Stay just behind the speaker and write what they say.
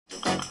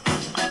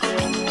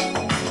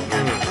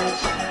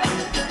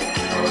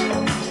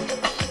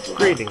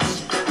Greetings.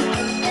 Thank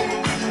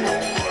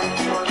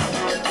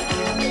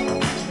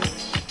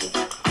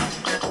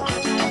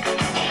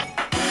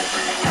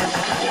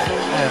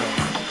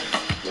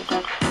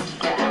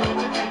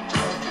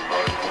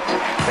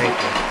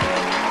you.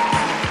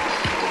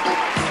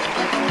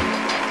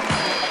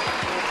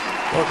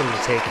 Welcome to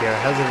Take Care.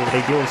 How's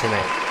everybody doing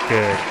tonight?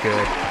 Good,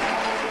 good.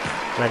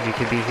 Glad you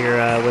could be here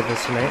with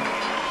us tonight.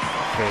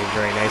 Very,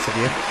 very nice of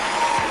you.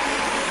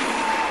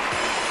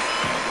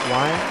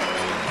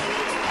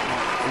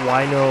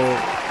 Why no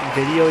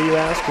video, you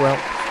ask? Well,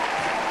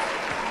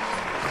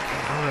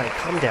 alright,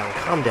 calm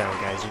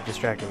down, guys. You're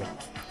distracting me.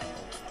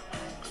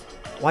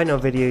 Why no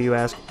video, you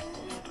ask?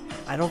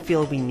 I don't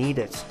feel we need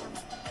it.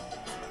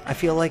 I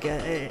feel like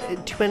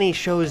too many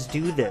shows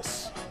do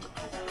this.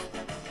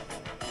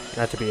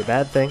 Not to be a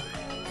bad thing,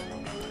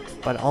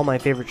 but all my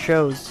favorite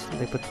shows,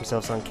 they put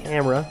themselves on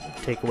camera,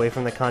 take away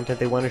from the content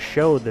they want to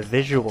show, the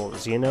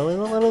visuals, you know, and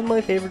a lot of my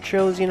favorite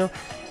shows, you know,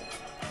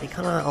 they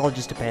kind of all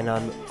just depend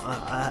on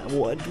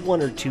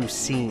one or two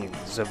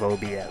scenes of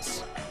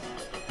OBS.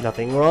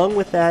 Nothing wrong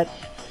with that.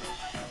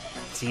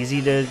 It's easy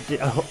to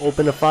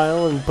open a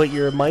file and put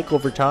your mic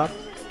over top.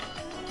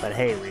 But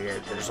hey,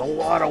 there's a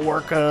lot of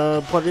work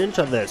put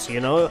into this, you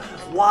know?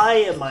 Why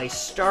am I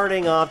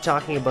starting off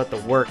talking about the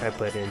work I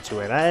put into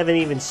it? I haven't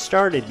even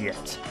started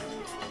yet.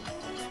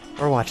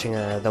 We're watching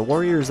The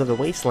Warriors of the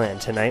Wasteland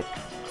tonight.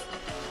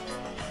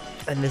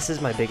 And this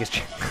is my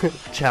biggest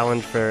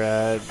challenge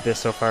for this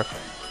so far.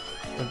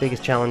 My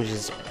biggest challenge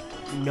is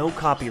no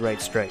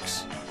copyright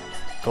strikes.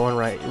 Going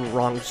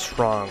wrong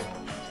strong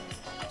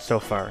so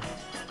far.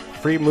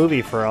 Free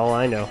movie for all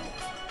I know.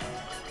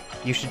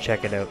 You should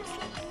check it out.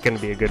 Gonna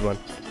be a good one.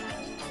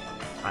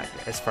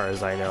 As far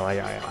as I know,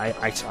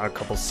 I saw a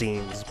couple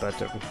scenes, but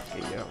you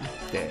know,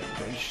 it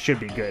should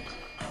be good.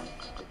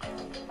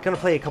 Gonna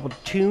play a couple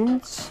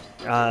tunes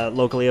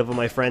locally of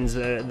my friends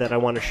that I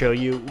want to show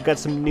you. We've got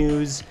some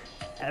news,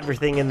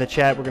 everything in the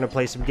chat. We're gonna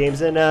play some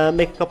games and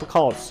make a couple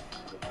calls.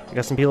 We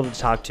got some people to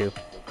talk to,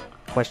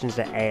 questions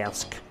to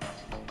ask,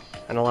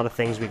 and a lot of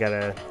things we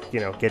gotta,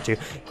 you know, get to.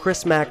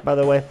 Chris Mack, by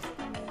the way.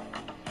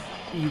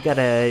 You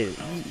gotta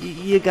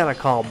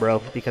call, bro,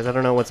 because I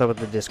don't know what's up with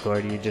the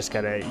Discord. You just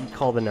gotta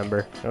call the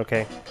number,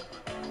 okay?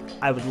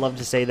 I would love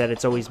to say that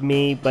it's always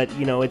me, but,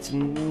 you know, it's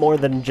more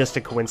than just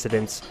a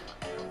coincidence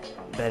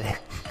that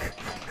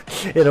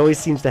it always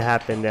seems to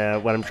happen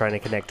when I'm trying to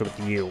connect with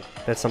you,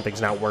 that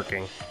something's not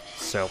working.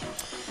 So,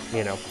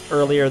 you know,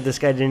 earlier this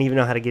guy didn't even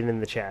know how to get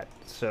in the chat.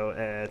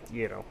 So,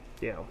 you know,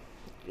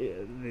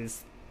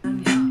 these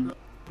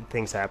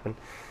things happen.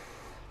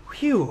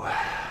 Phew.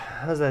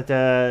 How's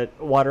that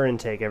water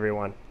intake,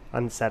 everyone?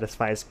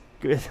 Unsatisfied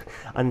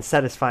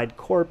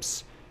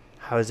corpse.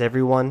 How's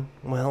everyone?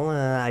 Well,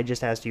 I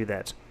just asked you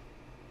that.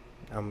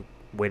 I'm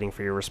waiting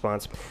for your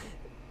response.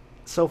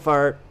 So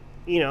far,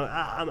 you know,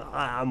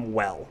 I'm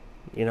well.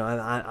 You know,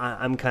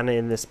 I'm kind of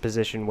in this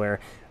position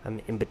where I'm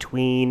in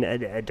between.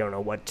 I don't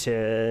know what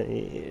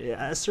to...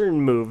 a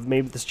certain move.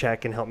 Maybe this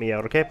chat can help me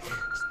out, okay?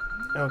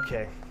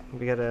 Okay.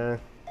 We got a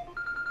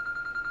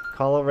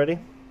call already?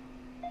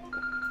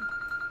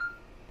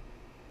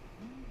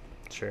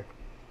 Sure.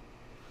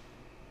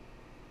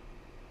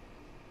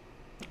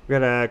 We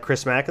got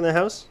Chris Mack in the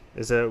house.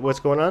 Is that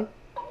what's going on?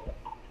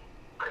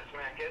 Chris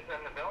Mack is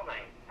in the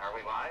building. Are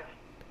we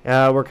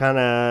live? We're kind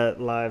of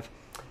live.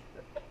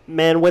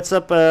 Man, what's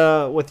up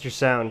with your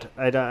sound?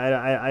 I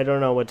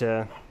don't know what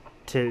to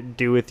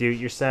do with you.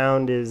 Your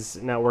sound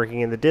is not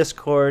working in the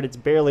Discord. It's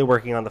barely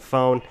working on the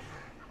phone.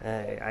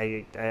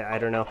 I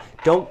don't know.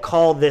 Don't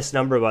call this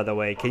number, by the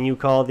way. Can you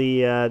call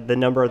the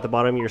number at the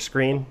bottom of your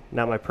screen?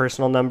 Not my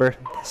personal number.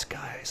 This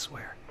guy, I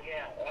swear.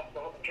 Yeah,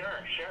 absolutely.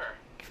 Sure.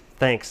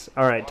 Thanks.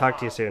 All right, talk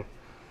to you soon.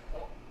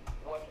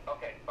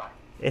 Okay, bye.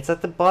 It's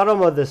at the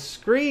bottom of the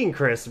screen,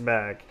 Chris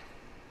Mack.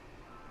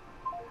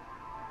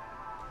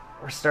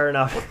 We're starting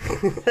off.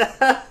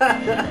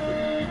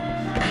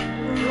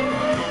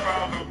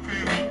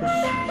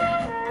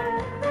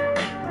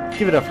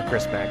 Give it up for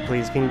Chris Mack,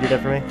 please. Can you do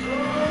that for me?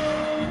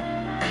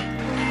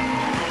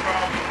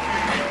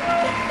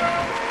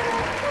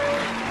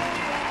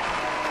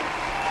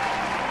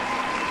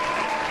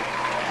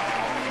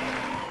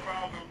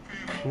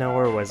 No,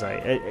 where was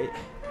I?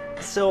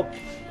 So,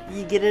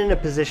 you get in a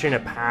position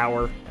of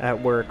power at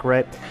work,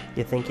 right?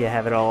 You think you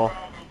have it all.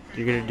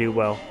 You're gonna do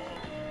well.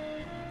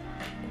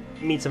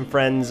 Meet some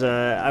friends.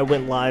 I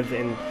went live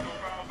in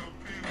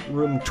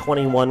Room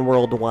 21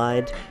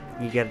 Worldwide.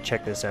 You gotta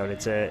check this out.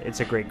 It's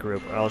a great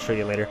group. I'll show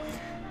you later.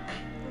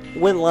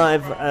 Went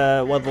live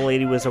while the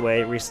lady was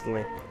away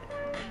recently.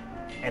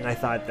 And I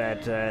thought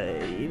that,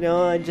 you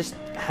know, I'd just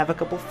have a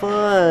couple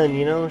fun,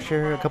 you know,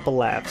 share a couple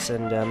laughs.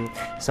 And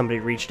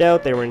somebody reached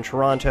out. They were in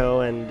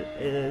Toronto, and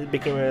it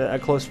became a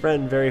close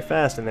friend very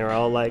fast. And they were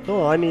all like,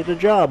 oh, I need a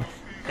job.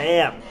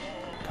 Bam!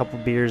 A couple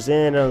beers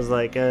in, I was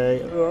like,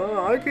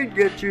 oh, I could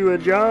get you a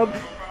job.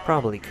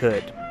 Probably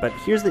could. But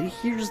here's the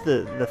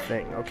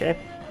thing, okay?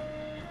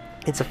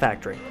 It's a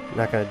factory. I'm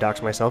not going to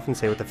dox myself and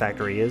say what the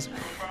factory is.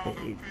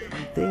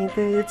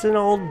 It's an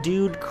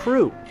all-dude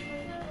crew.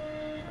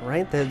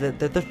 right?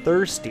 They're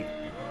thirsty.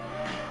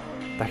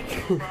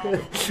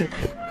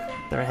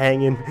 They're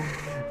hanging,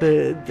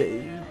 they're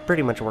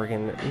pretty much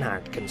working,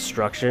 not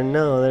construction,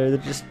 no, they're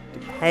just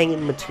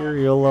hanging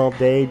material all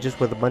day just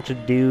with a bunch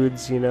of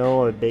dudes, you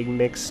know, a big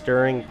mixed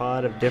stirring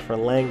pot of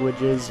different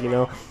languages, you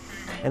know.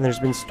 And there's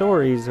been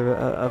stories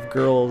of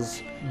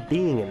girls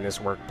being in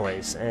this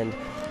workplace, and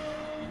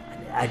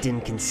I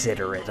didn't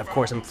consider it. Of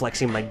course, I'm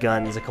flexing my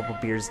guns a couple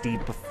beers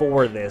deep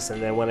before this,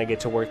 and then when I get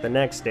to work the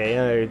next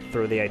day, I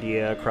throw the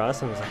idea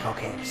across, and I was like,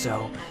 okay,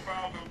 so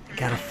I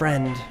got a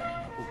friend.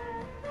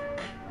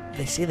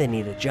 They say they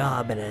need a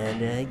job,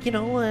 and you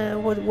know,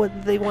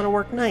 what they want to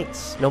work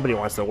nights. Nobody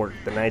wants to work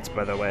the nights,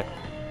 by the way.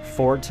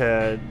 4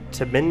 to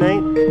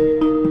midnight,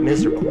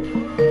 miserable.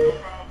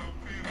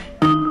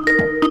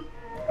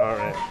 All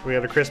right, we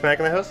have a Chris Mack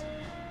in the house.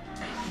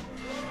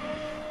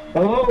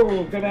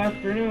 Hello, good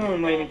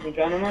afternoon, ladies and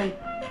gentlemen.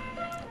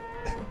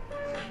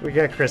 We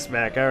got Chris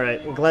Mack. All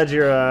right, I'm glad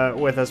you're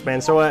with us,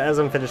 man. So as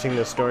I'm finishing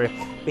this story,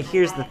 but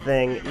here's the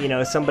thing. You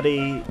know,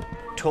 somebody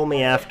told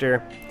me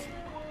after.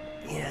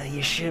 Yeah,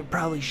 you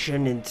probably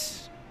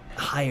shouldn't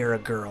hire a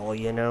girl,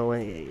 you know,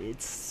 you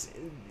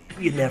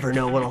never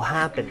know what'll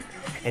happen.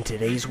 In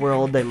today's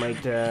world, they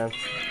might,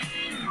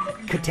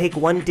 could take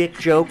one dick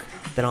joke,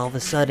 then all of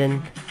a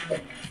sudden,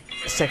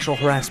 sexual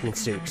harassment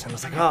suits. I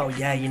was like, oh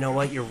yeah, you know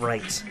what, you're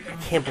right. I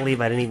can't believe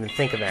I didn't even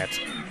think of that.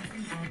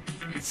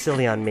 It's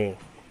silly on me.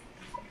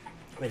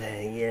 But,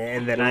 yeah,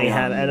 and then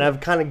I'm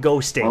kind of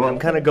ghosting. I'm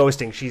kind of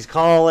ghosting. She's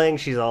calling.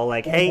 She's all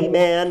like, "Hey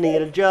man, need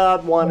a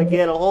job. Want to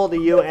get a hold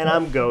of you," and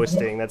I'm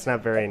ghosting. That's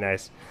not very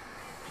nice.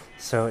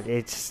 So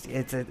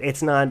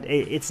it's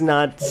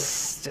not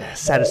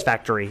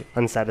satisfactory.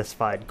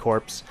 Unsatisfied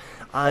corpse.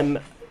 I'm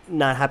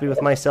not happy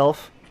with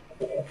myself,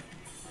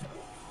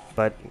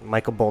 but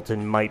Michael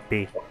Bolton might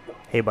be.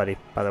 Hey buddy,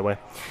 by the way.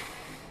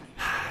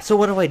 So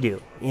what do I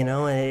do? You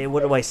know,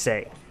 what do I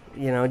say?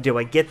 You know, do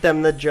I get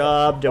them the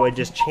job? Do I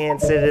just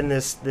chance it in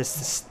this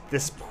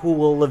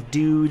pool of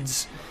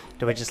dudes?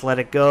 Do I just let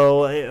it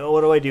go?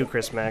 What do I do,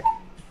 Chris Mack?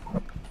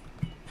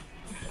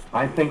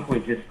 I think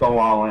we just go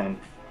all in.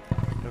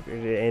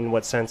 In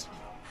what sense?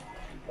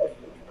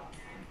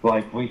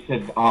 Like, we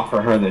should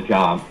offer her the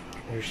job.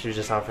 You should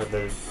just offer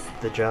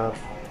the job.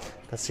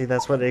 That's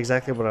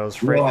exactly what I was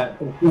afraid. Yeah.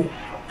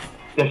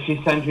 Does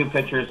she send you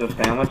pictures of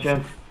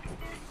sandwiches?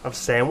 Of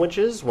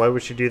sandwiches? Why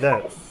would she do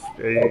that?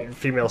 A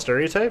female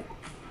stereotype?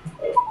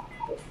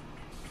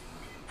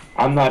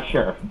 I'm not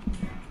sure.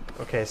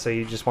 Okay, so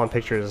you just want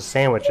pictures of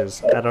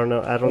sandwiches. I don't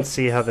know. I don't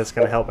see how that's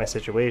going to help my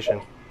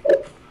situation.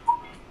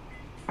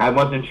 I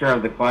wasn't sure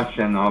of the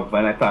question, though,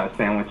 but I thought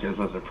sandwiches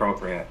was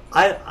appropriate.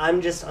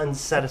 I'm just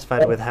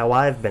unsatisfied with how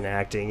I've been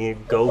acting. You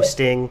know,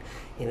 ghosting.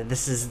 You know,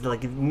 this is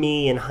like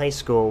me in high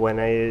school when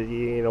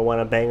I, want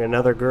to bang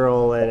another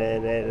girl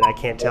and I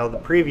can't tell the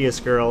previous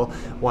girl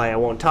why I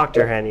won't talk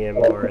to her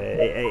anymore.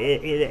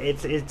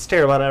 It's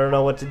terrible. I don't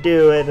know what to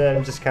do, and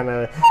I'm just kind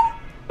of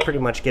pretty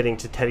much getting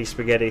to Teddy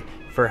Spaghetti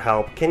for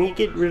help. Can you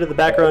get rid of the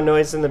background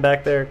noise in the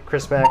back there,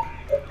 Chris Mack?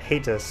 I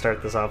hate to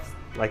start this off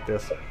like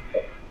this.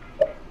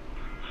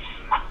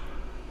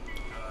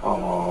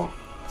 Oh.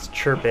 Let's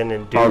chirp in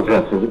and do How's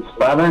this? Is it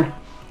better?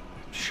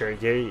 Sure,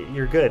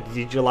 you're good.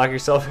 Did you lock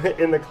yourself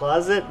in the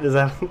closet? Is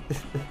that?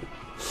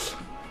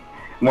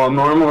 Well,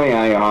 normally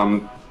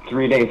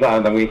 3 days out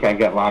of the week I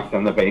get locked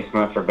in the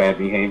basement for bad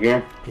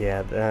behavior.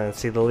 Yeah,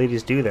 see, the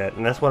ladies do that,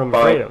 and that's what I'm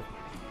afraid of.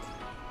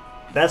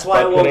 That's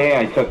why today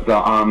I took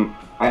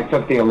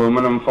the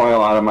aluminum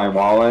foil out of my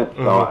wallet,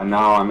 so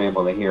now I'm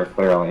able to hear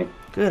clearly.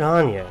 Good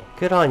on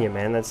you,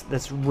 man.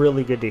 That's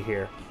really good to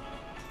hear.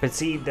 But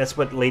see, that's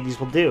what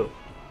ladies will do.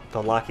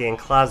 They'll lock you in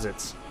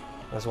closets.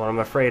 That's what I'm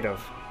afraid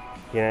of.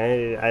 You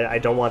know, I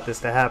don't want this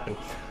to happen.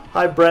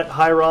 Hi, Brett.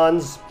 Hi,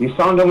 Rons. You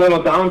sound a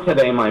little down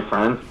today, my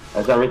friend.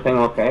 Is everything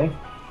okay?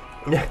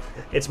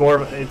 It's more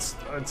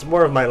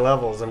of my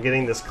levels. I'm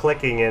getting this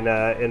clicking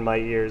in my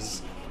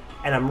ears,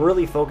 and I'm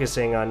really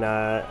focusing on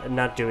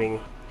not doing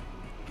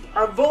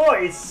a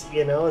voice.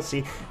 You know,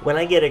 see, when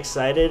I get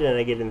excited and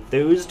I get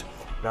enthused,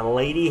 the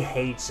lady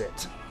hates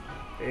it.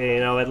 You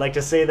know, I'd like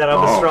to say that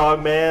I'm a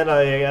strong man.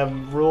 I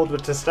am ruled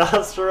with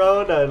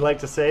testosterone. I'd like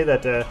to say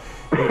that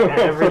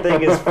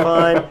everything is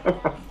fun,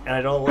 and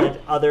I don't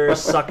let other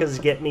suckers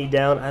get me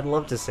down. I'd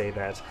love to say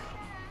that.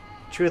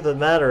 Truth of the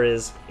matter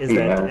is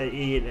that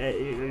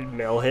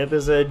Male Hip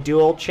is a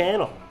dual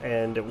channel,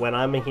 and when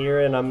I'm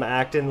here and I'm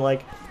acting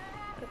like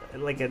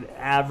an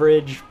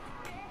average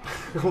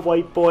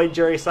white boy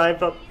Jerry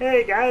Seinfeld,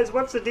 hey guys,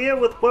 what's the deal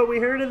with what we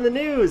heard in the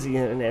news?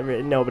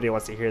 Nobody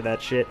wants to hear that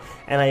shit,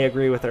 and I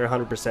agree with her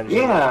 100%.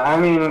 Yeah, I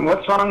mean,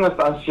 what's wrong with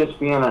us just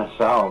being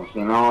ourselves?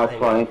 You know, it's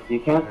like you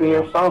can't be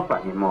yourself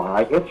anymore.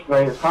 Like, it's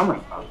where you're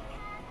coming from.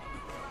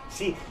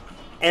 See,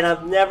 and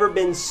I've never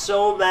been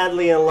so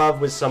madly in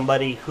love with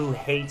somebody who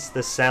hates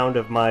the sound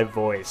of my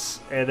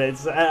voice, and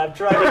I'm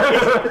trying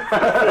to.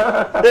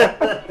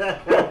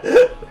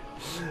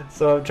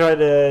 So I'm trying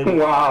to.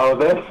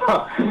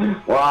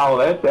 Wow,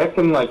 that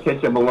can like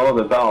hit you below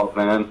the belt,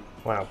 man.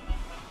 Wow,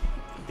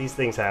 these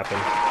things happen.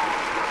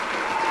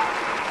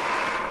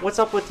 What's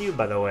up with you,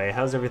 by the way?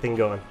 How's everything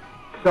going?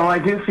 So I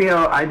do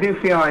feel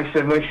I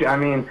should wish you, I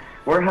mean,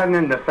 we're heading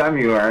into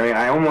February.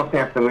 I almost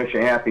have to wish you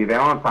happy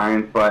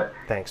Valentine's, but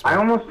Thanks, man. I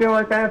almost feel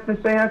like I have to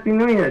say Happy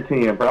New Year to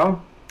you, bro.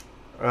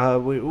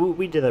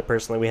 We did that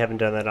personally. We haven't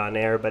done that on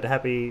air, but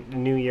Happy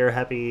New Year,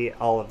 happy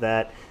all of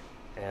that.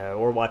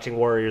 We're watching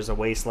Warriors of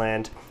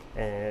Wasteland.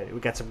 We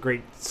got some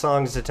great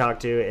songs to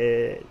talk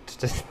to.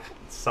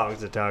 Songs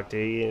to talk to,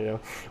 you know.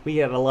 We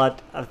got a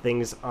lot of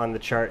things on the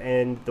chart,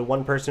 and the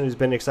one person who's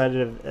been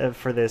excited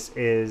for this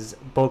is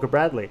Boca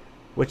Bradley,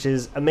 which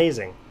is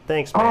amazing.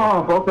 Thanks, man.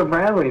 Oh, Boca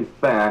Bradley's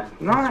back.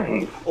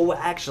 Nice. Oh,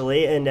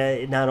 actually, and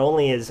not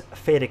only is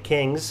Feta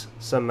Kings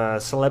some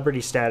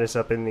celebrity status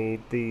up in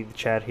the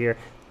chat here,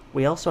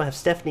 we also have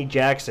Stephanie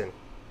Jackson.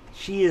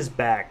 She is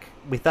back.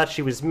 We thought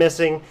she was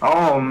missing.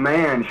 Oh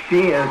man,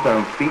 she's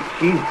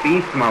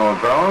beast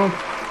mode, bro.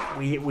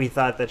 We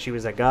thought that she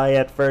was a guy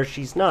at first.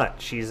 She's not.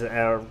 She's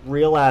a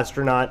real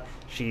astronaut.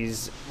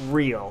 She's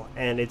real,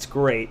 and it's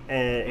great.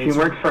 And she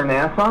works for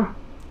NASA?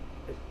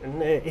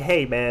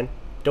 Hey, man,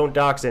 don't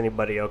dox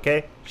anybody,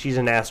 okay? She's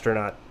an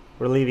astronaut.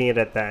 We're leaving it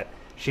at that.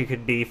 She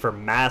could be for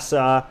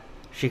NASA.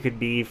 She could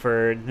be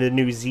for the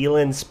New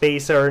Zealand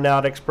Space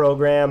Aeronautics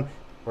Program.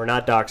 We're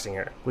not doxing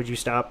her. Would you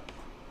stop?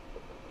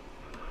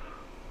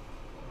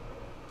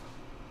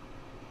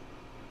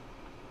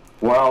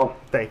 Well,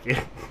 thank you.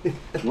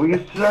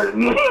 We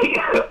certainly.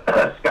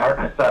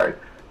 Sorry.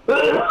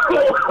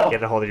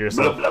 Get a hold of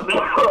yourself.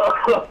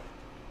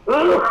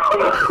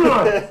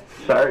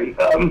 Sorry.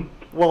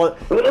 Well.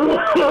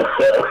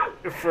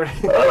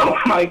 Oh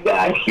my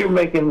God, you're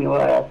making me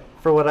laugh.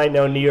 For what I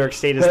know, New York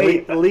State is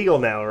legal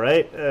now,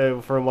 right?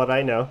 From what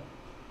I know.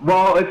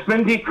 Well, it's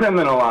been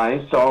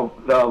decriminalized, so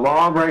the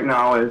law right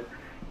now is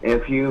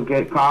if you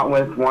get caught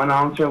with 1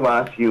 ounce or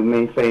less, you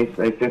may face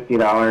a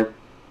 $50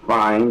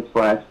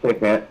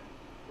 fine/ticket.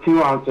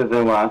 2 ounces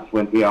or less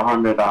would be a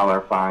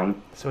 $100 fine.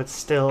 So it's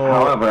still,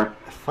 however,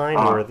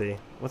 fine-worthy.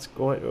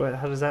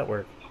 How does that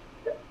work?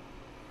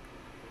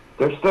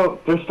 They're still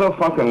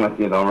fucking with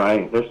you though,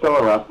 right? They're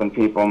still arresting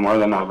people more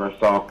than ever.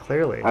 So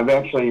clearly, I've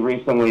actually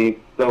recently,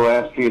 the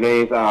last few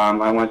days,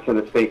 I went to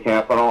the state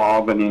capitol,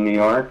 Albany, New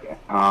York,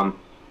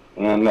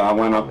 and I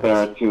went up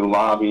there to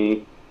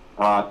lobby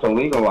to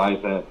legalize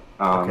it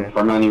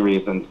for many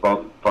reasons,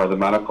 both for the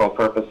medical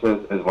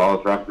purposes as well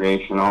as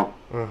recreational.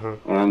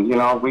 And you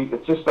know,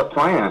 it's just a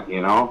plant.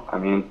 You know, I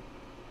mean,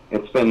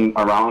 it's been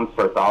around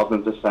for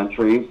thousands of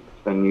centuries.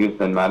 It's been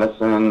used in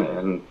medicine,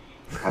 and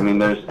I mean,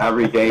 there's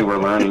every day we're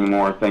learning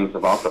more things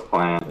about the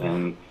plant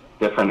and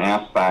different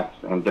aspects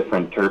and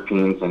different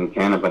terpenes and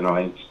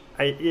cannabinoids.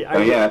 So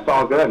yeah, it's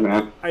all good,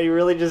 man. Are you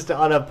really just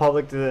on a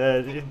public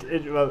a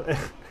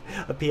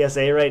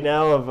PSA right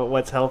now of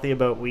what's healthy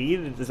about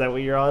weed? Is that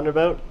what you're on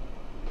about?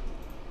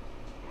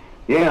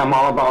 Yeah, I'm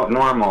all about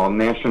NORML,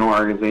 National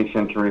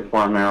Organization to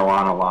Reform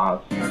Marijuana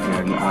Laws,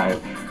 and I'm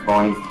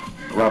going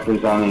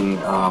representing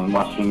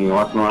Western New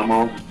York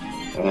NORML,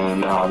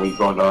 and we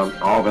go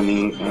to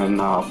Albany and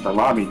for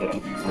Lobby Day,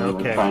 and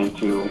we're trying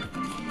to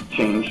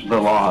change the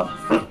laws.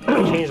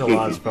 Change the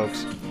laws,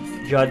 folks.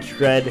 Judge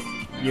Dredd,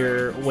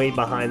 you're way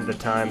behind the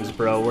times,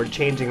 bro. We're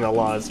changing the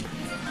laws,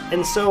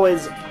 and so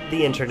is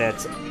the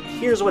internet.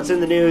 Here's what's in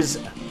the news.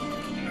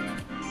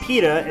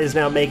 PETA is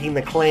now making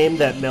the claim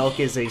that milk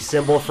is a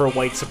symbol for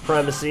white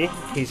supremacy, in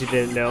case you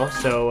didn't know,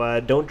 so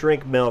don't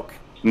drink milk.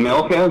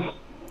 Milk is?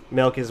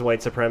 Milk is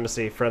white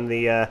supremacy from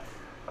the...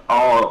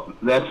 Oh,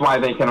 that's why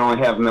they can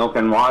only have milk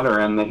and water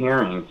in the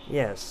hearings.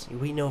 Yes,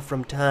 we know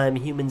from time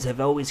humans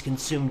have always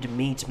consumed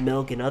meat,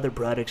 milk, and other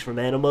products from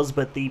animals,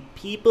 but the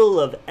people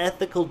of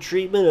ethical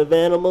treatment of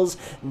animals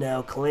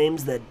now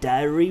claims that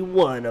Diary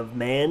 1 of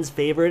man's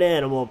favorite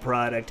animal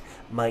product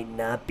might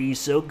not be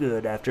so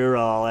good after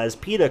all, as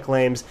PETA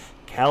claims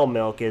cow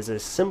milk is a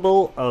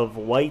symbol of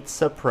white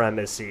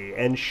supremacy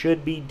and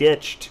should be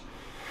ditched.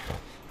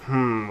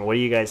 What do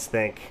you guys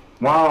think?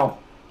 Wow.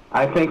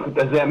 I think,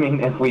 does that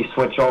mean if we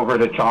switch over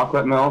to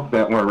chocolate milk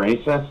that we're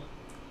racist?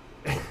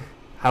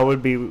 How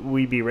would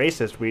we be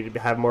racist? We'd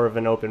have more of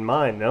an open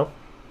mind, no?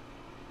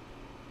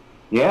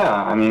 Yeah,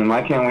 I mean,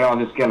 why can't we all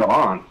just get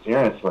along?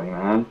 Seriously,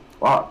 man.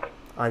 Fuck.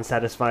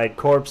 Unsatisfied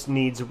corpse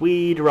needs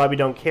weed. Robbie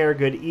don't care.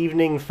 Good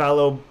evening,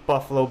 fellow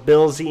Buffalo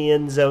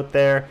Billsians out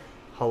there.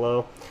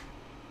 Hello.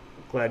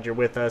 Glad you're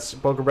with us.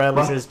 Boca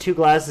Bradley says 2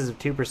 glasses of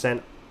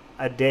 2%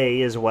 a day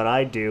is what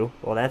I do.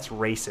 Well, that's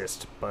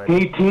racist, but...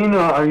 Hey, Tina,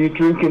 are you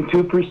drinking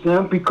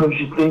 2% because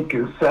you think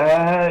you're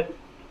fat?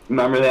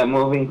 Remember that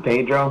movie,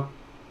 Pedro?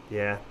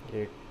 Yeah,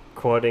 you're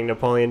quoting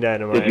Napoleon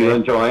Dynamite. Did you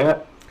enjoy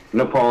it?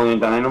 Napoleon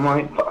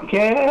Dynamite? Fuck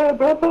yeah,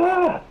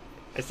 brother!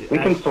 We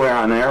can swear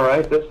on there,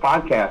 right? This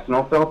podcast,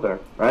 no filter,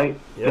 right?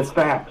 Yes. It's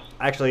facts.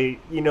 Actually,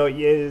 you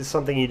know,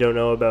 something you don't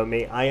know about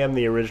me. I am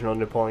the original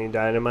Napoleon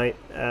Dynamite.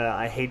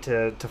 I hate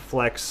to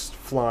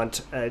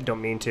flaunt,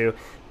 don't mean to,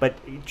 but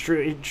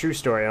true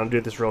story. I'll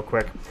do this real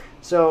quick.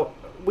 So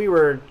we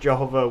were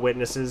Jehovah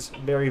Witnesses,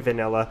 very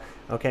vanilla,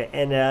 okay,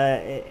 and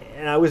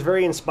I was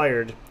very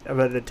inspired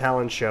about the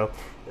talent show.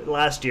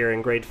 last year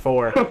in grade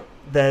 4.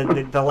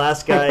 The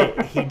last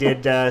guy, he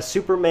did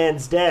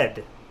Superman's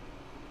Dead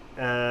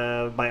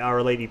by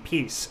Our Lady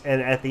Peace,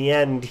 and at the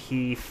end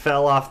he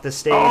fell off the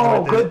stage.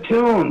 Oh, good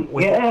tune!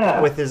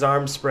 Yeah, with his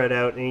arms spread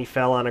out, and he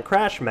fell on a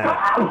crash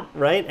mat,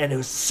 right? And it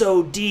was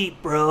so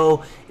deep,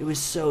 bro. It was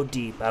so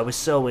deep. I was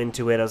so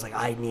into it. I was like,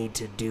 I need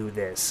to do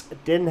this. I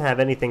didn't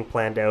have anything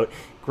planned out.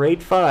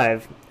 Grade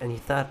 5, and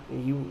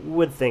you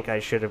would think I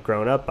should have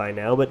grown up by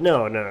now, but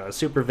no,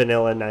 super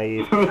vanilla,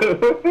 naive.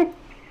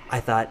 I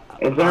thought,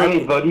 is there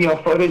any video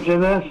footage of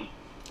this?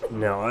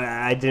 No,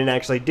 I didn't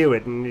actually do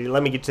it. And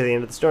let me get to the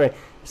end of the story.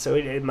 So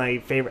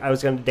I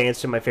was going to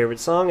dance to my favorite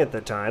song at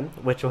the time,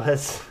 which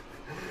was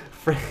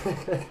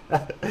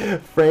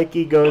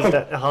Frankie Goes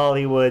to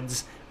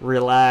Hollywood's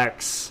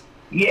Relax.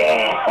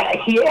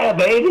 Yeah,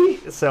 baby.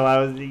 So I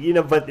was,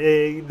 but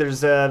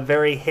there's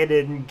very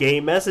hidden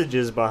gay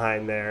messages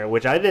behind there,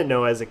 which I didn't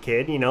know as a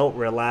kid.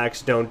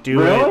 Relax, don't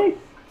do it. Really?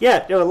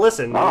 Yeah, no,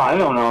 listen. Oh, I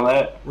don't know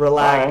that.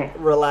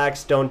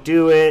 Relax, don't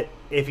do it.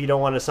 If you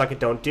don't want to suck it,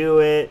 don't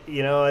do it.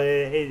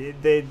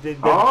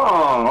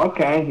 Oh,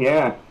 okay,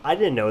 yeah. I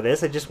didn't know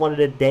this. I just wanted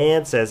to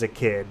dance as a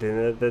kid,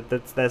 and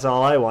that's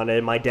all I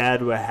wanted. My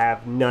dad would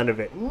have none of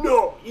it.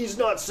 No, he's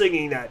not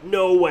singing that.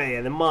 No way.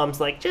 And the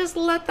mom's like, just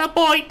let the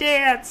boy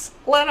dance.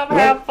 Let him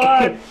have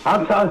fun.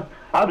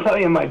 I'll tell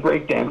you my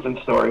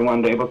breakdancing story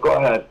one day, but go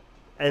ahead.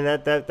 And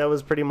that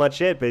was pretty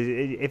much it. But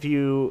if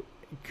you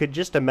could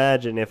just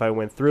imagine if I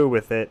went through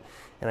with it,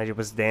 and I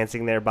was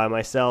dancing there by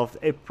myself,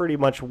 it pretty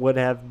much would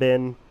have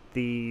been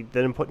the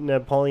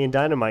Napoleon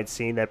Dynamite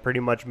scene that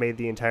pretty much made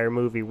the entire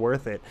movie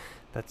worth it.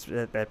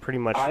 That pretty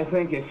much. I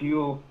think if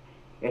you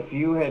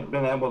had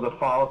been able to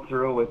follow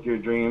through with your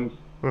dreams,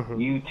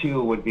 you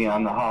too would be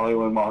on the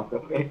Hollywood Walk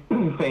of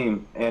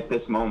Fame at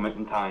this moment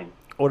in time.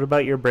 What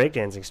about your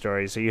breakdancing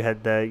story? So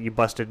you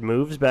busted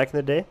moves back in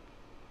the day?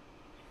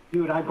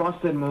 Dude, I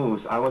busted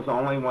moves. I was the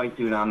only white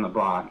dude on the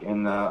block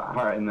in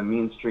the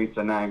mean streets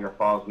of Niagara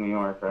Falls, New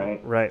York, right?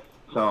 Right.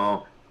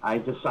 So I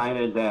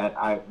decided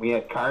that we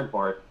had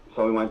cardboard,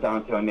 so we went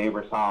down to a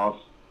neighbor's house.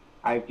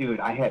 I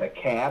had a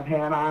cab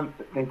hat on.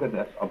 Think of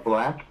this: a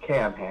black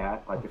cab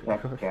hat, like a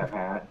Texas cab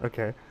hat.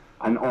 Okay.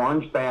 An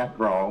orange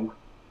bathrobe,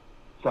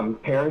 some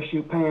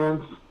parachute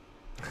pants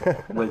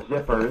with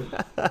zippers.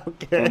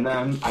 Okay. And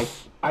then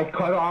I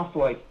cut off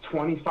like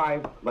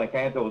 25, like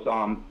I had those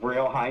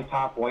real high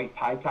top white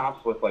tie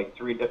tops with like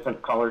 3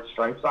 different colored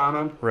stripes on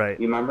them. Right.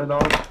 You remember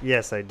those?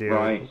 Yes, I do.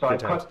 Right. So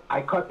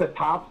I cut the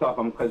tops of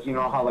them because you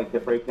know how like the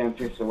breakdancers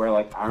used to wear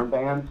like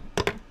armbands.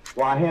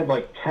 Well, I had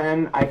like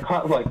 10. I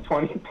cut like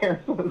 20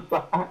 pairs of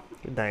socks.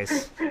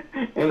 Nice.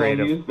 And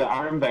Creative. I used the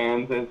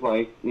armbands as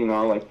like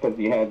because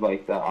you had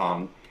like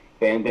the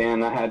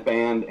bandana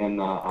headband and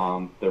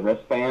the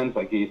wristbands,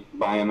 like you used to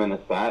buy them in a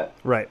set.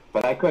 Right.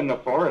 But I couldn't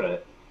afford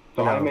it,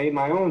 so I made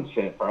my own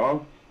shit,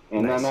 bro.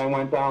 And then I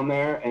went down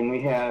there, and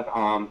we had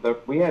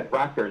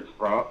records,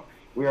 bro.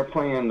 We were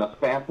playing the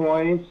Fat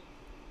Boys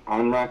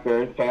on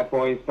record, Fat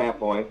Boys.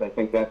 I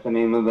think that's the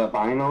name of the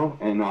vinyl,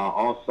 and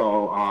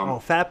also.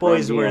 Fat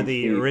Boys were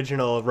the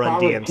original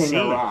Run DMC. King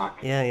of Rock.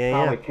 Yeah.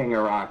 Probably King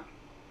of Rock.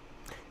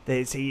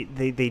 They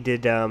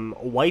did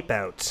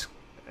Wipeout.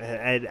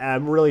 And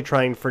I'm really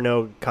trying for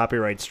no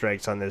copyright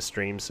strikes on this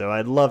stream, so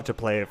I'd love to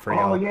play it for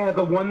y'all. Oh, yeah,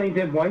 the one they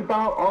did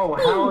Wipeout? Oh,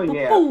 hell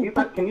yeah.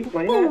 Can you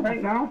play that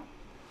right now?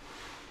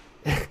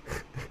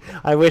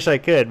 I wish I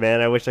could, man.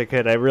 I wish I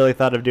could. I really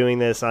thought of doing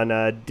this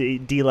on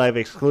D-Live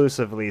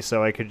exclusively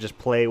so I could just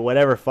play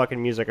whatever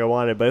fucking music I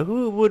wanted, but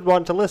who would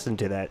want to listen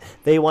to that?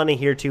 They want to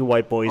hear 2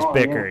 white boys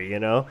bicker, you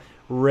know?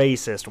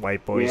 Racist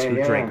white boys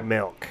who drink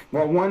milk.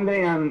 Well, one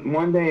day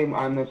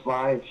on this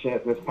live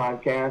shit, this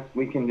podcast,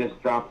 we can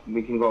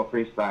go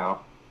freestyle.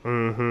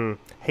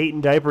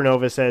 Hayton Diaper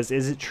Nova says,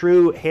 is it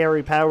true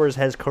Harry Powers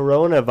has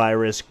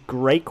coronavirus?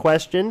 Great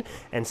question,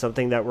 and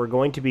something that we're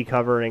going to be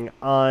covering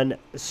on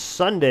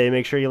Sunday.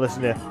 Make sure you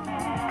listen to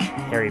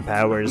Harry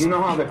Powers. You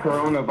know how the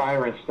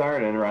coronavirus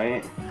started,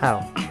 right? How?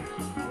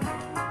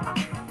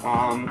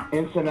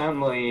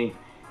 Incidentally,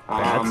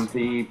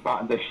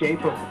 the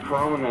shape of the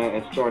corona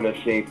is sort of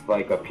shaped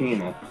like a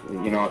penis,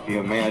 if you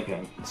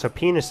imagine. So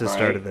penises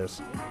started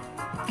this.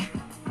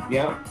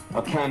 Yep,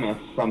 a penis,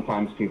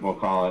 sometimes people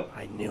call it.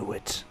 I knew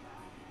it.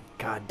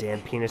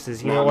 Goddamn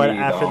penises. You know what?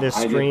 After this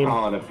stream... I just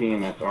call it a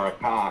penis or a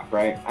cock,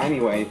 right?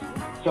 Anyways,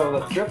 so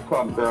the strip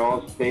club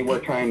girls, they were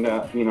trying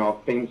to,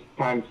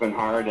 time's been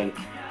hard and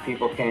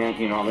people can't,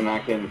 they're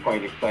not getting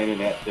quite excited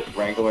at just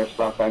regular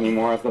stuff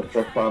anymore at the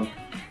strip club.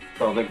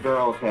 So the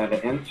girls had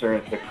to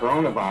insert the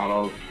Corona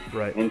bottles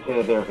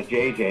into their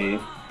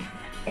vajayjays,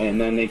 and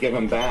then they give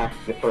them back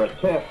for a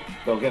tip.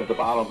 They'll give the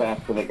bottle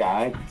back to the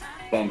guy.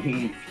 Then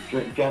he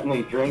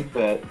gently drinks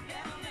it,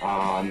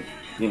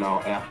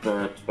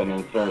 after it's been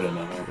inserted in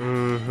it.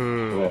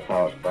 So that's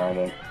how it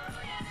started.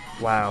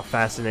 Wow,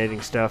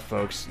 fascinating stuff,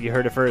 folks. You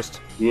heard it first.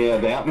 Yeah,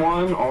 that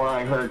one, or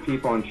I heard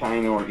people in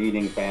China were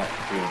eating fast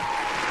food.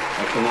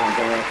 I cannot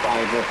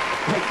verify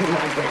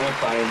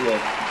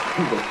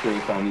the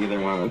truth on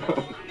either one of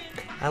those.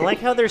 I like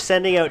how they're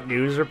sending out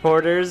news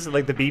reporters,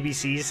 like the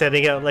BBC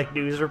sending out like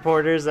news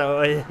reporters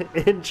out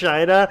in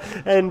China,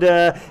 and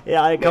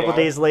yeah, a couple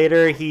days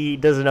later he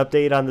does an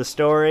update on the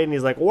story, and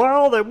he's like,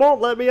 "Well, they won't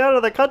let me out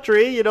of the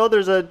country. You know,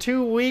 there's a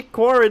 2-week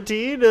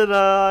quarantine,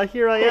 and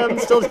here I am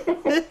still."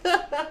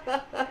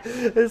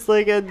 It's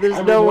like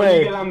there's no way.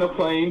 You get on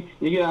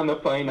the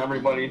plane,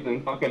 everybody's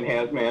in fucking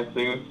hazmat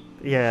suits.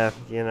 Yeah,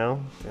 you know,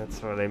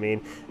 that's what I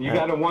mean. You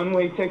got a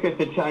one-way ticket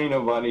to China,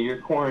 buddy. You're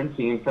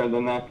quarantined for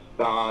the next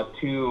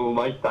 2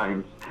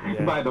 lifetimes,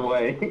 by the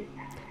way.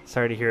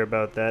 Sorry to hear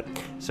about that.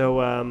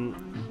 So,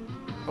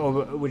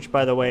 which,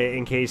 by the way,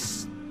 in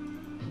case,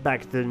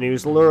 back to the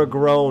news, Laura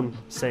Groen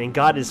saying,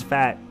 God is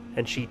fat,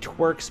 and she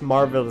twerks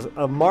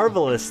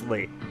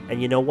marvelously. And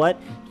you know what?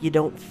 You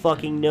don't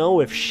fucking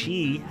know if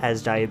she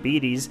has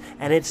diabetes,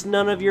 and it's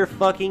none of your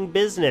fucking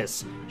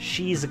business.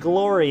 She's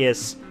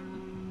glorious.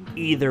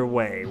 Either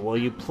way, will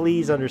you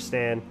please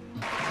understand?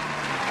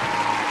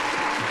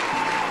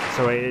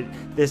 So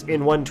this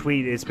in one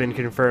tweet, it's been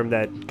confirmed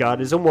that God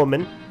is a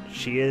woman.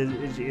 She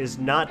is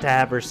not to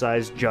have her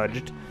size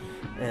judged,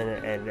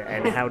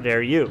 and how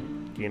dare you?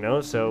 You know.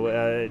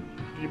 So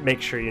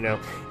make sure you know.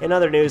 In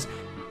other news,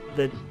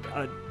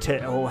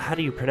 how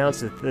do you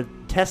pronounce it? The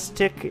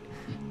Testacuzzi.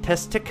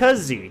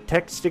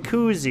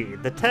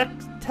 The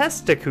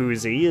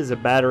Testacuzzi is a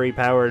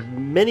battery-powered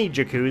mini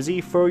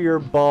jacuzzi for your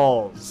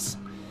balls.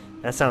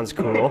 That sounds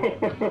cool.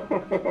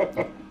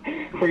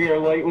 For your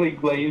lightly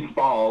glazed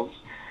balls,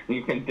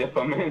 you can dip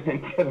them in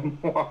and get them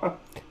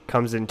washed.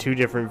 Comes in 2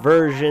 different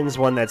versions,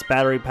 one that's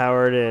battery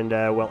powered and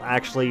will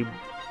actually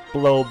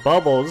blow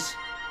bubbles,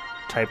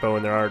 typo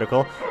in their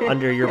article,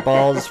 under your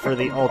balls for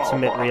the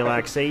ultimate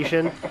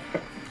relaxation.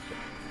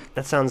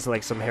 That sounds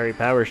like some Harry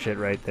Power shit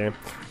right there.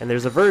 And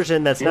there's a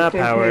version that's not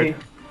powered,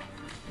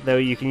 though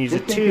you can use a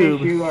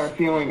tube. If you are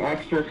feeling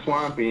extra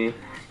swampy,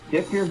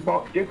 dip your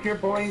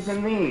boys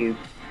in these.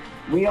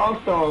 We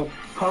also,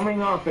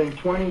 coming up in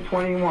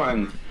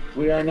 2021,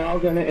 we are now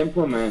going to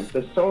implement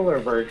the solar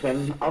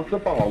version of the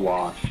ball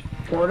wash,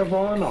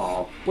 portable and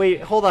all.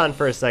 Wait, hold on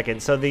for a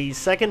second. So the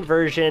second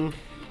version,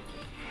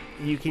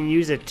 you can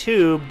use a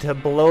tube to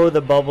blow the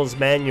bubbles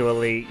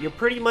manually. You're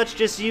pretty much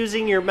just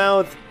using your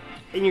mouth,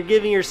 and you're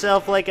giving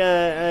yourself like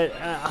a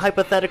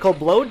hypothetical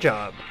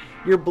blowjob.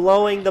 You're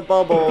blowing the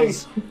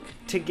bubbles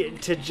to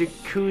get to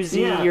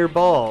jacuzzi your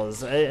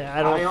balls.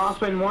 I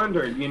often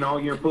wondered, you know,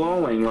 you're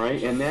blowing,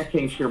 right? In that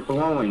case, you're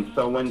blowing.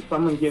 So when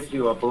someone gives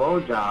you a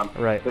blowjob,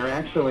 they're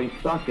actually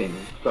sucking.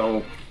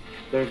 So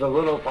there's a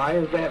little, why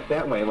is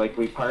that way? Like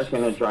we park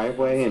in a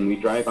driveway and we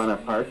drive on a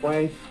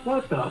parkway?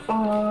 What the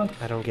fuck?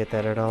 I don't get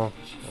that at all.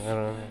 I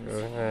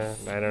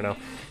don't know.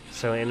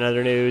 So in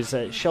other news,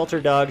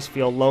 shelter dogs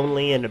feel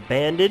lonely and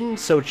abandoned,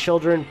 so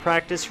children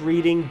practice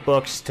reading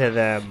books to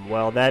them.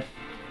 Well, that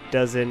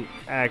doesn't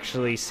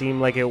actually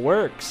seem like it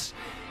works.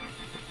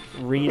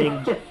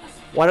 Reading...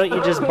 Why don't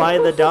you just buy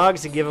the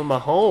dogs and give them a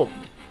home?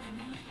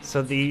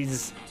 So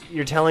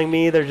you're telling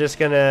me they're just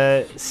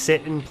gonna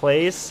sit in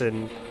place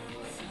and...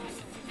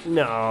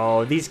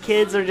 No, these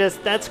kids are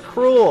just... That's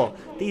cruel.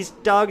 These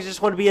dogs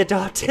just want to be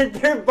adopted.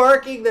 They're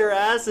barking their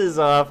asses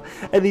off,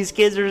 and these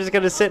kids are just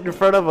gonna sit in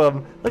front of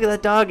them. Look at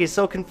that dog, he's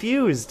so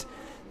confused.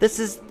 This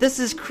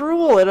is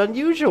cruel and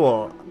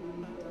unusual.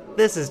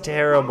 This is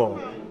terrible.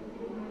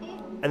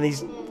 And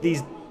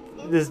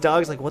this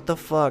dog's like, what the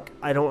fuck?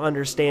 I don't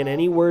understand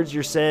any words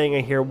you're saying.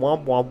 I hear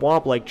womp womp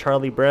womp like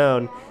Charlie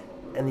Brown.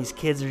 And these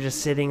kids are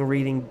just sitting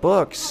reading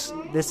books.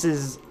 This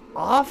is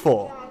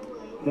awful.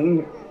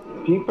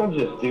 People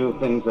just do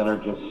things that are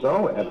just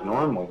so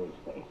abnormal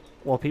these days.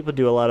 Well, people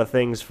do a lot of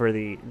things for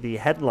the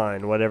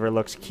headline, whatever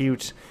looks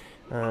cute.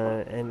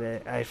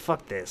 I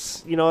fuck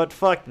this. You know what?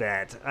 Fuck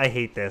that. I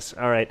hate this.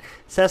 All right.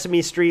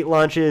 Sesame Street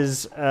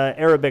launches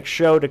Arabic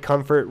show to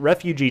comfort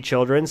refugee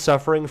children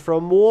suffering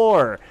from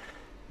war.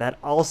 That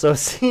also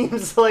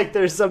seems like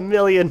there's a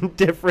million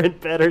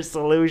different better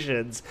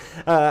solutions.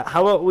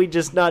 How about we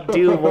just not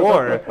do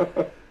war?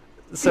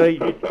 So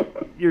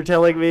you're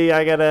telling me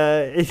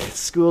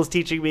school's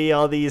teaching me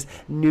all these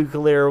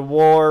nuclear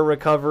war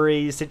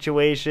recovery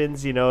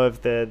situations, you know,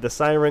 if the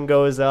siren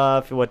goes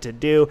off, what to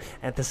do.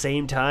 At the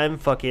same time,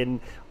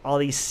 fucking all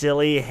these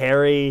silly,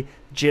 hairy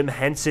Jim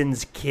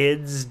Henson's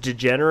kids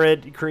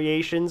degenerate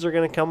creations are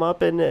going to come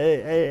up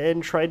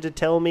and try to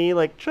tell me,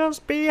 like,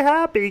 just be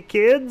happy,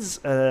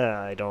 kids.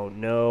 I don't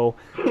know.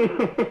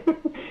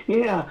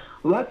 Yeah,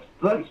 let's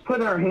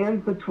put our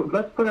heads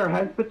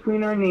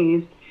between our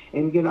knees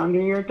and get under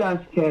your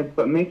desk, kids,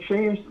 but make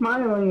sure you're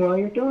smiling while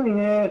you're doing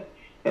it.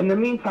 In the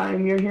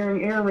meantime, you're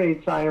hearing air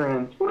raid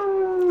sirens. Come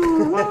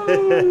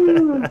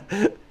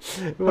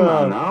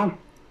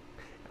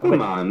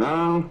on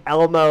now.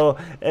 Elmo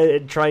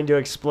trying to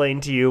explain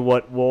to you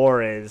what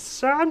war is.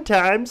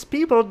 Sometimes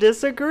people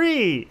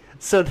disagree.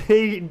 So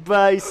they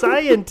buy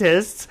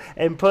scientists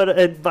and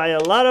buy a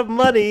lot of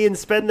money and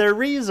spend their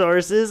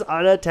resources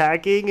on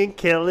attacking and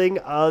killing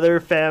other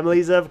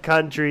families of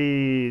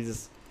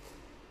countries.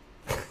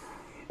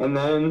 And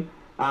then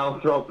I'll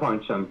throat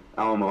punch him,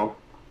 Elmo.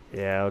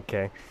 Yeah,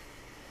 okay.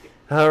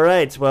 All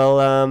right. Well,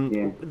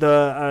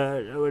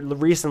 Yeah.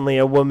 recently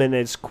a woman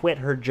has quit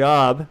her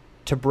job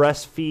to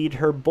breastfeed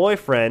her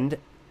boyfriend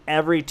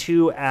every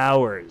 2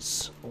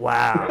 hours.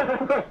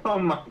 Wow. Oh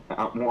my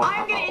God! Wow.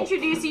 I'm going to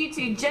introduce you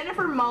to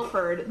Jennifer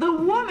Mulford, the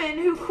woman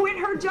who quit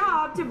her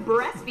job to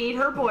breastfeed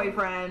her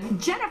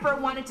boyfriend. Jennifer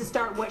wanted to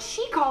start what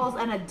she calls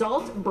an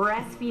adult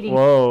breastfeeding.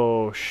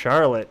 Whoa,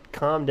 Charlotte,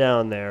 calm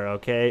down there,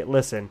 okay?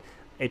 Listen,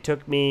 it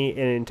took me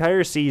an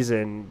entire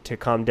season to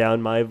calm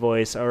down my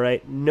voice, all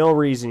right? No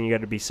reason you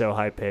got to be so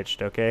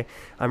high-pitched, okay?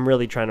 I'm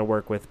really trying to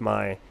work with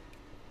my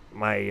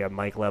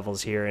mic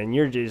levels here, and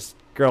you're just,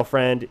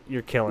 girlfriend,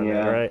 you're killing it,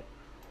 all right?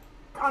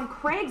 On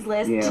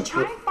Craigslist to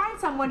try and find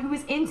someone who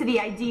is into the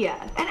idea.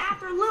 And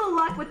after little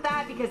luck with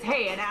that, because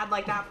hey, an ad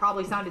like that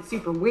probably sounded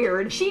super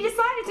weird, she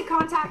decided to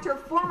contact her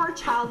former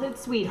childhood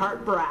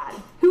sweetheart, Brad,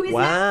 who is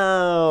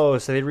Wow,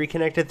 so they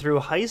reconnected through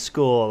high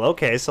school.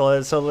 Okay, so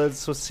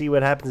let's see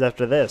what happens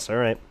after this. All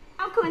right.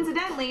 now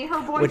coincidentally her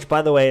boyfriend. Which,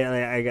 by the way,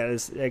 I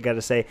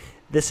gotta say,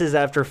 this is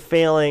after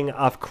failing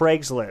off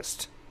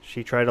Craigslist.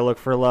 She tried to look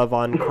for love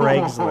on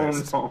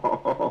Craigslist.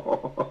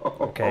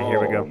 Okay, here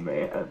we go.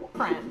 Man.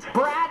 Friend.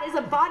 Brad is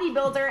a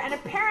bodybuilder and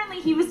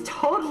apparently he was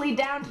totally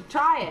down to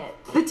try it.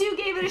 The two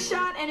gave it a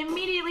shot and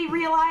immediately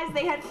realized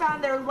they had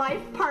found their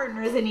life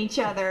partners in each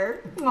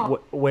other. Aw.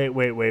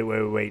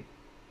 Wait.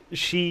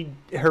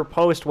 Her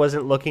post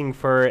wasn't looking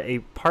for a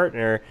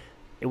partner.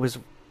 It was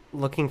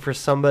looking for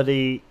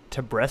somebody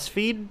to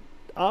breastfeed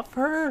off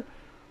her?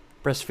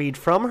 Breastfeed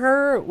from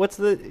her?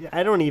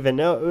 I don't even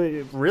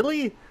know.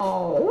 Really?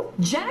 Oh.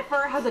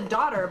 Jennifer has a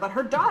daughter, but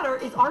her daughter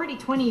is already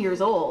 20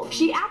 years old.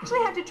 She actually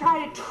had to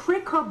try to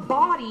trick her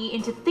body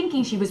into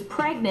thinking she was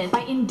pregnant by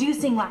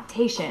inducing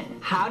lactation.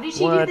 How did she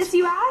do this,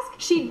 you ask?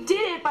 She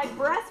did it by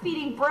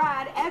breastfeeding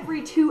Brad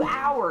every 2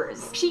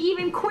 hours. She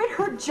even quit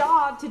her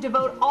job to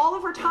devote all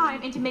of her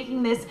time into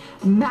making this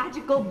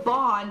magical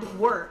bond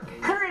work.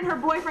 Her and her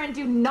boyfriend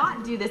do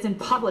not do this in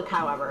public,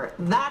 however.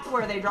 That's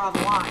where they draw the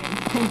line.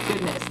 Thank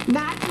goodness.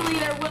 Naturally,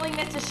 their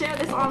willingness to share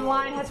this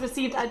online has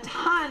received a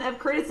ton of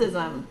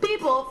criticism.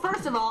 People,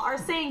 first of all, are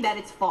saying that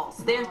it's false.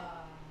 They're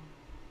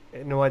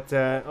You know what?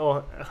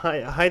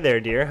 Hi there,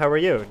 dear. How are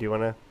you? Do you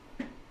want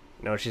to...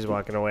 No, she's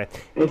walking away.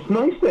 It's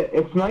nice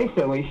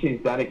at least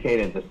she's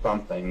dedicated to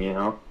something, you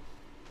know?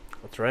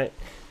 That's right.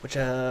 Which,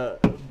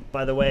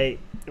 by the way,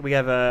 we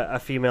have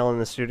a female in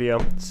the studio.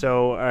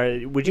 So,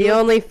 would you... The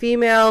only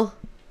female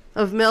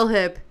of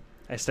Millhip.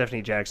 Hi,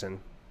 Stephanie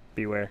Jackson.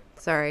 Beware.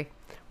 Sorry.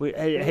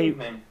 Hey,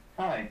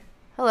 Hi.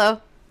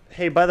 Hello.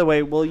 hey, by the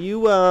way, will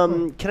you,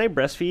 can I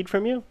breastfeed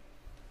from you?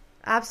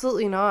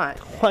 Absolutely not.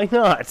 Why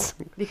not?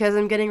 Because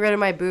I'm getting rid of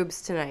my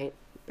boobs tonight.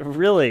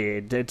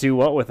 Really? Do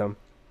what with them?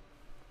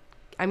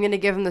 I'm going to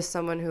give them to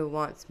someone who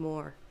wants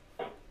more.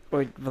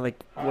 Wait,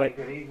 like, Hi, what?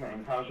 good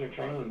evening. How's your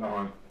training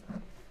going?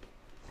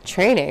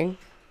 Training?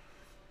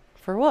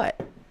 For what?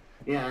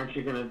 Yeah, aren't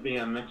you going to be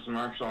a mixed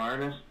martial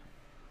artist?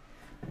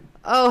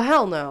 Oh,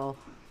 hell no.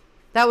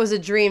 That was a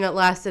dream that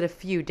lasted a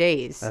few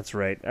days. That's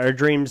right. Our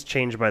dreams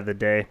change by the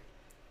day.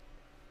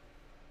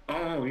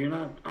 Oh, you're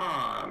not...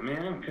 Aw,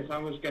 man, because I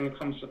was going to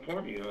come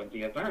support you at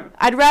the event.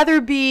 I'd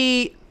rather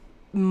be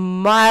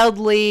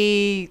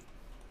mildly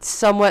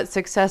somewhat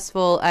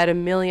successful at a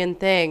million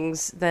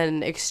things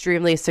than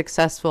extremely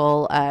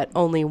successful at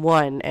only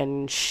one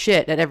and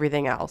shit at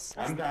everything else.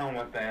 I'm down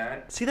with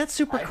that. See, that's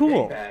super I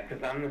cool. dig that,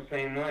 because I'm the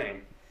same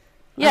way.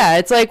 Yeah,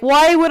 it's like,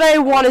 why would I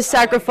want to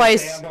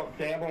sacrifice... I like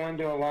to dabble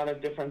into a lot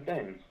of different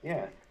things,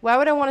 yeah. Why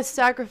would I want to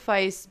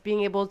sacrifice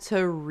being able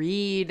to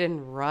read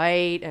and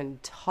write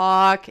and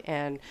talk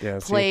and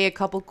play a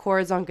couple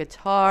chords on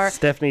guitar?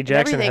 Stephanie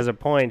Jackson has a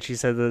point. She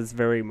said that it's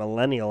very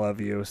millennial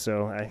of you,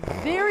 so I...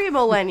 Very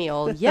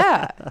millennial,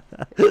 yeah.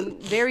 And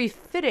very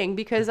fitting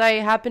because I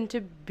happen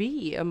to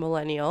be a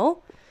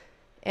millennial.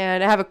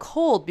 And I have a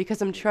cold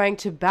because I'm trying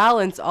to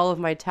balance all of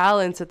my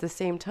talents at the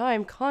same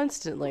time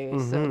constantly.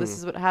 Mm-hmm. So this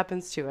is what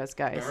happens to us,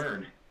 guys.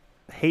 Nerd.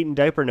 Hayden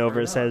Diaper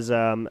Nova says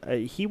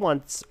we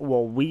want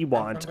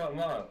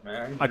Love,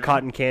 man. a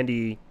Cotton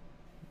Candy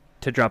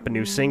to drop a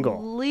new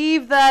single.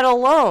 Leave that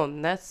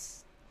alone.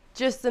 That's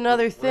just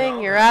another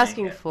thing you're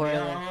asking for.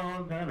 We're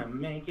all gonna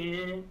make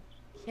it.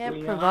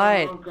 Can't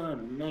provide. All gonna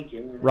make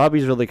it.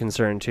 Robbie's really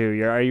concerned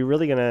too. Are you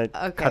really gonna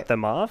cut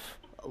them off?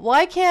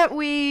 Why can't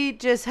we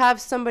just have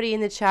somebody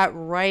in the chat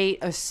write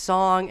a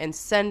song and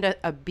send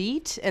a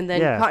beat, and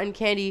then Cotton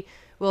Candy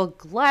will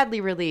gladly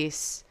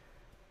release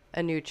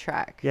a new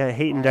track? Yeah,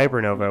 Hayden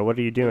Diaper Nova, what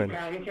are you doing? Is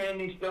Cotton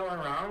Candy still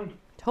around?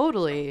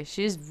 Totally.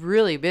 She's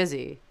really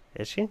busy.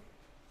 Is she?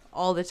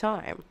 All the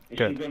time. Has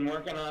she been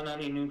working on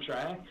any new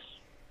tracks?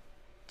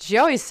 She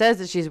always says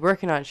that she's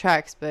working on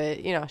tracks,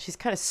 but, you know, she's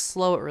kind of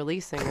slow at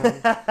releasing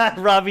them.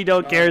 Robbie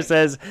Don't Care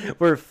says,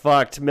 we're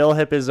fucked.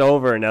 Millhip is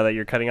over now that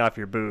you're cutting off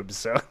your boobs,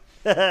 so...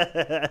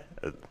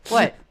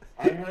 What?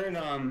 I heard,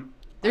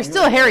 There's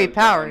still Harry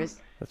Powers.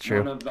 That's true.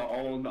 One of the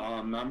old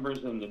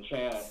members in the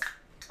chat,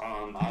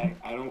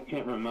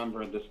 can't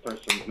remember this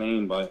person's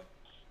name, but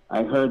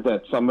I heard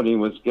that somebody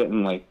was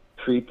getting, like,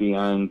 creepy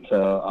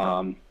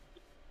onto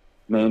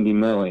Mandy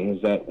Millie.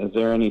 Is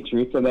there any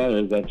truth to that, or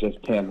is that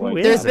just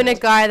tabloid? There's been a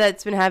guy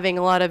that's been having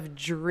a lot of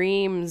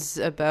dreams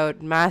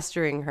about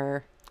mastering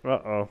her.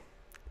 Uh-oh.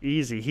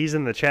 Easy. He's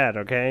in the chat,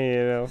 okay?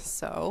 You know.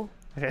 So?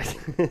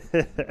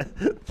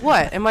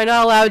 What? Am I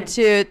not allowed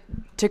to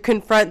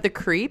confront the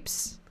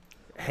creeps?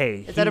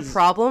 Hey. Is that a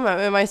problem?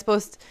 Are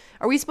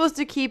we supposed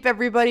to keep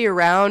everybody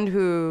around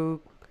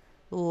who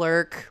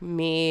lurk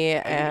me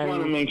and... I just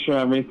want to make sure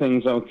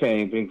everything's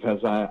okay, because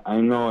I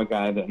know a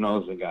guy that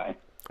knows a guy.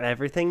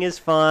 Everything is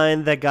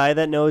fine. The guy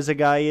that knows a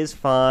guy is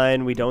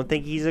fine. We don't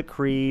think he's a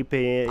creep.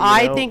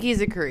 I think he's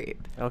a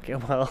creep. Okay,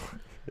 well...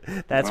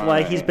 That's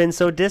why he's been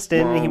so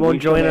distant. Well, he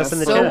won't join us in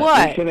the chat. So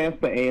what? We should ask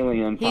the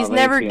aliens. He's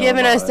never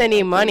given us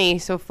any money,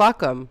 so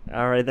fuck him.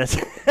 All right, that's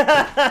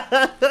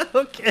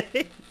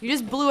okay. You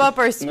just blew up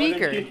our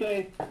speaker. What did she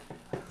say?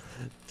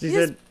 You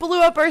just blew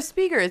up our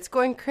speaker. It's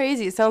going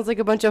crazy. It sounds like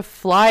a bunch of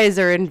flies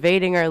are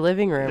invading our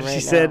living room right now.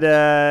 She said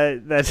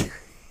that...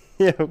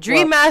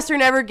 Dream Master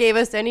never gave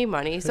us any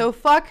money, so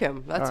fuck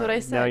him. That's what I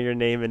said. Now you're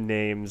naming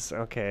names.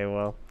 Okay,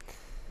 well...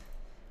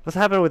 What's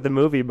happened with the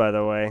movie, by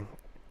the way?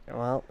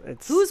 Well,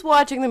 it's... Who's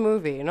watching the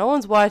movie? No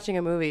one's watching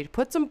a movie.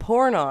 Put some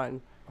porn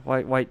on.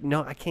 Why?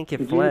 No, I can't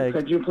get flagged.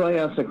 Could you play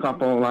us a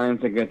couple of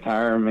lines of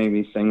guitar, or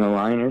maybe sing a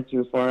line or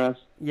two for us?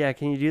 Yeah,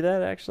 can you do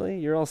that, actually?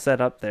 You're all set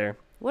up there.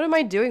 What am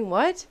I doing?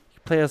 What?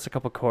 Play us a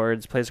couple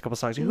chords, play us a couple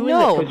songs. No, hell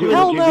no. Would you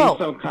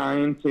be so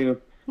kind to...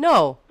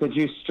 No. Could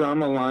you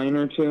strum a line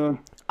or two?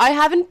 I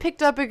haven't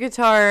picked up a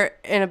guitar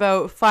in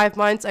about 5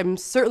 months. I'm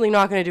certainly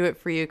not going to do it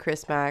for you,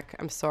 Chris Mack.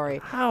 I'm sorry.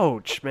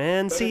 Ouch,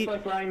 man. But see, it's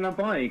like riding a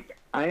bike.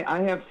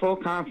 I have full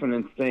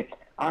confidence that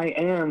I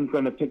am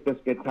going to pick this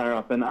guitar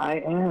up, and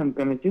I am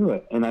going to do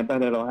it, and I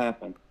bet it'll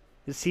happen.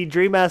 See,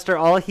 Dream Master,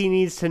 all he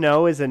needs to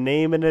know is a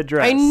name and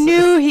address. I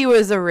knew he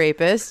was a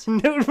rapist.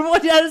 What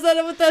does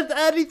that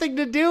have anything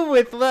to do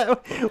with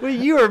what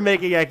you were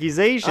making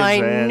accusations,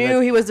 man? I knew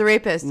he was a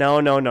rapist. No.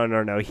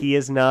 He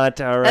is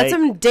not, all right? That's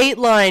some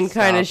Dateline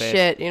kind of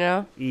shit, you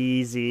know?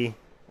 Easy.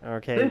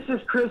 Okay. This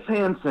is Chris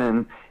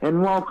Hansen,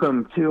 and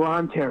welcome to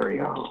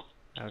Ontario.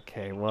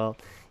 Okay, well,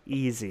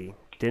 easy.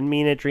 Didn't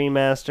mean it, Dream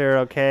Master,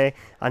 okay?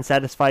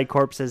 Unsatisfied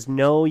Corpse says,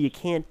 no, you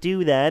can't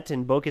do that.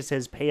 And Boca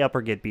says, pay up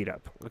or get beat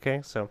up.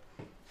 Okay, so.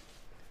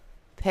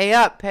 Pay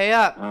up.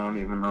 I don't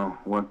even know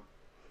what's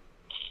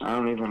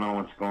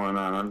going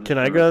on. Can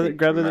I grab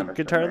the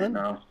guitar then?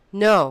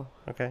 No.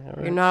 Okay, all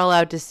right. You're not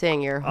allowed to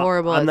sing. You're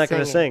horrible at singing. I'm not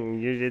going to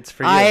sing. It's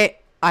for you. I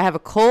have a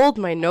cold.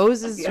 My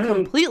nose is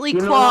completely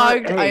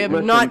clogged. Hey, I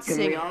am not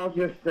singing. Can we all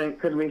just sing,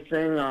 could we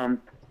sing,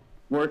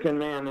 Working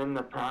Man in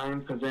the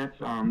Prime, because that's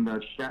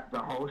the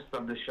host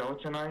of the show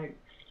tonight,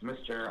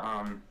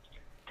 Mr.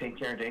 Take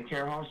Care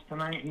Daycare host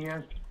tonight. He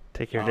is.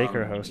 Take Care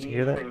Daycare host. You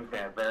hear that? He sings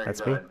that very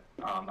that's good,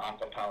 me.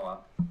 acapella.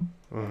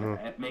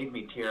 Mm-hmm. It made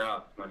me tear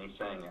up when he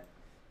sang it.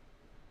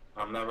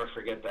 I'll never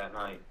forget that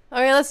night.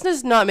 Okay, let's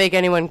just not make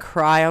anyone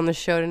cry on the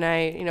show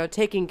tonight. You know,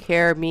 taking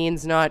care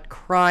means not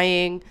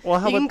crying.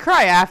 Well, you can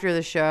cry after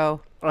the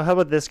show. Well, how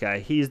about this guy?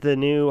 He's the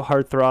new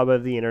heartthrob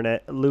of the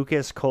internet,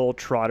 Lucas Cole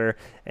Trotter.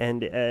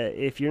 And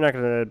if you're not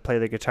going to play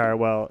the guitar,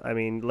 well, I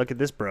mean, look at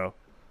this bro.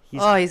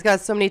 He's got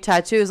so many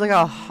tattoos. Look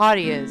how hot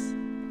he is.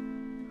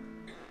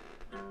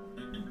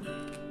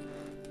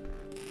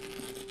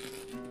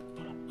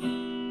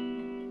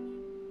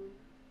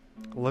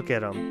 Look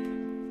at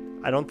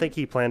him. I don't think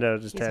he planned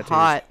out his tattoos. He's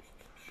hot.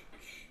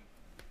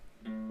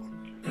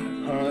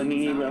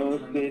 Honey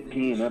roasted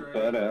peanut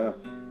butter,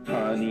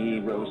 honey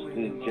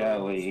roasted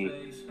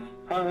jelly,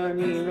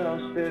 honey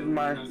roasted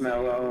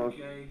marshmallows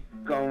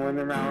going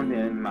around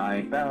in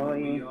my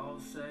belly.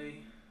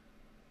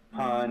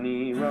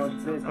 Honey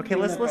roasted. Okay,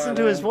 let's listen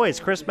to his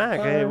voice, Chris Mack.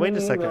 Hey, wait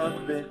a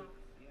second.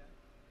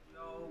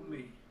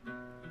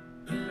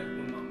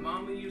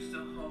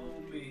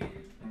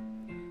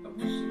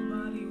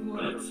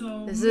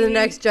 This is the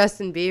next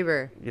Justin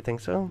Bieber. You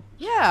think so?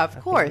 Yeah, of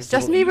course.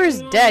 Justin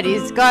Bieber's dead.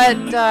 He's got,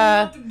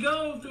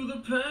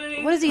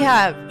 what does he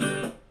have?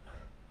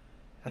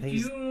 I think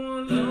he's a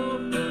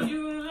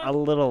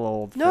little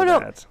old for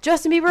that.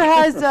 Justin Bieber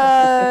has,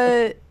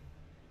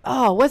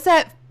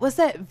 what's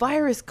that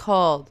virus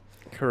called?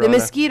 Corona. The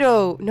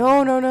mosquito.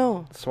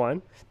 No.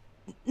 Swine?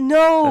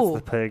 No.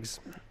 That's the pigs.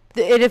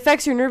 It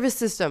affects your nervous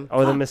system.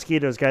 Oh, the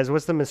mosquitoes. Guys,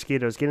 what's the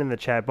mosquitoes? Get in the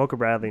chat. Boca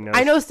Bradley knows.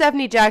 I know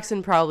Stephanie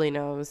Jackson probably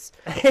knows.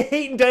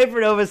 Hayden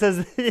Diaper Nova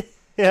says...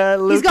 Yeah,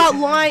 he's got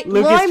Lyme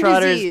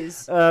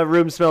disease.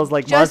 Room smells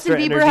like Justin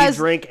Monster Bieber Energy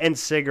drink and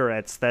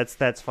cigarettes.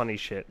 That's funny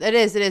shit. It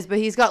is. But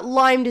he's got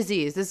Lyme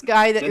disease. This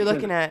guy that you're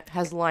looking at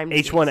has Lyme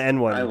disease.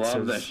 H1N1. I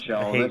love this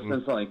show. This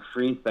is like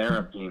free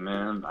therapy,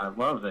 man. I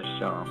love this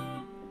show.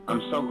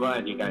 I'm so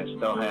glad you guys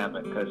still have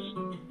it, because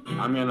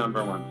I'm your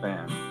 #1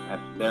 fan. If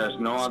there's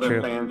no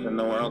other fans in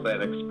the world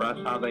that express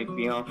how they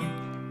feel,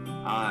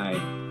 I,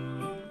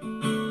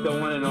 the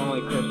one and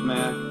only Chris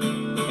Mack,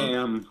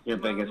 am your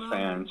biggest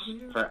fans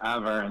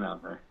forever and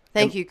ever.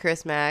 Thank you,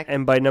 Chris Mack.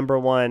 And by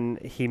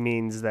 #1, he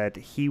means that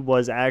he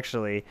was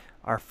actually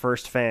our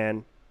first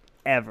fan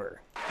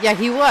ever. Yeah,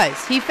 he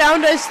was. He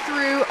found us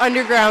through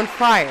Underground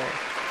Fire.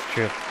 It's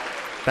true.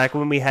 Back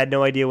when we had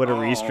no idea what a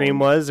restream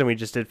was, and we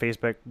just did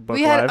Facebook Book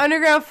We Live. had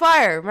Underground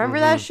Fire. Remember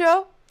that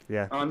show?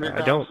 Yeah,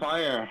 Underground I don't.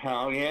 Fire.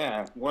 Hell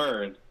yeah,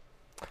 word.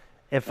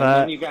 If And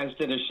then you guys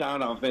did a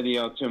shout out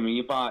video to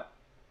me.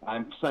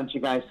 I sent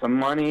you guys some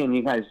money, and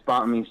you guys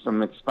bought me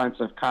some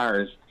expensive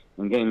cars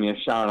and gave me a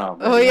shout out.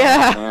 Oh,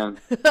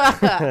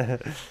 yeah.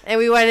 And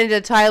we went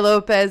into Ty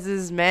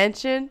Lopez's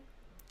mansion.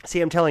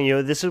 see, I'm telling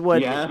you, this is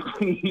what. Yeah.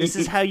 This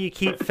is how you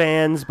keep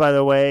fans. By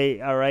the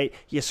way, all right.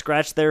 You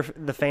scratch the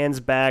fans'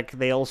 back,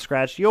 they'll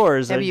scratch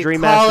yours. Have you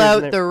Dream call Masters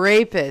out and the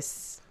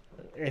rapists?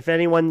 If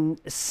anyone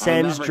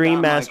sends Dream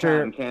I Master,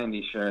 never got my cotton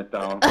candy shirt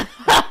though.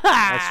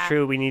 that's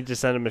true. We need to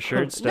send him a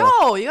shirt still.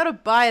 No, you gotta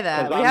buy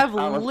that. We have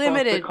I was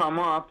limited. supposed to come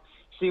up.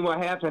 See, what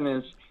happened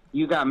is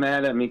you got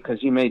mad at me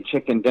because you made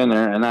chicken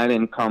dinner and I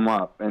didn't come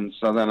up, and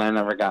so then I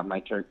never got my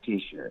Turk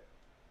T-shirt.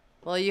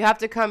 Well, you have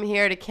to come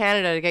here to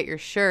Canada to get your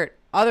shirt.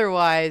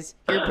 Otherwise,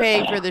 you're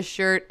paying for the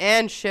shirt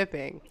and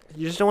shipping.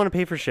 You just don't want to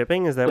pay for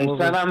shipping? Is that They what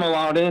said I'm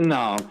allowed in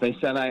now. They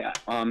said I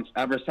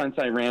ever since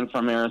I ran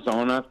from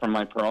Arizona from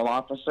my parole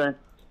officer.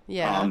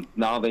 Yeah.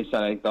 Now they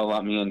said they'll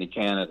let me into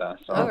Canada.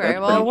 So All right,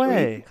 that's well, No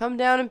way. come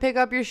down and pick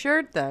up your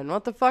shirt then.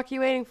 What the fuck are you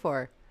waiting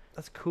for?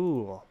 That's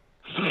cool.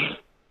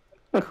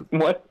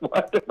 What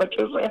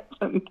just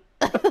happened?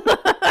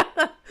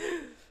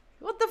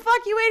 What the fuck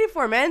are you waiting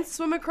for, man?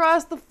 Swim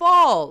across the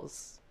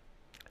falls.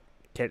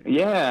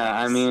 Yeah,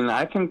 I mean,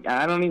 I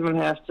don't even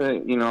have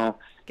to,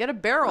 Get a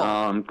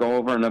barrel. go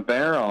over in a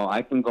barrel.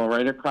 I can go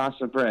right across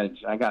a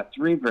bridge. I got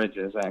 3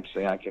 bridges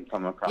actually I could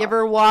come across. You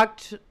ever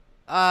walked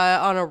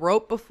on a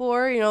rope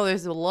before? You know,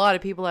 there's a lot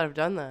of people that have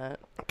done that.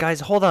 Guys,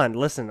 hold on.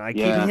 Listen, I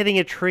keep Yeah. hitting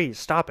a tree.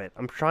 Stop it.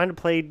 I'm trying to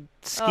play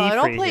ski Oh, free.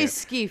 don't play here.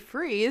 ski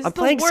free. It's I'm the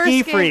playing worst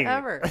Ski game Free.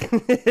 ever.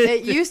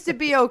 It used to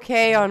be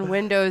okay on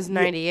Windows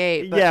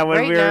 98, but Yeah, when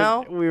right we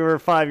now, were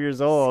 5 years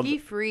old. ski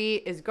free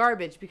is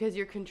garbage because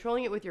you're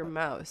controlling it with your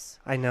mouse.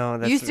 I know.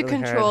 That's You used to really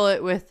control hard.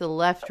 it with the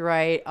left,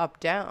 right, up,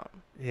 down.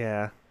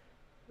 Yeah.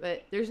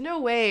 But there's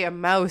no way a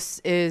mouse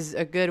is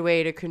a good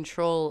way to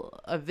control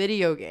a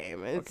video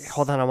game. It's...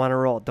 Hold on, I'm on a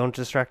roll. Don't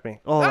distract me.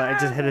 Oh, I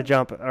just hit a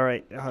jump. All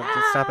right.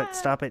 Just stop it.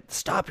 Stop it.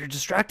 Stop. You're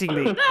distracting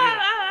me.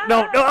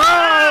 No.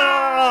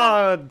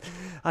 Ah!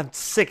 I'm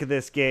sick of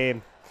this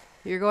game.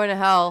 You're going to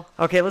hell.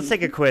 Okay, let's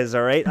take a quiz,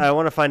 all right? I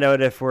want to find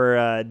out if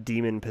we're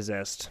demon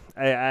possessed.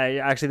 I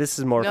actually, this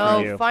is more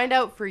for you. No, find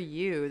out for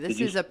you. This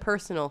you- is a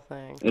personal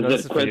thing. Is No, this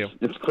it is for quiz? you.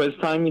 It's quiz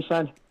time, you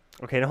said?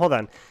 Okay, now hold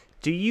on.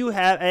 Do you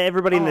have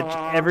everybody in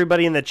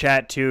the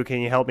chat too?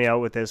 Can you help me out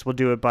with this? We'll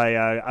do it by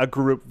a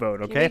group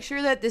vote, Can you okay? make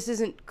sure that this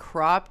isn't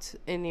cropped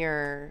in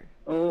your...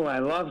 Oh, I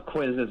love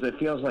quizzes. It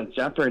feels like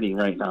Jeopardy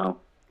right now.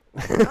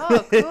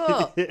 Oh,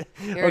 cool.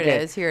 Here Okay.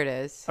 it is. Here it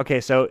is.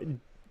 Okay, so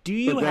do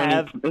you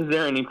have Is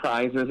there any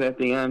prizes at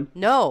the end?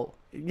 No.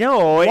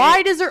 no?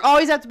 Why does there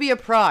always have to be a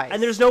prize?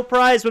 And there's no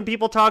prize when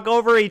people talk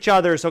over each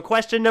other. So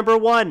question number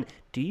 1.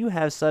 Do you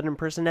have sudden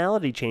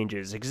personality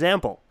changes?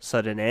 Example,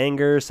 sudden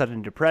anger,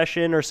 sudden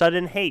depression, or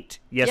sudden hate?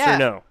 Yes yeah, or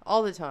no?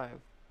 all the time.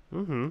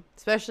 Mm-hmm.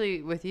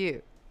 Especially with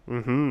you.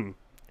 Mm-hmm.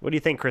 What do you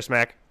think, Chris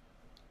Mack?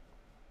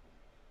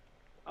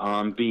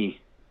 B.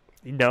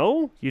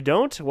 No? You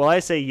don't? Well, I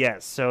say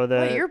yes. So the...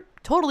 Wait, you're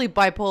totally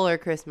bipolar,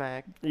 Chris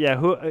Mack. Yeah,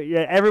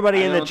 everybody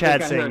I in the don't chat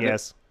think I saying heard it.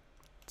 yes.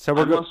 So I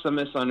we're must have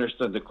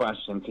misunderstood the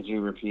question. Could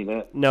you repeat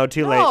it? No,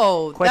 too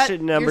No, late.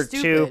 Question that- number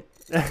you're 2.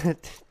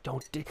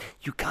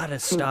 You gotta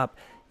stop.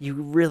 You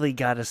really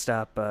gotta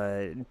stop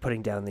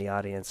putting down the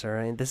audience, all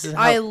right? This is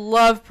how... I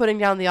love putting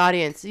down the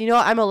audience. You know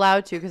what? I'm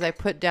allowed to because I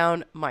put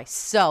down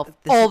myself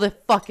all the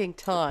fucking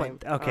time.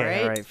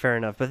 Okay, all right, fair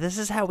enough. But this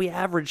is how we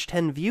average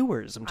 10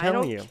 viewers, I'm I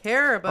telling don't you.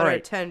 care about All our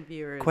right. 10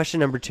 viewers. Question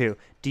number 2.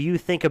 Do you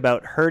think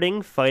about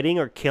hurting, fighting,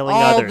 or killing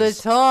all others?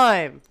 the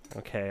time.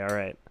 Okay, all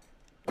right.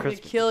 I'm going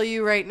to kill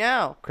you right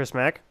now. Chris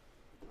Mack?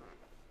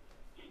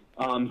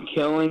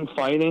 Killing,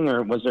 fighting,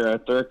 or was there a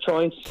third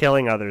choice?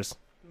 Killing others.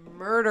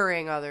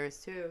 Murdering others,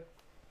 too.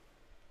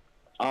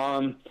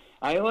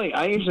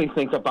 I usually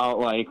think about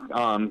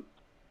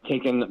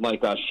taking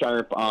like a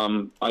sharp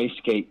ice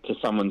skate to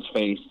someone's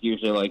face,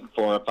 usually like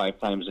 4 or 5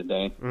 times a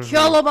day.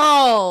 Kill them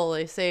all,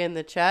 they say in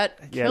the chat.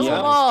 Yeah, Kill yeah.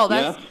 them all.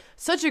 That's Yeah.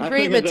 such a I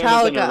great figured that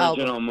was Metallica an album.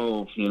 original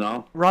move, you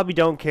know. Robbie,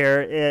 don't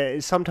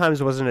care.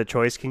 Sometimes wasn't a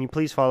choice. Can you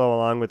please follow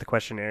along with the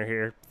questionnaire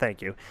here?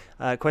 Thank you.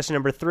 Question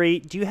number 3.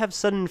 Do you have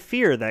sudden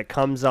fear that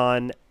comes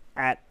on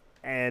at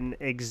an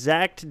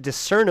exact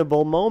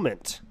discernible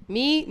moment?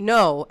 Me?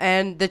 No.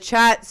 And the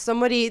chat,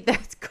 somebody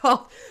that's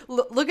called...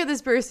 Look at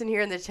this person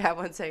here in the chat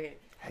 1 second.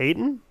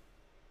 Hayden?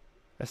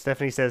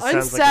 Stephanie says sounds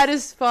like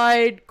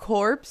Unsatisfied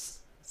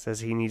corpse says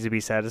he needs to be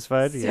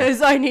satisfied.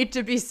 says I need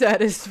to be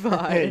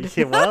satisfied.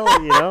 Yeah,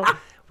 well,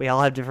 we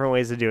all have different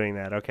ways of doing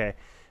that. Okay.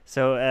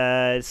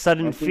 So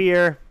sudden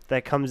fear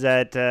that comes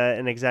at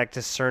an exact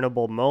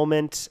discernible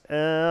moment.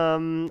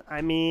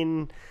 I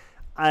mean,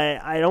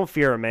 I don't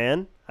fear a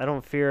man. I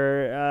don't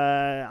fear...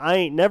 I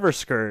ain't never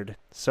scared.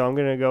 So I'm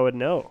going to go with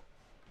no.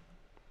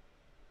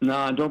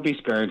 No, don't be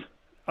scared.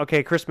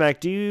 Okay, Chris Mack,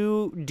 do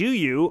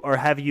you or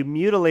have you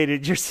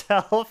mutilated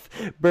yourself,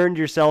 burned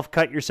yourself,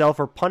 cut yourself,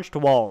 or punched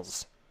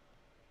walls?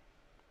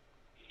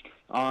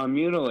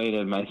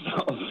 Mutilated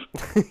myself.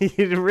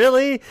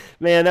 Really?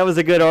 Man, that was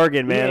a good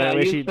organ, man. Yeah, I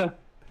wish you.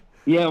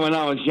 Yeah, when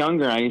I was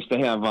younger, I used to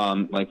have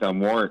like a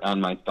wart on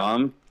my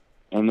thumb,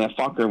 and that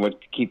fucker would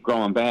keep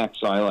growing back.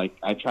 So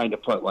I tried to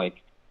put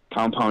like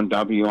compound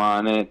W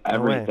on it,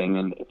 everything,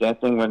 and that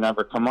thing would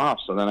never come off.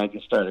 So then I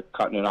just started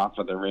cutting it off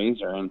with a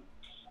razor, and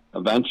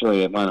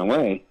eventually it went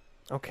away.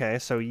 Okay,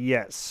 so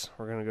yes,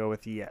 we're gonna go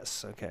with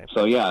yes. Okay.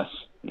 So yes,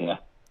 yeah.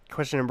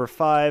 Question number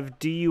 5: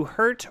 do you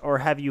hurt or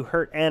have you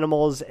hurt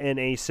animals in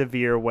a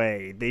severe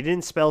way? They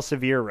didn't spell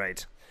severe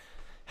right.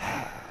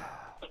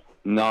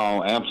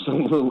 No,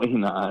 absolutely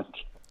not.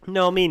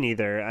 No, me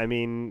neither. I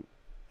mean,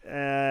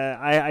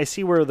 I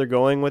see where they're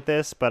going with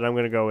this, but I'm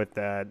going to go with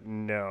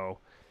no.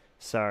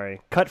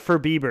 Sorry. Cut for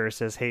Bieber,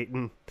 says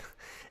Hayton.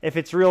 If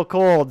it's real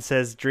cold,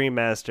 says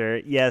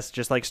Dreammaster. Yes,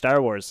 just like Star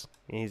Wars.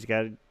 He's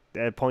got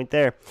a point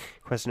there.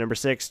 Question number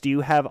 6. Do you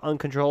have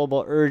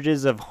uncontrollable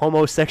urges of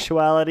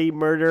homosexuality,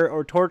 murder,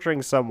 or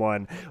torturing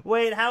someone?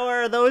 Wait, how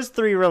are those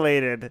 3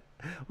 related?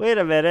 Wait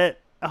a minute.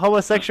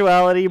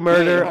 Homosexuality,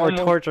 murder, or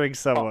torturing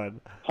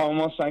someone?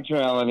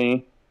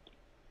 Homosexuality.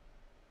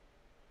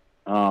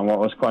 What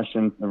was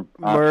question?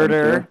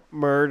 Murder,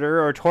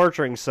 or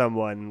torturing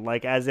someone,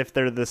 like as if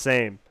they're the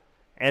same.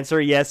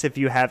 Answer yes if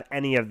you have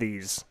any of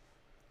these.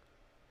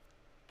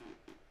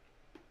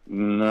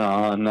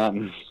 No, not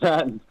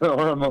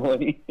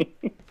normally.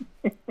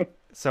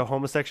 So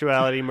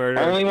homosexuality, murder.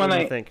 Only when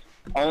I think.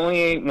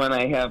 Only when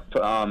I have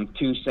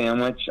 2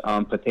 sandwich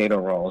potato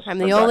rolls. I'm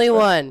the only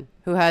one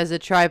who has a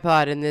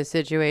tripod in this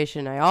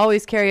situation. I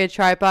always carry a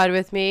tripod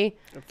with me.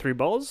 3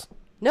 bowls?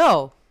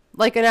 No,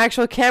 like an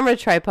actual camera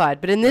tripod.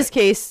 But in this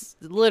case,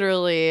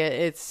 literally,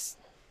 it's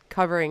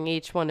covering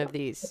each one of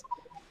these.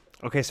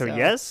 Okay, so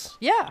yes?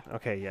 Yeah.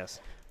 Okay, yes.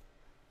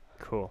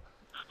 Cool.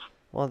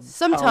 Well,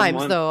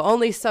 sometimes, though.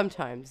 Only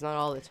sometimes, not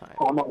all the time.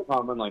 Almost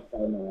common like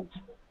 5 minutes.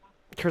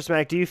 Chris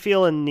Mack, do you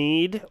feel a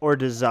need or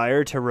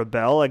desire to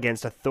rebel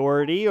against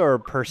authority or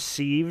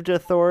perceived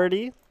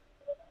authority?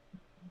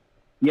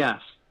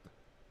 Yes.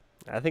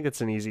 I think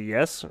it's an easy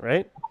yes,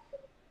 right?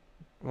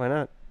 Why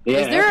not? Yeah,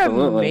 is there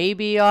absolutely. a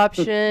maybe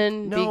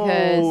option? No,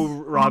 because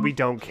Robbie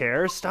don't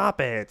care. Stop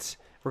it.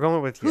 We're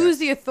going with who's yes.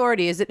 the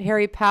authority? Is it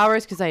Harry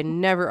Powers? Because I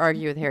never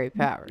argue with Harry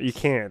Powers. You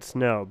can't,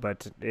 no,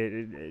 but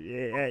it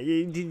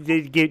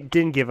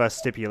didn't give us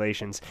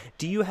stipulations.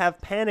 Do you have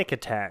panic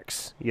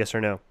attacks? Yes or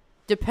no?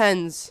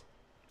 Depends.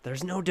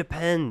 There's no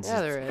depends.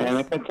 Yeah, there is.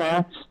 Panic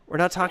attacks? We're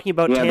not talking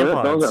about Yeah,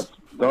 tampons.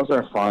 those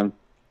are fun.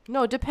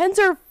 No, depends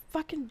are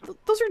fucking...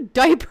 Those are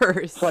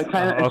diapers. So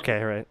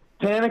okay, right.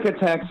 Panic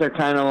attacks are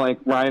kind of like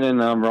riding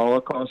a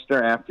roller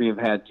coaster after you've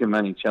had too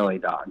many chili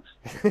dogs.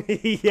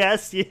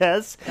 yes.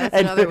 That's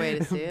another way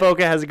to see it.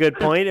 Boca has a good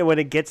point, and when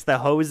it gets the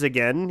hose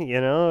again,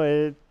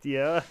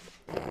 yeah.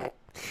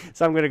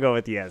 So I'm going to go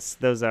with yes.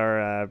 Those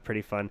are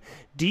pretty fun.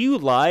 Do you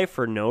lie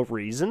for no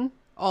reason?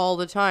 All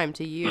the time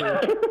to you.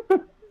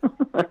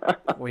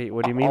 Wait,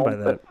 what do you mean by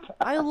that?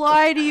 I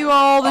lie to you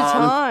all the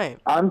time.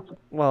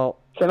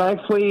 Can I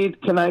plead?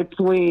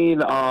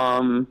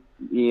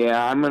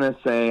 Yeah, I'm going to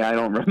say I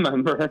don't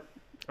remember.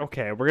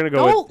 Okay, we're going to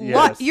go with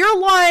yes. You're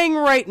lying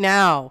right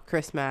now,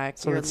 Chris Mack.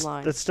 So you're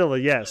lying. That's still a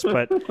yes,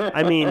 but,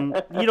 I mean,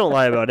 you don't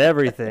lie about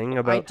everything.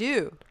 I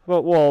do.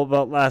 Well,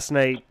 about last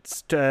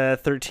night's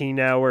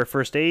 13-hour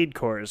first aid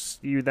course.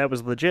 That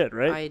was legit,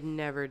 right?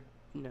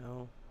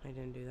 No, I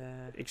didn't do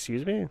that.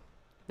 Excuse me?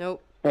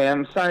 Nope. Hey,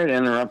 I'm sorry to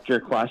interrupt your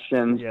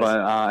questions,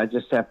 but I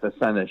just have to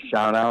send a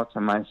shout-out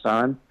to my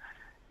son.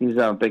 He's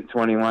big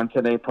 21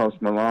 today,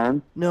 Post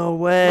Malone. No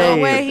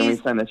way. Can we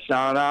send a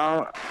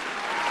shout-out?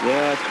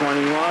 Yeah,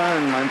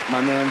 21.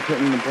 My man's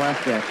hitting the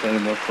blackjack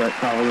table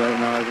probably right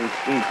now as we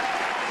speak.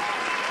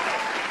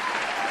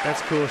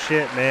 That's cool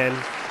shit, man.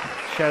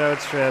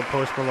 Shout-outs to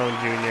Post Malone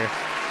Jr.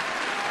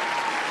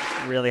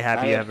 Really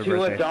happy you have a birthday.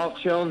 I have 2 adult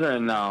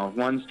children now.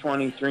 One's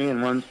 23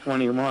 and one's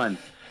 21.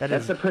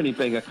 That's a pretty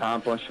big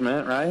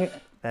accomplishment, right?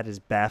 That is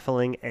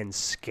baffling and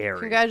scary.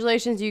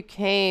 Congratulations, you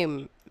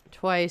came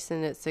twice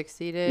and it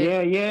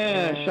succeeded.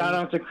 Yeah. Shout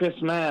out to Chris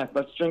Mack.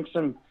 Let's drink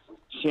some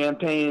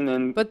champagne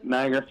in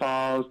Niagara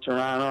Falls,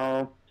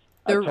 Toronto,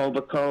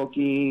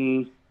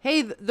 Etobicoke.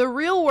 Hey, the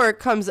real work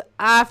comes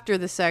after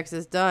the sex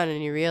is done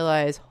and you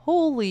realize,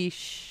 holy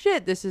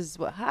shit, this is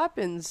what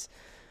happens.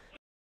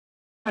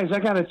 Guys, I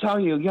gotta tell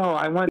you,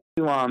 I went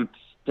to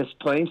this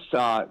place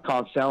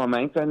called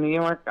Salamanca in New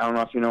York. I don't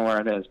know if you know where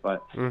it is,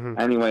 but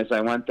anyways,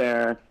 I went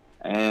there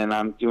and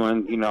I'm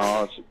doing,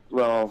 have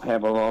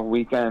a little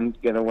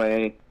weekend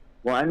getaway.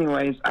 Well,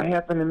 anyways, I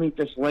happened to meet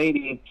this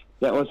lady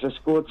that was a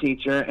school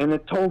teacher in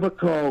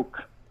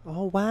Etobicoke.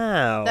 Oh,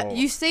 wow.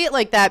 You say it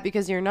like that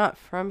because you're not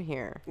from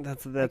here.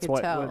 That's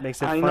what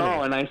makes it funny. I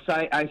know, and I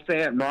say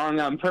it wrong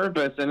on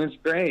purpose, and it's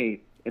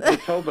great. It's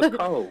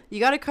Etobicoke. You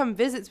got to come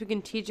visit so we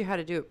can teach you how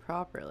to do it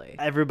properly.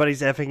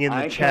 Everybody's effing in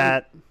the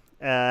chat.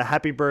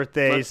 Happy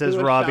birthday, says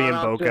Robbie and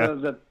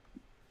Boca.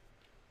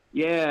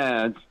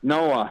 Yeah, it's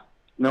Noah.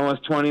 Noah's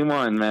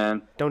 21,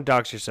 man. Don't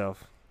dox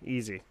yourself.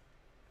 Easy.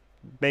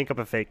 make up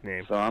a fake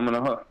name. So I'm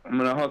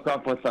gonna hook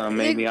up with them.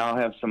 Maybe I'll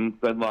have some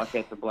good luck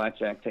at the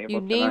blackjack table.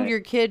 You named your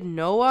kid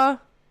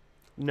Noah?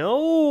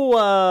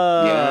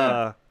 Noah.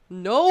 Yeah.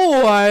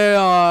 No,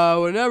 I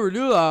would never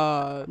do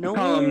that. Noah.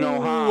 Call him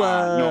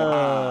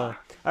Noah.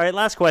 All right,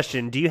 last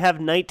question. Do you have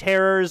night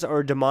terrors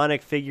or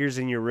demonic figures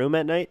in your room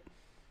at night?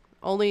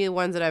 Only the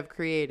ones that I've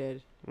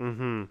created.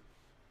 Mm-hmm.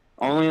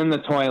 Only in the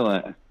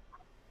toilet.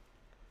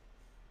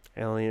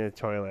 Only in the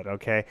toilet,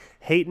 okay.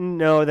 Hayden,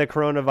 no, the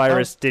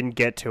coronavirus didn't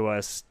get to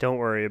us. Don't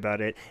worry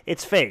about it.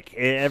 It's fake.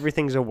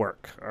 Everything's a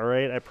work, all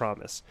right? I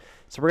promise.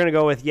 So we're going to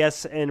go with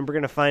yes, and we're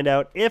going to find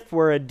out if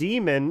we're a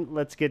demon.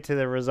 Let's get to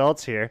the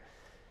results here.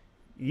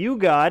 You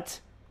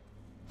got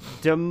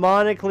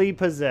demonically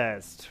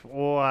possessed.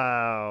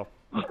 Wow.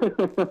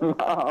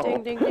 Wow.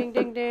 Ding, ding, ding,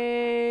 ding,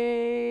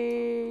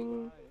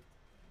 ding.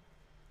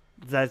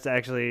 That's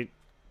actually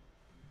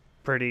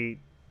pretty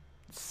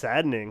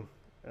saddening.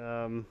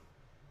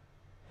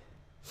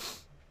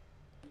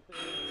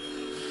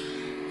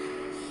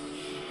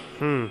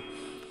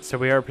 So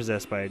we are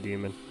possessed by a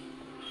demon.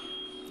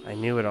 I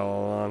knew it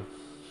all along.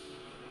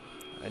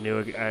 I knew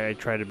I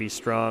tried to be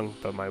strong,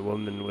 but my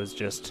woman was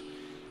just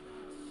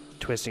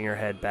twisting her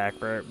head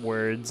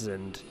backwards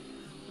and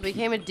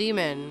Became a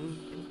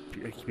demon.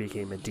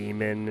 became a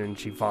demon, and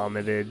she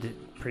vomited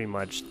pretty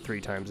much 3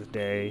 times a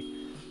day,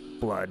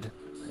 blood,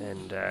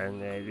 and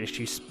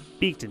she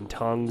speaks in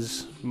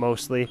tongues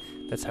mostly.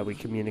 That's how we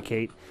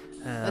communicate.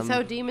 That's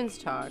how demons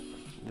talk.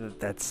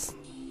 That's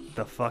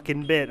the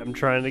fucking bit I'm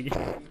trying to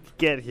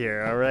get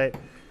here, all right?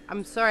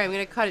 I'm sorry, I'm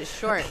going to cut it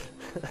short.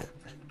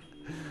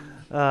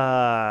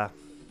 I'm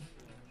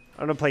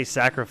going to play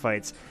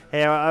Sacrifice.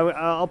 Hey,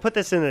 I'll put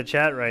this in the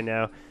chat right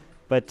now,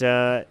 but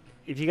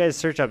if you guys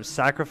search up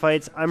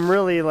Sacrifice, I'm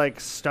really, like,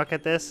 stuck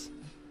at this.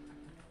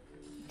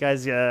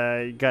 Guys,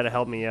 you got to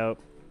help me out,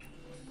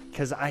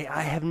 because I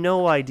have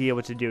no idea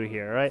what to do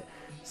here, all right?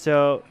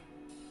 So,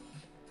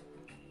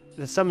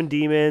 to summon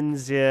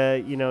demons,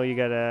 you know, you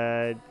got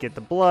to get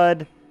the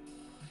blood.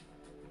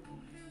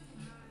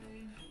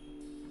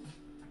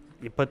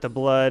 You put the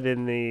blood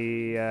in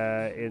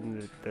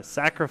the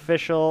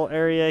sacrificial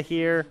area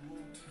here.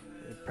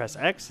 Press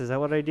X. Is that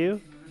what I do?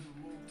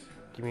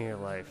 Give me your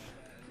life.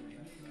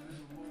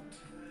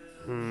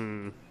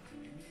 We're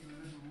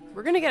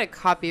going to get a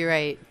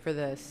copyright for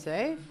this,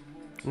 eh?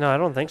 No, I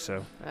don't think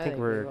so. I think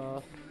we we're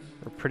will.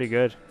 pretty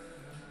good.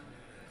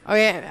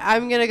 Okay,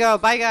 I'm going to go.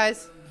 Bye,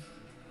 guys.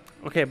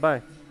 Okay,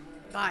 bye.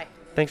 Bye.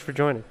 Thanks for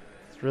joining.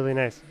 It's really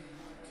nice.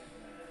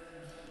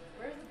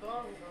 Where's the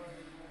bong going?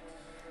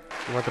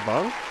 You want the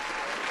bong?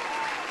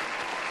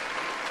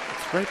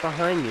 It's right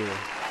behind you.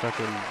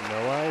 Fucking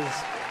no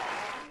eyes.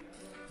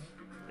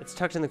 It's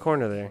tucked in the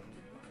corner there.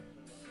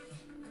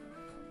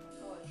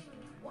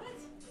 What?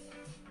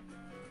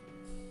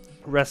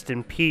 Rest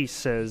in peace,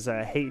 says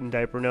Hayden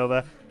Diaper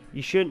Nova.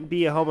 You shouldn't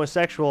be a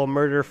homosexual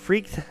murder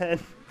freak then.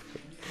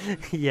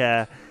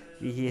 Yeah,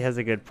 he has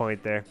a good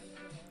point there.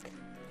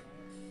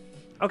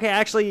 Okay,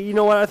 actually, you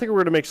know what? I think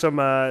we're gonna make some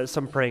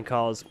prank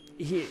calls.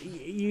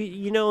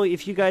 You know,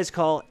 if you guys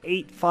call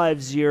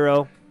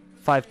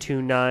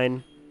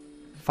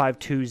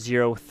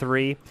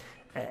 850-529-5203,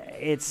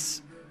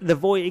 it's the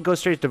it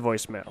goes straight to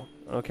voicemail.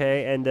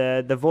 Okay, and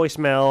the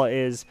voicemail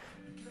is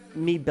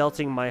me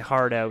belting my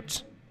heart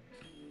out,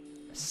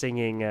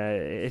 singing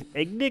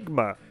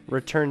Enigma,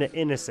 Return to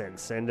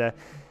Innocence, and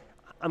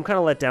I'm kind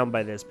of let down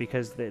by this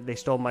because they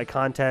stole my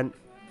content.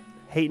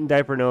 Hayden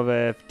Diaper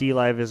Nova, if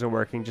DLive isn't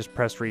working, just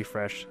press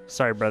refresh.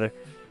 Sorry, brother.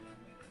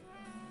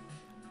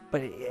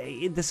 But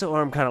this is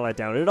where I'm kind of let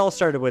down. It all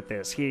started with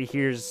this.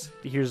 Here's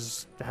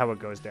how it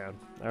goes down.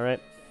 All right.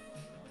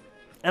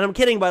 And I'm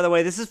kidding, by the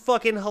way. This is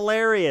fucking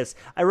hilarious.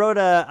 I wrote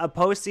a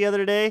post the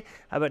other day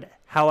about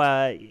how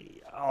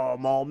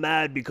I'm all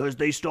mad because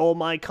they stole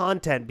my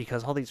content,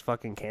 because all these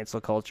fucking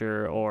cancel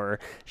culture or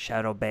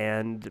shadow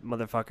banned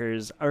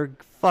motherfuckers are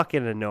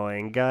fucking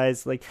annoying,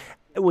 guys. Like,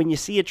 when you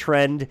see a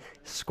trend,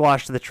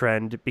 squash the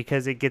trend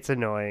because it gets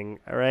annoying,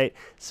 all right?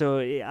 So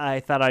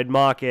I thought I'd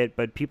mock it,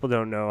 but people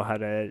don't know how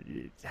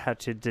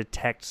to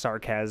detect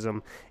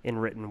sarcasm in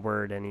written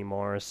word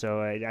anymore.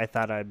 So I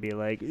thought I'd be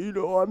like, you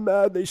know, I'm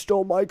mad they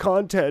stole my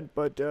content,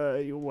 but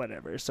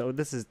whatever. So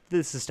this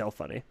is still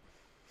funny.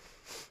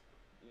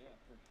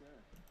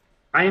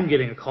 I am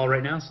getting a call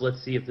right now, so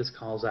let's see if this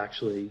call's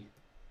actually...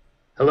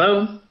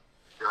 Hello?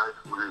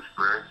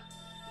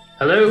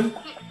 Hello?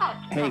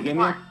 Hey, give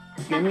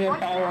me a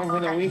call over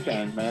the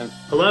weekend, man.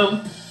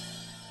 Hello?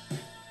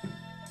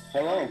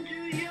 Hello.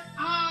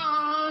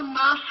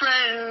 My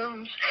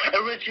friends,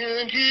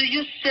 return to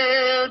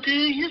yourself,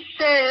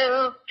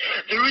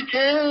 the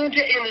return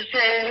to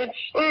innocence.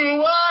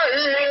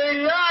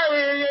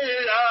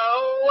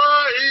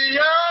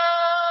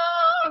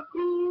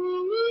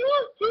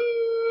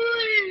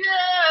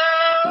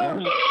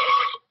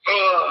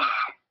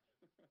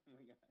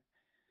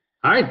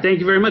 All right, thank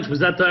you very much. Was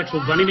that the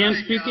actual Bunny Man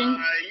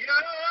speaking?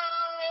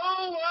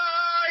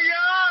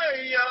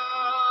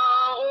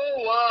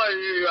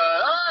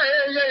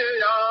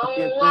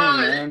 Get there,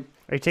 man.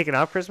 Are you taking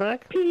off, Chris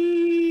Mack?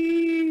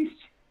 Peace.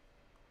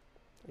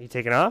 You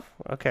taking off?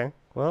 Okay.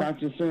 Well. Talk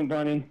to you soon,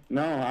 buddy.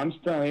 No, I'm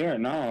still here.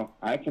 No,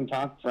 I can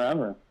talk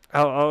forever.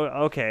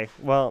 Oh, okay.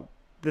 Well,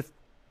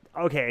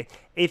 okay.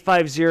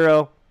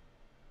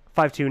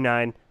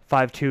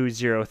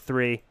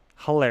 850-529-5203.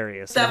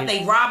 Hilarious. Stuff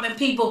they robbing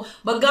people,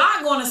 but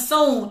God gonna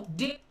soon.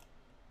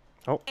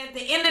 At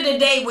the end of the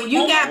day, when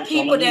you got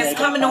people that's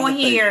coming on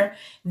here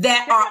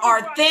that are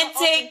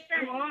authentic,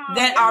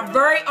 that are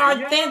very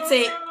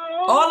authentic,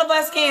 all of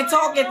us can't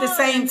talk at the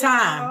same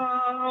time.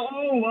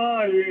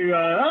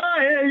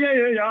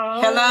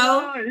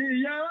 Hello?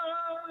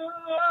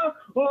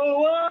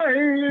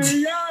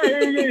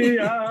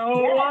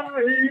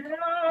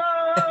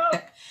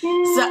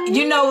 So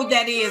you know what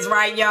that is,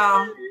 right,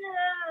 y'all?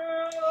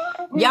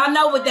 Y'all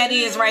know what that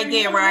is right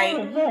there, right?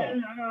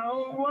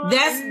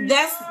 That's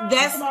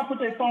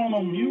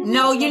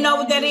no, you know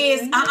what that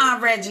is?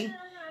 Reggie.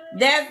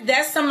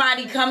 That's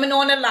somebody coming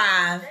on the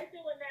live.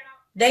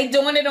 They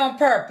doing it on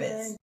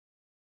purpose.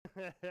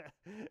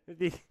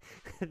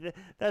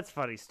 That's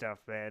funny stuff,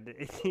 man.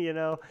 You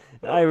know,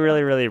 I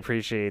really, really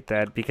appreciate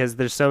that because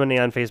there's so many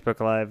on Facebook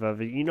Live of,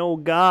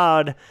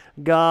 God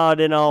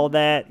and all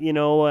that.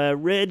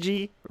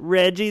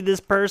 Reggie, this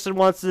person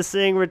wants to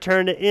sing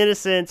Return to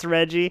Innocence,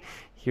 Reggie.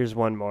 Here's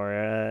one more.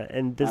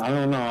 And this. I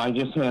don't know. I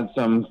just had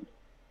some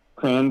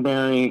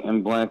cranberry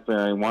and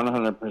blackberry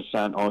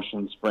 100%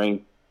 Ocean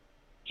Spray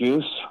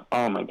juice.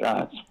 Oh, my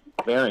God. It's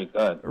very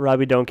good.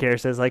 Robbie Don't Care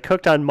says, I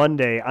cooked on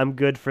Monday. I'm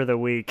good for the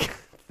week.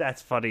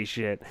 That's funny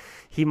shit.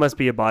 He must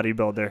be a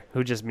bodybuilder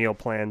who just meal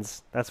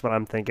plans. That's what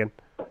I'm thinking.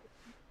 All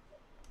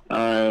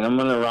right, I'm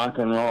gonna rock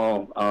and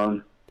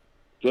roll.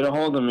 Get a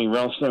hold of me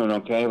real soon,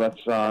 okay?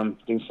 Let's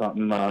do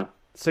something.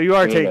 So you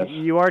are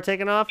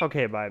taking off?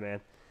 Okay, bye,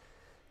 man.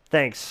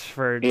 Thanks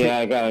for. Yeah,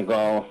 I gotta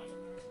go.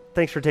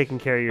 Thanks for taking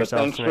care of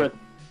yourself tonight.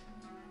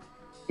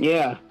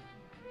 Yeah.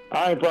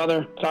 All right,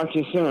 brother. Talk to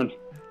you soon.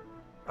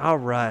 All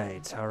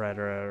right.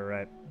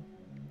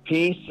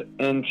 Peace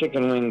and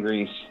chicken wing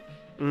grease.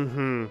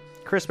 Mm-hmm.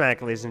 Chris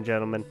Mack, ladies and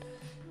gentlemen.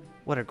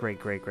 What a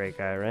great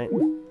guy, right?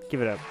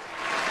 Give it up.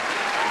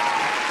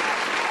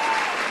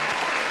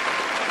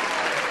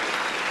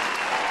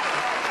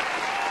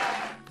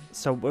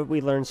 So what we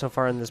learned so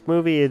far in this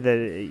movie is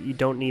that you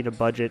don't need a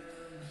budget.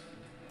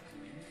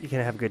 You can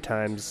have good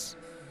times.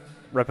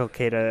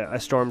 Replicate a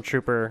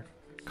stormtrooper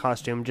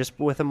costume just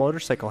with a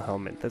motorcycle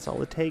helmet. That's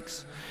all it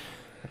takes.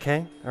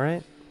 Okay? All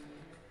right?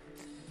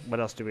 What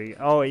else do we...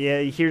 Oh,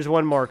 yeah, here's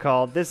one more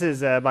call. This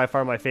is by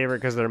far my favorite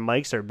because their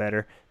mics are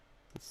better.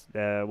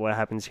 What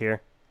happens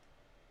here?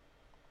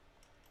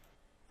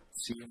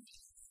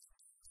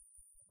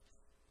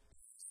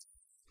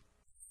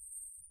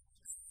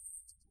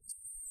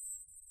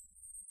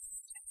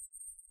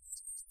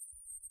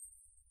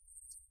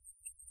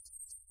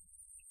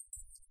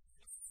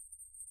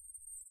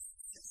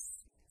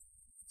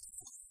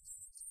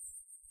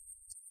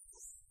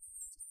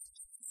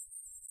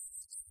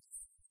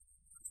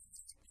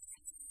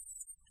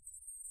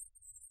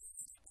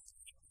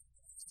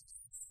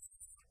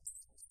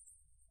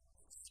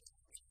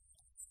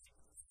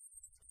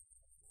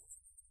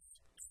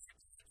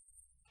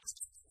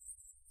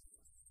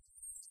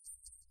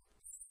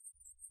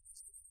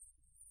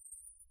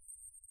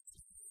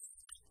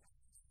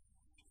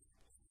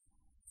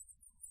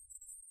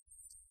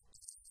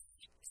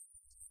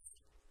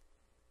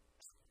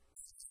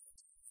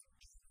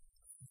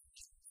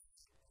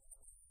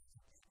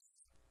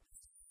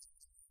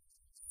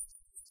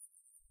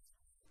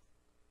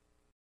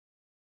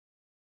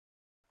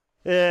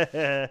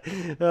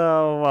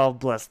 Oh, well,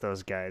 bless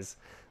those guys.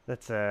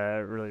 That's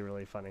really,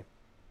 really funny.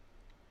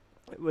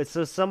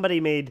 So somebody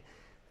made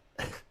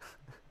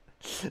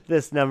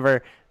this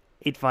number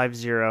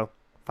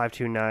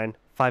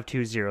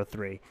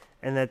 850-529-5203.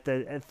 And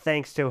that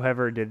thanks to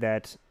whoever did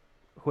that,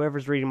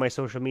 whoever's reading my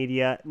social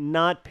media,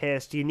 not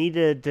pissed. You need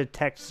to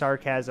detect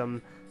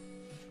sarcasm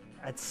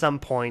at some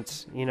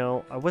point.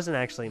 I wasn't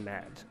actually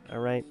mad, all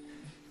right?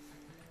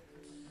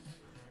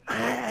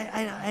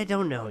 I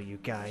don't know, you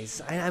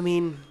guys. I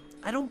mean,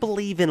 I don't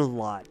believe in a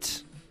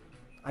lot.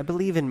 I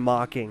believe in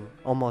mocking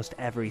almost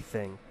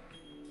everything.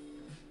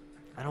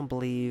 I don't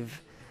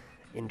believe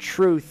in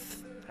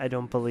truth. I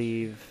don't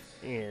believe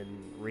in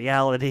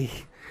reality.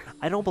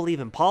 I don't believe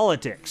in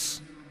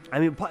politics. I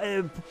mean,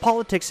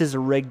 politics is a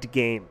rigged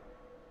game.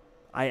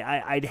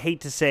 I'd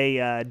hate to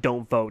say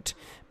don't vote,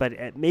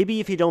 but maybe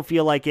if you don't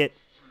feel like it,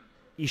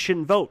 you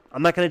shouldn't vote.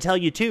 I'm not going to tell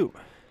you to.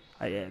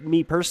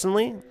 Me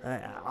personally,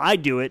 I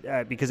do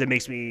it because it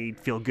makes me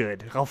feel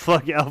good. I'll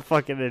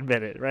fucking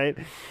admit it, right?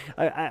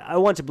 I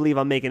want to believe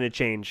I'm making a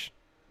change.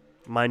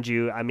 Mind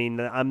you, I mean,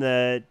 I'm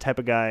the type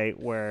of guy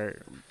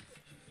where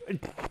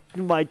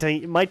my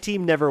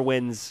team never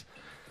wins.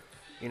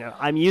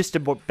 I'm used to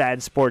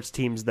bad sports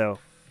teams, though.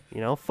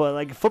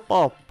 Like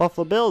football,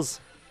 Buffalo Bills.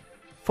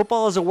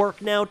 Football is a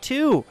work now,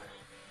 too.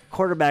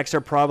 Quarterbacks are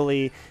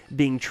probably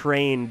being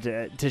trained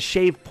to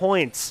shave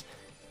points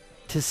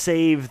to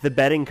save the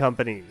betting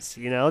companies.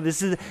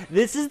 This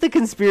is the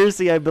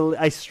conspiracy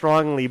I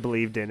strongly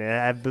believed in, and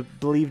I've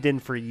believed in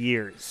for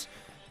years.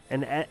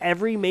 And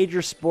every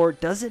major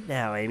sport does it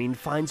now. I mean,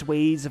 finds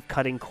ways of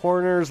cutting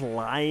corners,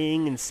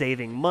 lying, and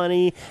saving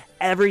money.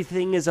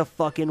 Everything is a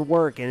fucking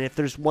work. And if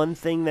there's one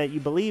thing that you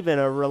believe in,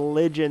 a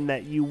religion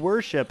that you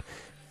worship,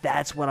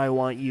 that's what I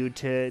want you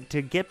to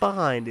get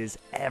behind, is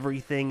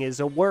everything is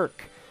a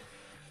work.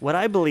 What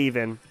I believe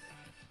in,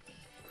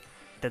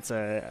 that's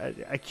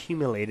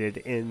accumulated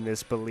in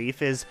this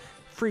belief, is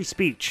free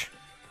speech.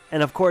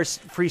 And of course,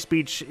 free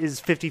speech is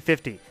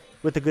 50-50,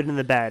 with the good and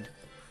the bad.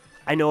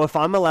 I know if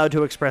I'm allowed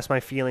to express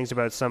my feelings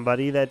about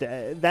somebody,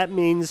 that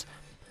means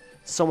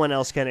someone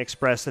else can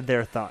express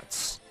their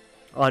thoughts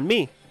on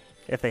me,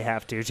 if they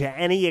have to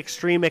any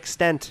extreme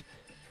extent.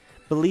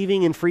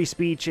 Believing in free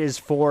speech is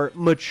for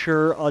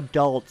mature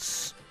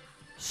adults.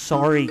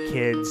 Sorry,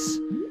 kids.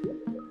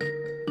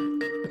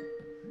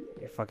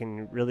 You're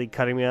fucking really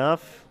cutting me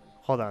off?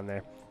 Hold on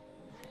there.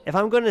 If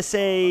I'm going to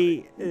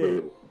say...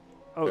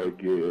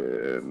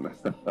 Again.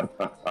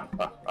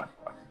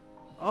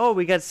 Oh,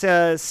 we got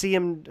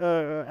CM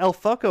El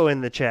Fucko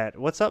in the chat.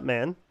 What's up,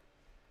 man?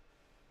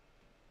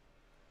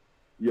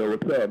 Yo,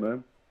 what's up,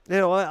 man? You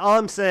know, all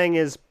I'm saying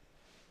is,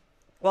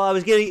 well, I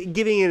was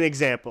giving you an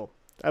example.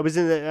 I was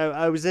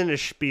in a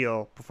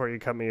spiel before you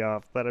cut me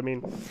off, but I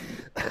mean,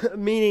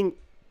 meaning,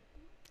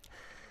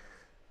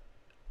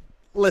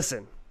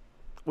 listen,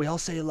 we all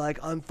say like,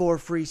 I'm for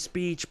free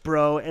speech,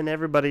 bro, and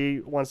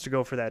everybody wants to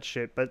go for that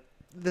shit, but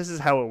this is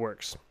how it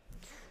works.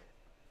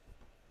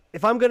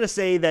 If I'm gonna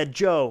say that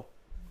Joe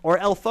or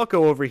El Fucko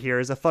over here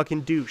is a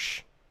fucking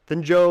douche,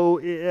 then Joe,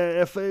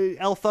 if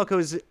El Fucko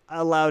is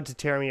allowed to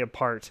tear me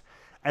apart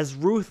as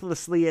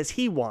ruthlessly as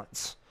he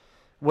wants,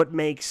 what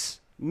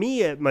makes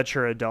me a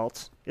mature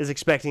adult is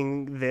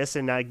expecting this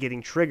and not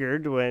getting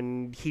triggered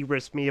when he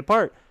rips me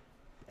apart.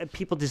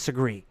 People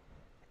disagree.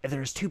 If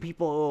there's two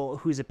people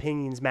whose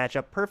opinions match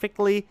up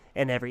perfectly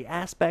in every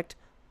aspect,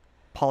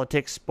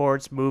 politics,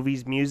 sports,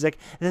 movies, music,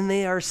 then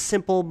they are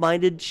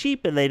simple-minded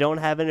sheep and they don't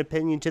have an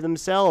opinion to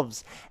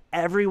themselves.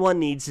 Everyone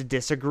needs to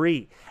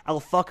disagree.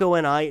 El Fucko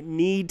and I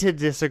need to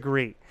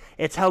disagree.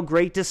 It's how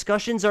great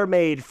discussions are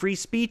made. Free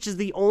speech is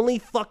the only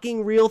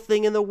fucking real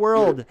thing in the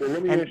world. So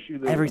let me and ask you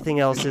this. Everything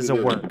else is a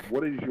work.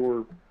 What is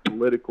your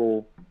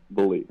political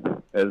belief?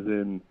 As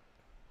in,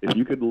 if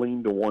you could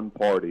lean to one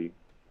party,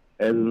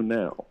 as of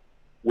now,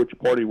 which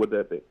party would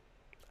that be?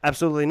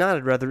 Absolutely not.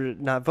 I'd rather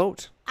not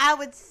vote. I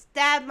would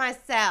stab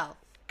myself.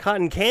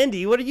 Cotton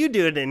Candy, what are you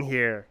doing in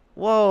here?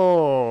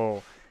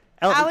 Whoa.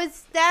 I would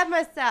stab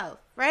myself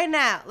right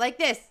now, like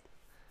this.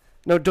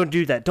 No, don't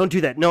do that. Don't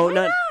do that. No, Why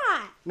not?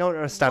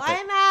 No, stop Why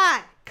it.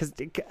 not? Because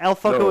El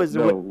Fucko is...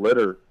 No, let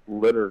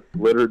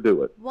her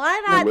do it.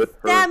 Why not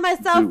stab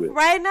myself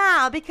right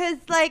now? Because,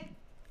 like,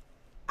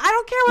 I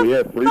don't care We what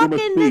have freedom of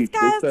fucking this speech. guy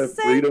has Let's to have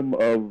say. freedom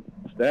of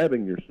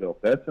stabbing yourself.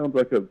 That sounds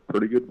like a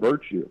pretty good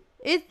virtue.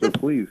 It's so the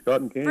please,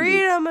 Cotton Candy.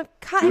 freedom of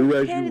cotton do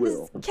as candy. you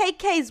This will. is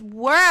KK's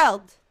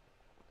world.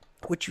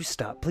 Would you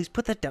stop? Please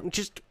put that down.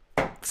 Just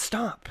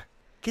stop.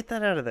 Get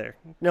that out of there.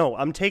 No,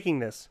 I'm taking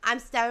this. I'm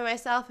stabbing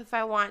myself if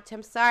I want to.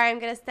 I'm sorry. I'm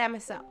going to stab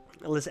myself.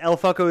 Listen, El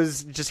Fucko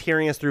is just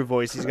hearing us through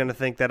voice. He's going to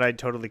think that I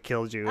totally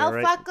killed you. El all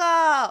right?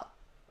 Fucko.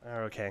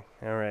 Okay.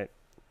 All right.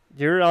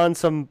 You're on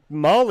some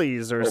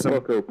mollies or El some...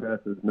 Fucko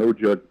passes no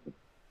judgment.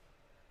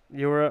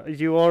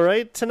 You all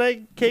right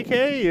tonight,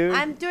 KK?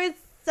 I'm doing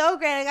so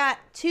great. I got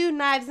 2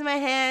 knives in my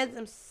hands.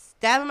 I'm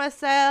stabbing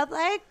myself.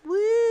 Like, woo.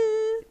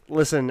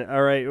 Listen,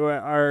 all right,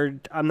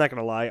 I'm not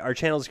going to lie. Our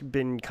channel's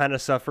been kind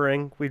of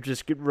suffering. We've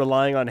just been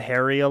relying on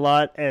Harry a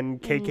lot and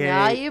KK.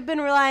 No, you've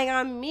been relying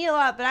on me a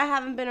lot, but I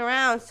haven't been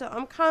around, so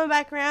I'm coming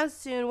back around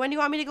soon. When do you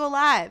want me to go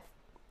live?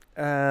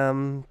 Tell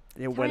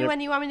me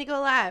when you want me to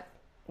go live.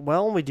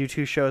 Well, we do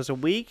 2 shows a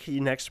week.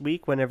 Next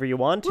week, whenever you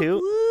want to.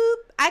 Whoop, whoop.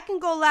 I can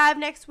go live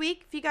next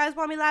week. If you guys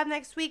want me live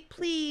next week,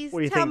 please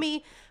tell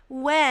me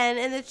when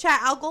in the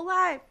chat. I'll go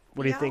live.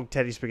 What do you think,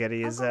 Teddy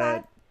Spaghetti? Is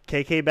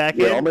KK back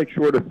in? Yeah, I'll make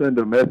sure to send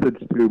a message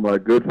to my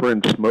good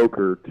friend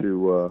Smoker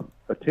to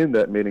attend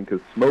that meeting, because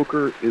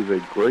Smoker is a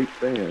great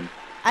fan.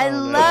 I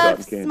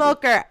love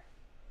Smoker.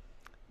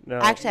 No.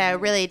 Actually, I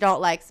really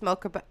don't like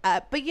Smoker,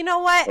 but you know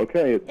what?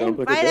 Okay, it sounds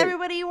invite like a date.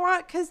 everybody you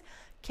want, because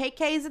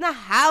KK's in the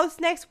house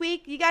next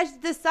week. You guys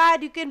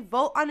decide. You can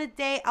vote on a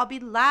day. I'll be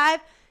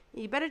live.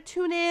 You better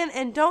tune in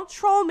and don't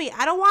troll me.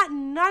 I don't want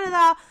none of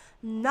the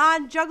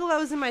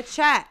non-juggalos in my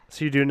chat.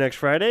 So you do next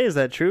Friday? Is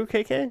that true,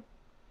 KK?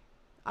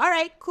 All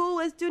right, cool.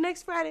 Let's do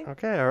next Friday.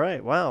 Okay, all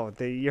right. Wow,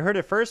 you heard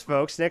it first,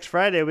 folks. Next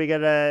Friday we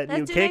got a new KK.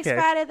 Let's do next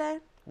Friday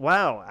then.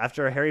 Wow,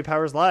 after a Harry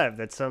Powers live.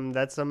 That's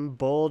some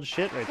bold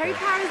shit right Harry there.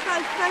 Powers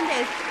on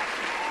Sundays.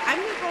 I'm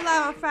gonna go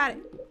live on Friday.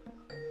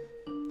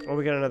 Oh,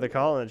 we got another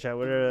call in the chat.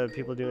 What are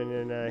people doing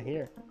in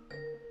here?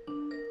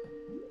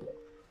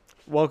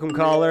 Welcome,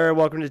 caller.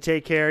 Welcome to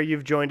Take Care.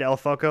 You've joined El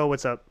Fucko.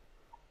 What's up?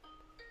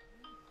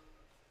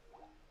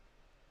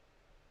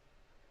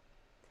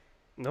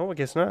 No, I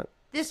guess not.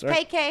 This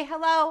KK,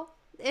 hello.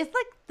 This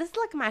is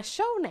like my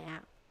show now.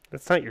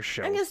 That's not your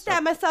show. I'm gonna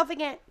stab myself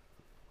again.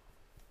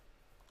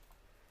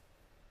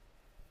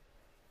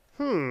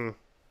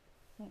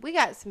 We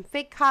got some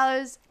fake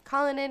callers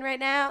calling in right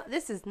now.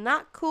 This is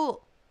not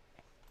cool.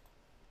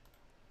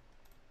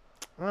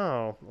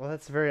 Oh, well,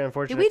 that's very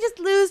unfortunate. Did we just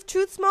lose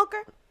Truth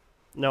Smoker?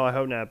 No, I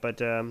hope not.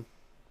 But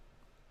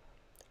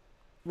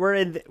we're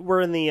in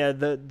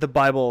the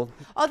Bible.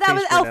 Oh, that case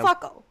was right El now.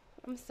 Fucko.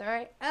 I'm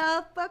sorry,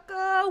 El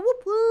Fucko.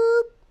 Whoop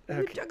whoop. You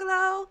Okay.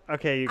 juggalo.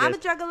 Okay, you guys. I'm a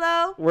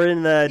juggalo. We're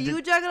in the. Are you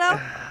a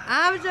juggalo?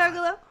 I'm a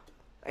juggalo.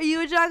 Are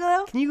you a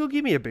juggalo? Can you go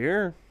give me a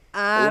beer?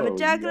 I'm a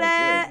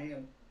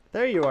juggalo.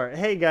 There you are.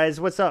 Hey guys,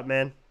 what's up,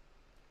 man?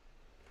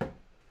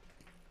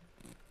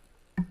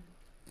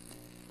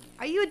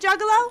 Are you a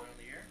juggalo?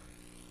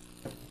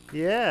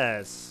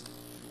 Yes.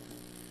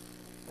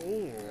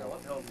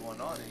 What the hell's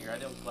going on in here?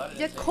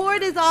 Your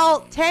cord is all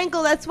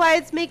tangled. That's why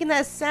it's making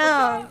that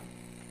sound.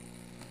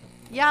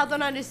 Y'all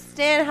don't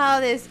understand how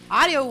this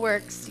audio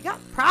works. You got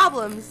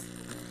problems.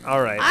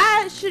 All right.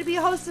 I should be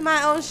hosting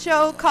my own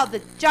show called The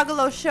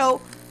Juggalo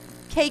Show.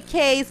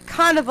 KK's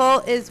Carnival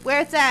is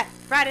where it's at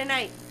Friday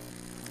night.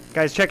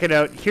 Guys, check it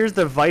out. Here's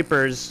the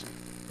Vipers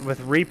with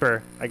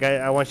Reaper.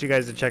 I want you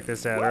guys to check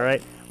this out, all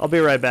right? I'll be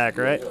right back,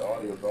 all right?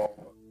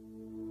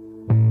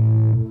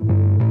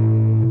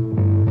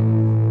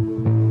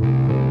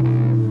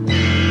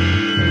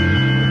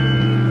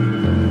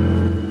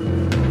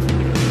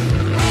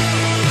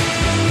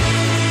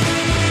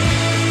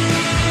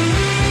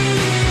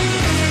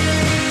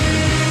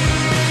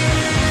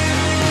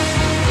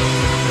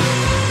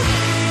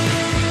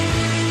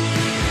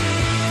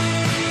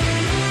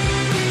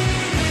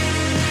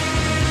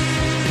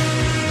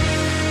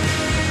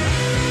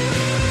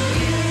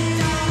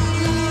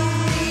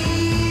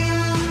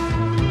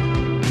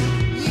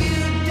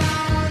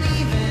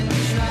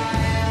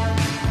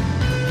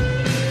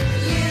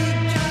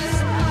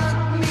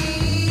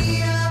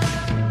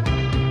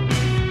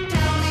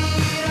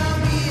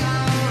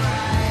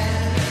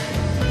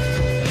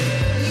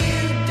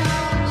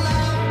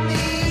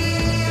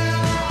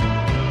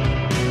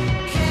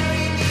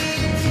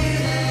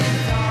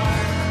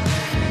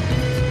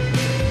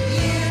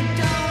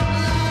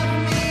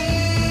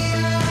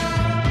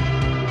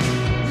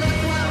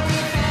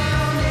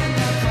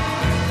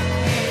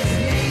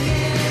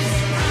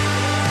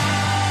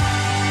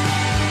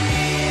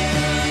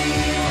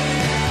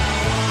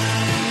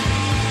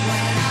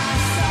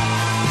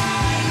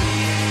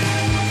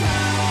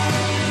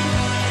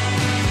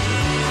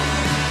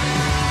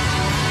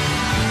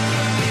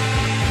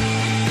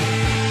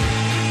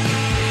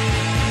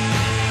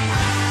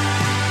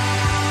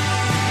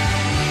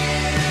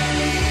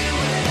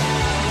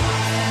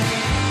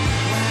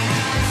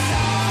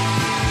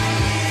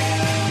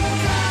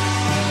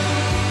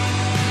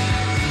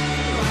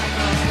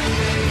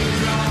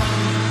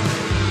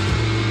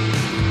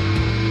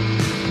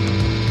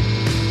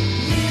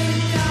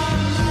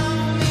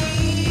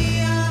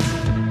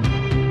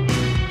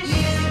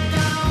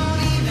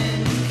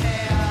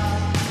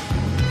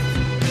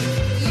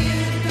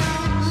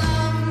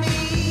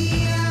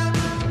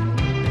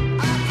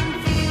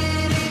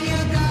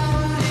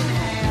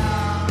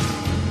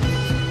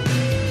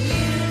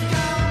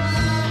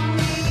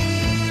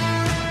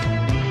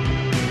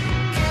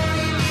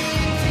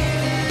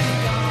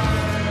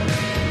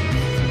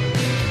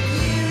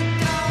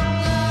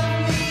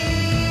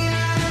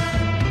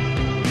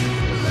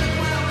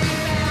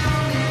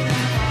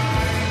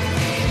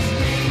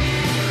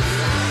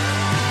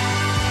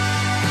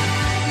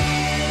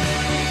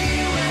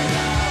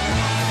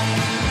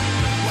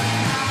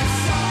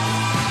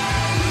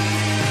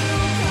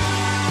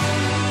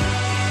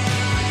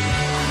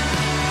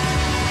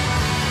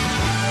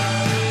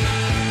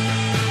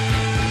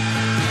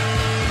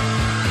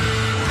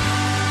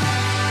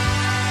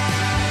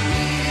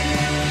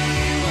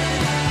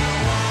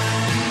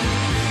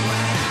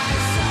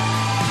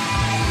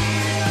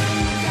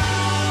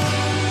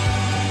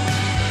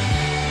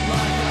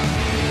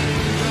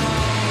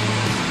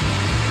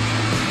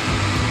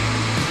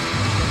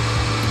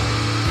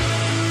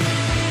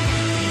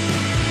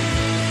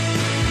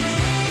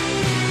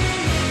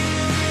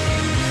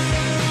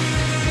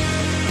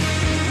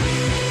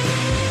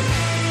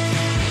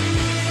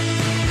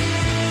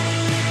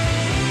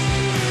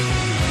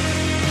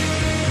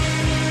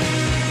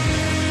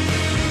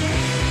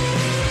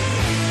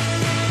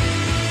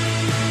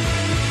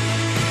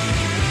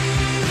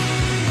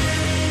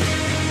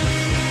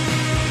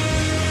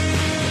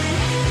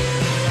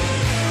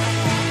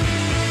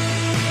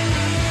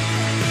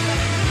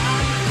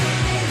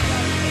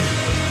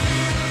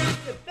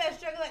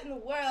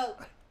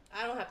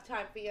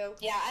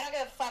 Yeah, I don't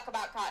give a fuck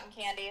about cotton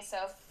candy, so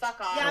fuck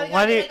off. Yeah, you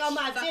gotta check out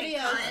my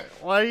videos.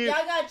 Why do you?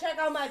 Y'all gotta check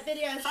out my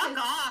videos. Fuck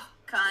off,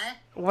 cunt.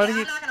 What yeah, are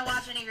you? I'm not gonna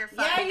watch any of your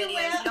fucking yeah, you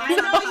videos. will. I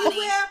know you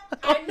will.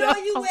 I know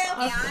you will.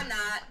 Yeah, I'm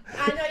not.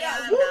 I know yeah,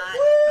 y'all. I'm Whoop,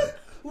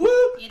 not.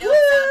 whoop, You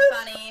don't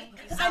sound funny.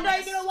 You sound I know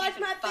like you're gonna watch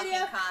my fucking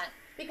video. Cunt.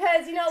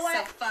 Because you know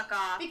what? So fuck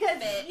off.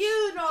 Because bitch.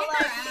 you don't Kick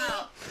like her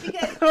out. me.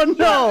 Because Oh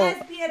no! you're a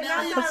lesbian and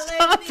I'm not a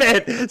Stop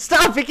lesbian. it!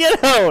 Stop it!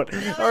 Get out! You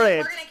know All what? right.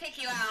 We're gonna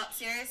kick you out.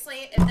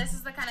 Seriously, if this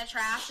is the kind of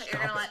trash that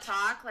you're gonna let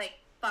talk, like,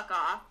 fuck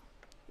off.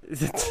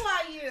 Who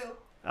are you?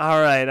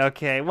 All right.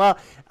 Okay. Well,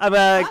 I'm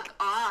Fuck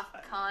off,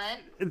 cunt.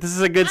 This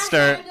is a good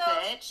start.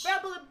 Bitch.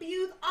 Rebel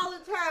abuse all the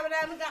time.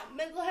 I got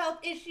mental health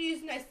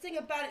issues, and I sing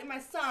about it in my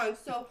songs.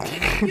 So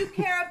if you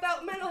care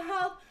about mental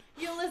health,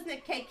 you'll listen to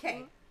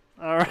KK.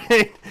 All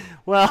right.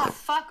 Well. Oh,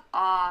 fuck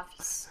off,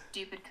 you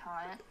stupid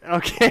cunt.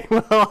 Okay.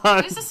 Well.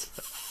 Who's this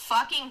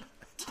fucking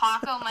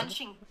taco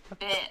munching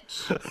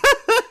bitch?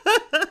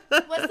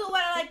 What's the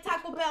one I like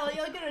Taco Bell?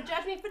 You're gonna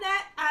judge me for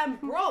that? I'm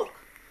broke.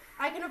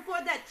 I can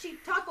afford that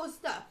cheap taco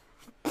stuff.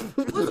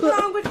 What's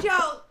wrong with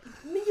y'all?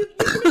 You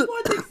can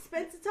afford the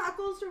expensive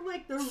tacos from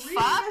like the real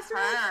restaurants?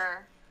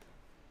 Her.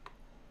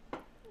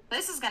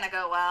 This is gonna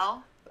go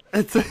well.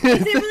 Is it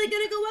really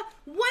gonna go well?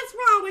 What's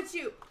wrong with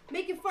you?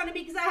 Making fun of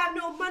me because I have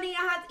no money.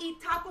 I have to eat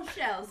taco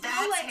shells.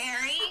 That's like,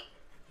 Harry.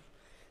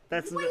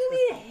 What do you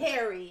mean,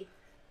 Harry?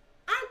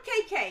 I'm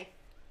KK.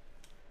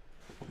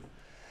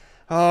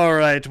 All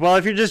right. Well,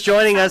 if you're just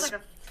joining us,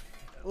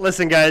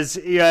 listen, guys.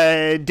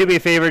 Do me a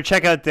favor.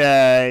 Check out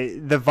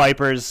the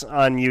Vipers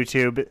on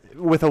YouTube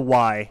with a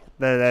Y.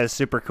 That is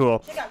super cool.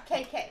 Check out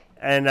KK.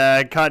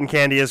 And Cotton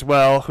Candy as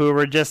well, who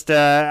were just,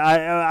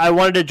 I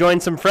wanted to join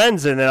some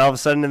friends, and then all of a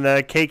sudden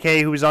the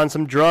KK, who's on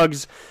some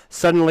drugs,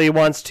 suddenly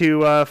wants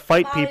to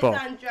fight people.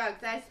 I'm on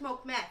drugs. I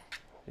smoke meth.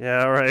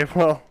 Yeah, all right,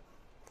 well,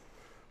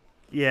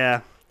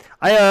 yeah.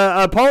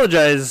 I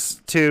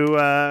apologize to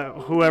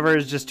whoever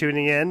is just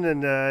tuning in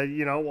and,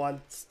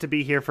 wants to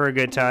be here for a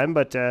good time,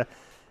 but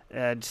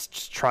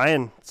just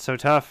trying. It's so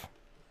tough.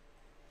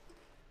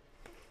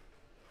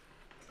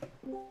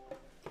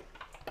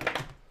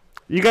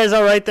 You guys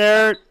all right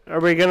there? Are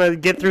we gonna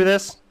get through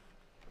this?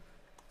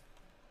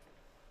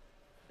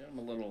 I'm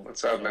a little.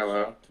 What's up,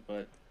 Mello?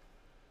 But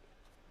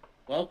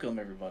welcome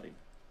everybody.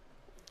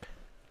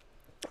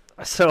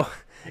 So,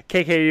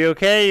 KK, are you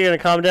okay? You gonna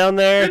calm down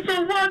there? It's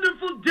a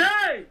wonderful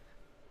day.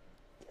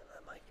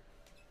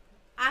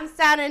 I'm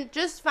sounding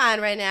just fine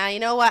right now.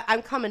 You know what?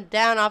 I'm coming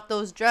down off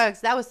those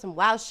drugs. That was some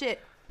wild shit.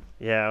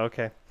 Yeah.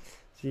 Okay.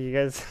 See you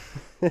guys.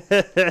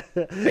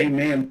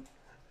 Amen.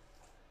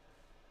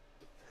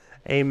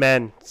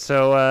 Amen.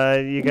 So,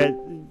 you guys.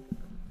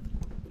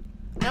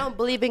 I don't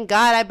believe in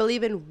God. I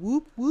believe in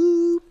whoop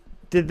whoop.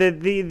 Did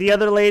the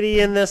other lady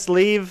in this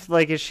leave?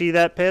 Like, is she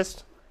that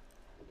pissed?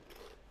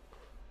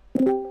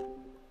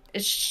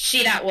 Is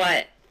she that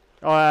what?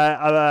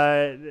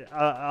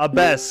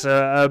 Bess.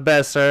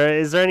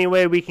 Is there any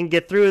way we can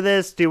get through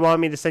this? Do you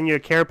want me to send you a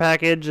care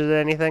package or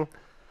anything?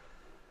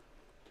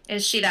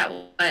 Is she that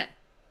what?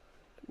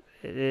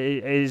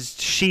 Is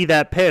she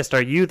that pissed?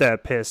 Are you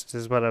that pissed?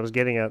 Is what I was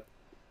getting at.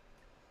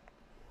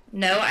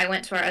 No, I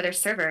went to our other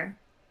server.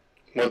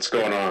 What's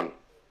going on?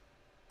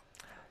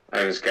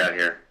 I just got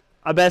here.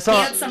 Bess. We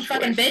had some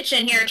fucking bitch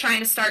in here trying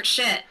to start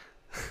shit.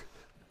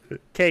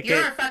 KK.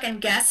 You're a fucking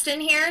guest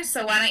in here,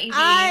 so why don't you be...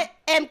 I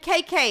am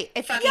KK.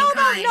 If y'all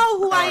don't know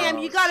who I am,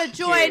 you gotta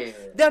join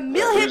the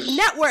Millhip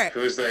Network.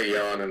 Who's that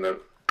yelling in the...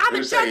 I'm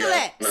a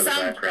juggler.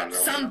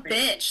 Some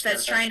bitch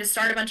that's trying to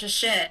start a bunch of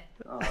shit.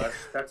 Oh,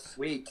 that's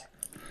sweet.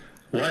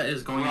 What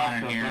is going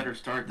on here? Better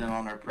start than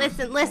on our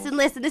Listen.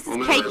 This is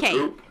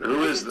KK.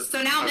 Who is this?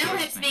 So now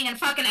Millhip's being a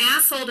fucking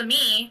asshole to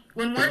me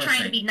when we're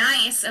trying to be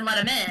nice and let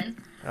him in.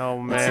 Oh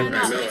man. No.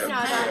 Who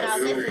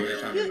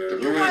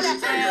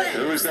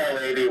is that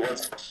lady?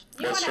 What's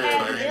You wanna her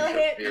add name?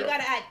 Millhip, you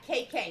gotta add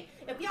KK.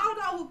 If y'all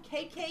know who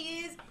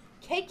KK is,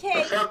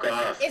 KK Fuck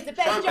off. is the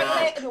best Fuck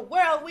juggler off. in the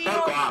world. We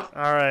Fuck don't. off.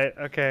 All right.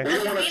 Okay. We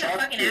don't want to Being a talk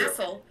fucking to you.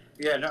 asshole.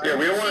 Yeah, no. Yeah,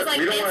 we don't She's want. like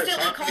We don't want to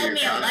instantly talk to called you.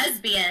 me a Connor.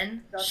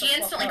 lesbian. She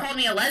instantly called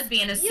me a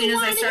lesbian as soon You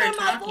as I want to hear started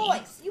my talking.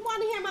 voice? You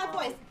want to hear my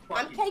voice?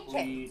 I'm KK.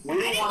 We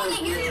don't want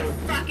to hear.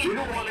 Fucking We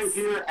don't want to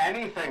hear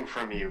anything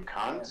from you,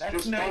 cunt.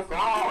 Just fuck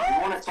off. We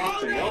want to talk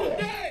to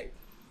Millhip.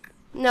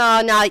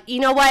 No. You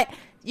know what?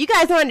 You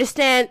guys don't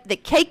understand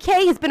that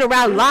KK has been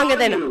around longer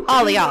than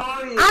all of y'all.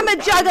 I'm a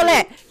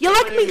juggler. You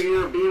like me?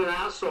 You're being an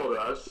asshole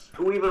to us.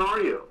 Who even are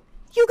you?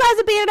 You guys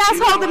are being an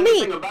You asshole know to me.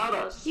 anything about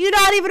us? You're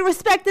not even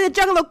respecting the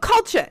juggalo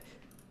culture.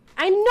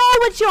 I know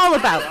what you're all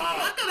about.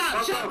 Fuck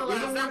about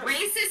juggalos. They're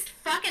racist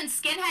fucking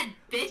skinhead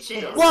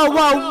bitches.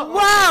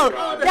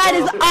 Whoa. That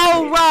is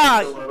all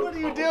wrong. What are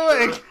you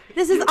doing?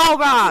 This is all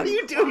wrong. What are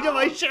you doing to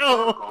my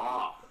show?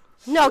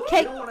 No,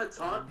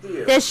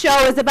 this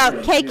show is about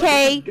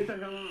KK.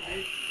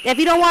 If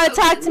you don't want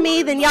to talk to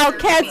me, then y'all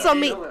cancel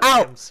me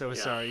out. I'm so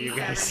sorry, you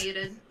guys.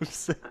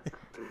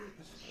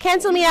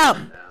 Cancel me out.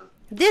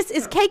 This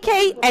is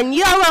KK, and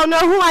y'all don't know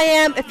who I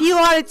am. If you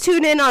want to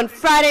tune in on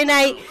Friday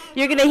night,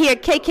 you're going to hear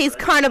KK's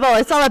Carnival.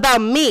 It's all about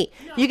me.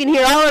 You can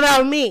hear all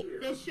about me.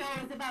 This show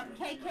is about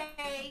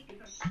KK.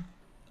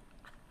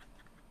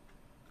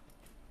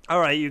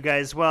 All right, you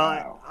guys.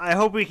 Well, I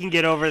hope we can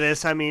get over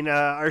this. I mean,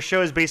 our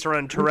show is based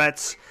around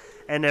Tourette's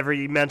and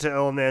every mental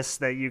illness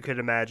that you could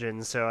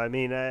imagine. So, I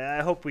mean,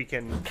 I hope we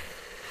can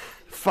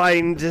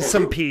find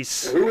some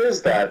peace. Who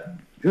is that?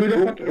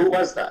 Who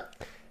was that?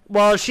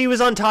 Well, she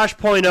was on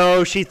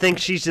Tosh.0. She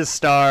thinks she's a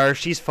star.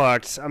 She's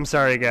fucked. I'm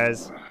sorry,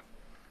 guys.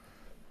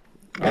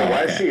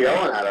 Why is she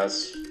yelling at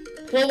us?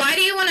 Well, why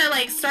do you want to,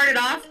 like, start it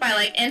off by,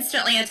 like,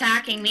 instantly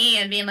attacking me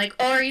and being like,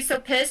 oh, are you so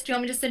pissed? Do you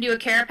want me to send you a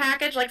care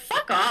package? Like,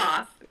 fuck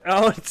off.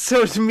 Oh,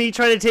 so me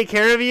trying to take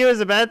care of you is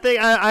a bad thing?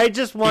 I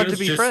just want to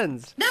be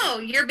friends. No,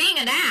 you're being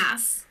an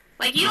ass.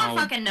 Like, you don't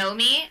fucking know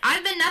me.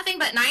 I've been nothing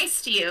but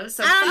nice to you,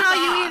 so I don't know fuck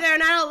you off. either,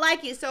 and I don't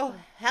like you, so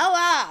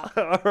hello.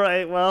 All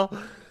right, well,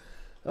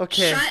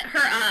 okay. Shut her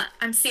up.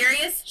 I'm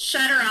serious.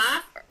 Shut her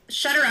off.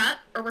 Shut her up,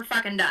 or we're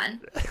fucking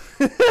done.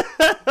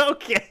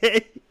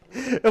 Okay.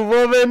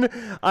 Woman,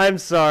 I'm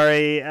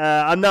sorry.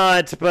 I'm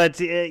not, but,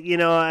 you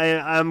know,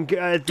 I'm...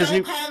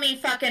 Don't call me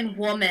fucking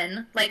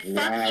woman. Like,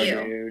 fuck you.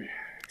 Dude.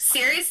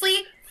 Seriously?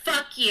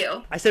 Fuck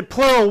you. I said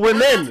plural We're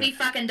about women. to be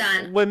fucking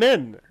done.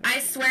 Women. I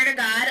swear to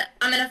God,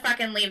 I'm gonna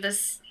fucking leave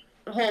this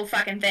whole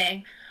fucking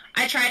thing.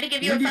 I tried to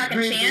give you a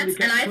fucking chance,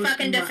 and I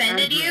fucking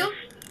defended you.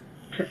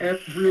 To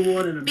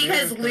everyone in America.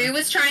 Because Lou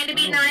was trying to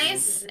be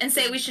nice and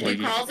say we should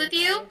do calls with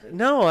you.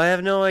 No, I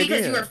have no idea.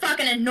 Because you were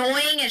fucking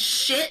annoying as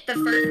shit the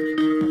first...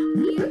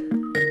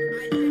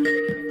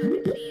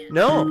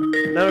 No,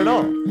 not at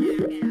all.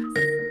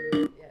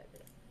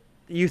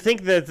 You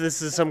think that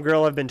this is some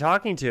girl I've been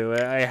talking to.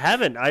 I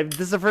haven't. This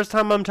is the first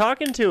time I'm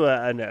talking to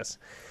Ines.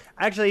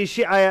 Actually,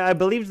 I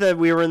believe that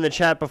we were in the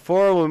chat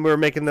before when we were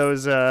making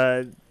those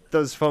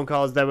phone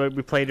calls that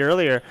we played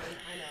earlier.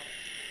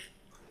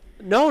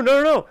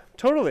 No,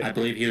 totally. I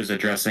believe he was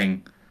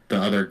addressing the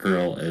other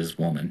girl as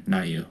woman,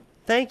 not you.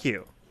 Thank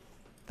you.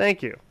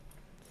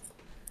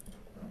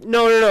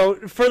 No.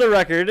 For the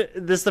record,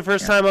 this is the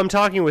first time I'm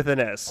talking with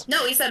Ines.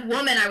 No, he said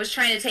woman. I was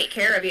trying to take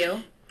care of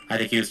you. I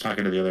think he was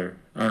talking to the other.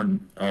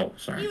 Oh,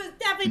 sorry. He was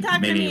definitely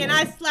talking to me, and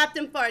I slapped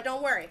him for it.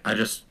 Don't worry. I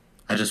just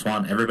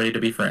want everybody to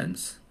be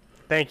friends.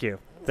 Thank you.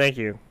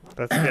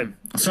 That's good.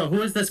 So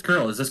who is this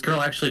girl? Is this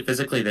girl actually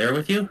physically there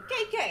with you?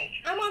 KK,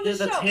 I'm on the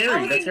show. That's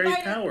Harry. That's Harry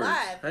invited Powers.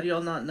 live. How do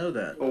y'all not know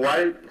that?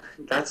 Why?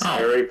 That's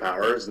Harry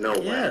Powers. No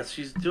way. Yes,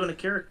 she's doing a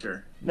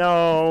character.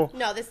 No.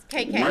 No, this is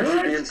KK. Why is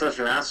he being such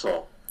an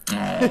asshole?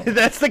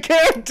 That's the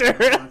character.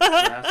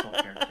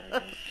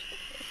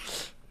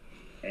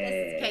 This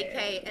is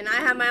KK, and I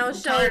have my own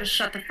show. Tell her to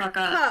shut the fuck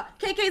up.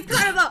 KK's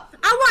Carnival.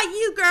 I want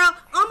you, girl,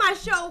 on my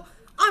show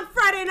on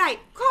Friday night.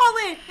 Call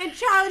in and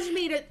challenge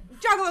me to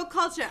Juggalo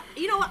culture.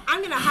 You know what?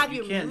 I'm gonna have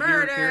you Can't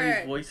murdered. hear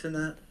Harry's voice in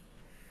that?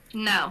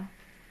 No.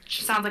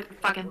 She sounds like a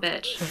fucking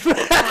bitch.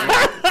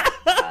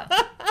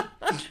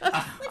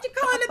 What you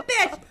calling a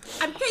bitch?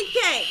 I'm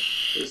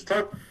KK. Just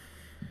talk.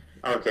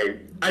 Okay.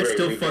 I'd great,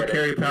 still we fuck get it.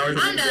 Harry Powers.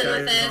 I'm done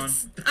with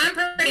this. I'm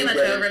pretty much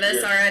over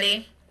this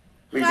already.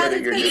 We get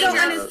it. You're You doing don't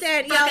it.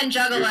 understand, yo. Fucking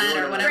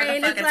Juggalette or whatever the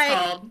Brain fuck is it's like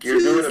called. You're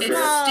doing a too bit.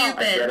 small. I get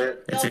Stupid.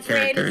 it. It's a Your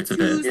brain character. is It's a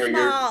too bit.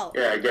 small.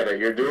 Yeah, I get it.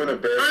 You're doing a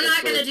bit. I'm not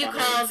It's gonna really do funny,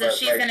 calls but, if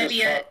she's like, gonna just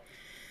be talk- a...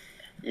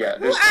 Yeah.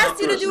 Who just talk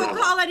asked you to us do a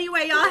normal. call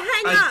anyway, y'all?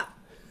 Hang up.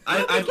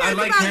 I'd cares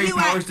like about Harry you,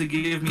 Powers to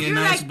give me a You're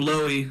nice like-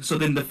 blowy, so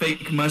then the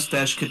fake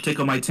mustache could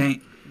tickle my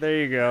taint. There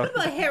you go. What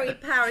about Harry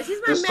Powers? He's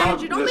my Just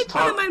manager. Don't make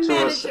fun of my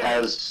to us manager.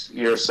 as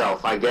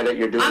yourself. I get it.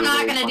 You're doing I'm a not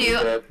really gonna funny do-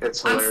 bit.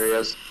 It's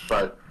hilarious,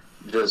 but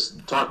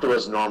just talk to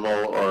us normal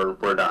or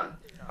we're done.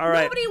 All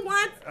right. Nobody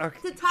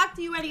wants to talk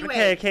to you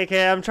anyway.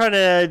 Okay. I'm trying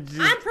to.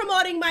 I'm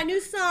promoting my new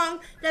song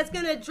that's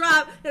gonna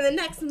drop in the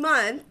next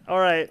month. All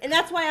right. And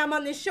that's why I'm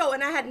on this show,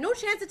 and I had no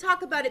chance to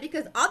talk about it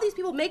because all these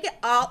people make it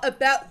all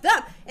about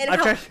them and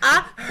how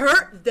I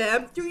hurt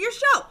them through your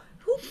show.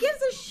 Who gives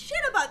a shit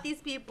about these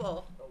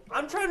people?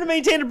 I'm trying to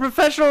maintain a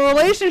professional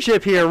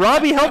relationship here.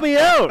 Robbie, help me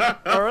out.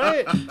 All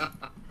right.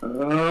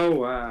 Oh,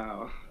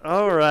 wow.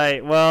 All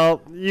right.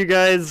 Well, you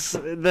guys,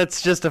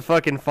 that's just a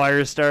fucking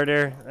fire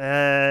starter.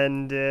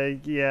 And,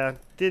 yeah,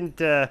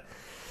 didn't, I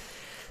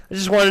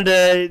just wanted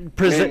to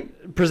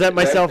present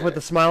myself with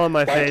a smile on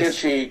my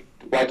face.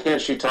 Why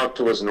can't she talk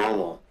to us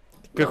normal?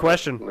 Good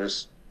question.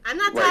 I'm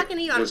not Like, talking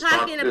to you. I'm just talk-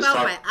 talking just about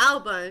talk- my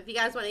album. If you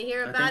guys want to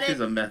hear about it.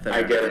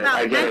 I get it. About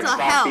I get it. mental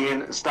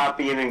health. Stop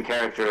being in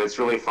character. It's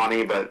really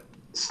funny, but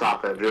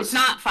stop it. Just It's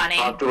not funny.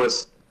 Talk to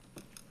us.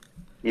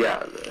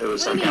 Yeah, it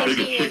was What do you something. mean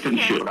being in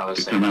character? I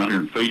was saying. Come out here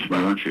and face me,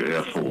 aren't you,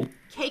 asshole?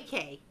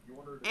 KK.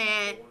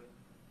 And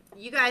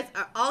you guys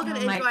are all going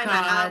to Oh my enjoy my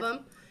God.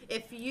 album.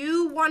 If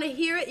you want to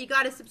hear it, you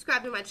got to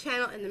subscribe to my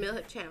channel and the Mill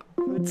Hip channel.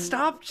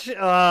 Stop.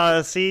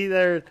 See,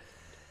 there.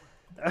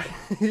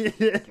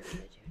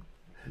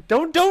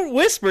 Don't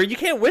whisper. You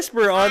can't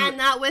whisper on. I'm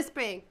not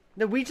whispering.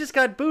 No, we just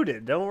got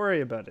booted. Don't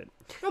worry about it.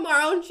 From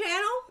our own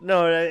channel?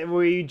 No,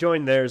 we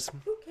joined theirs.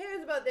 Who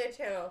cares about their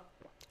channel?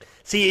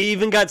 See, it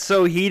even got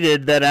so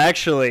heated that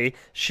actually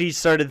she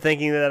started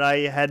thinking that I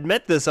had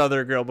met this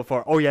other girl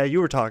before. Oh yeah,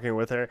 you were talking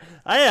with her.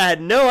 I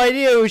had no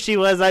idea who she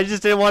was. I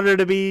just didn't want her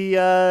to be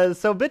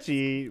so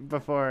bitchy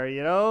before,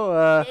 you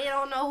know? They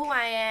don't know who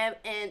I am,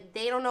 and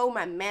they don't know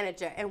my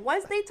manager. And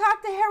once they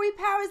talk to Harry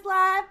Powers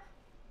live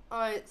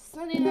on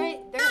Sunday night,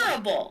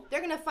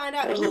 they're gonna find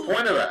out What's who the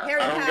point of that?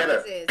 Harry I don't get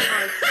Powers it. is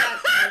on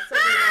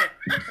Sunday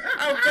night.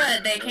 Oh,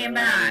 good. They came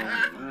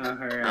back.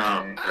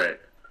 Oh, great.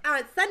 On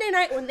Sunday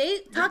night, when they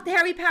talk to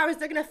Harry Powers,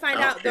 they're gonna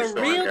find out the he's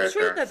still real in truth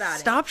character. about it.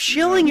 Stop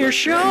shilling your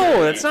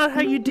show. That's not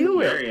how you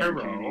do it.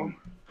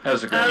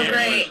 How's it Oh, going?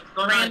 great.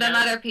 Random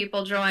other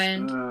people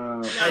joined.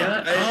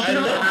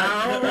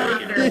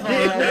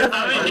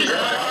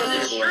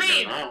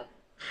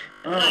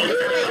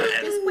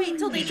 Just wait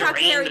till they talk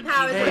to Harry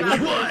Powers about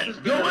What's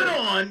going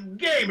on,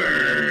 gamer?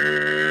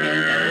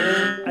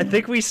 I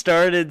think we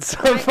started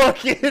some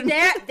fucking...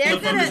 They're The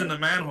fun is in gonna... the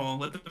manhole.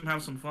 Let them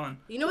have some fun.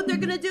 You know what they're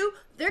gonna do?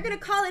 They're gonna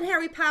call in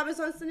Harry Powers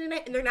on Sunday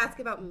night, and they're gonna ask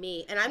about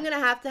me. And I'm gonna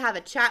have to have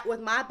a chat with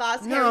my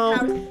boss, Harry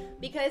Powers,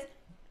 because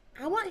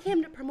I want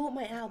him to promote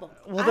my album.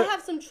 I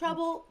have some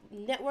trouble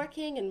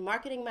networking and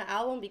marketing my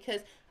album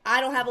because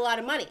I don't have a lot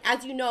of money.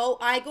 As you know,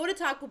 I go to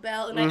Taco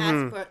Bell and I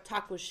ask for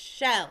taco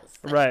shells.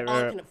 That's all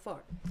I can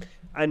afford.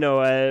 I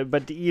know,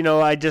 but, you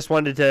know, I just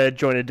wanted to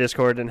join a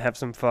Discord and have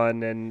some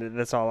fun, and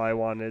that's all I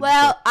wanted.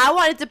 Well, I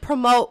wanted to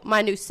promote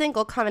my new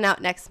single coming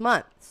out next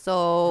month, so...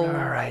 All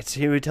right,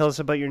 so you would tell us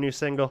about your new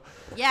single.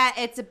 Yeah,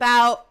 it's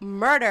about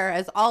murder,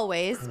 as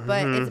always,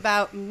 but it's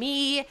about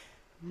me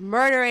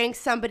murdering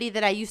somebody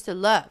that I used to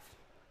love.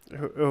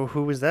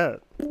 Who was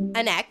that?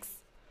 An ex.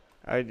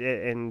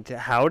 And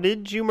how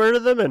did you murder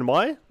them, and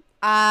why?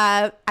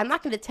 I'm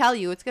not going to tell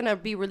you. It's going to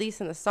be released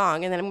in the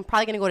song, and then I'm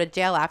probably going to go to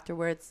jail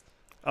afterwards.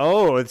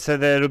 Oh, so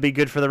that it'll be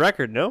good for the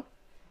record, no?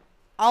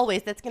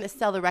 Always. That's going to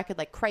sell the record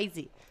like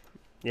crazy.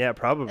 Yeah,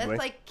 probably. That's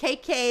like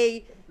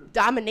KK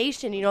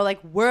domination, you know,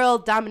 like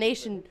world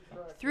domination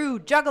through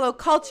Juggalo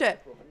culture.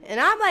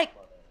 And I'm like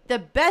the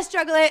best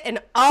juggler in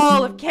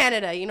all of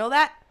Canada. You know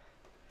that?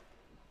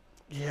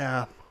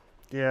 Yeah.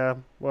 Yeah,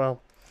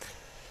 well.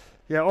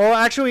 Yeah, oh,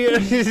 actually,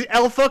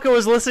 El Fucco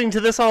was listening to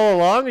this all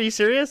along. Are you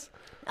serious?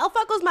 El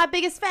Fucco's my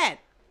biggest fan.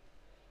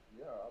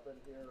 Yeah, I've been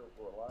here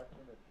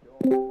relaxing and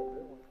chilling.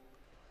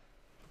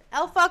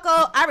 El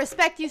Fucco, I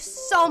respect you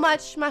so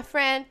much, my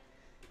friend.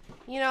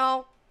 You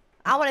know,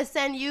 I want to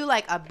send you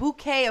like a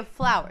bouquet of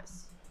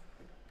flowers.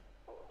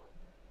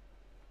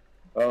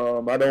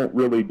 I don't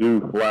really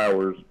do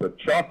flowers, but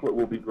chocolate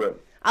will be great.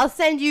 I'll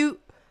send you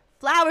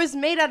flowers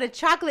made out of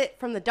chocolate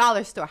from the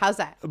dollar store. How's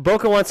that?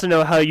 Boca wants to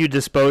know how you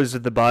disposed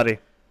of the body.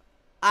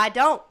 I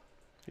don't.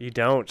 You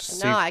don't?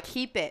 No, I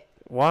keep it.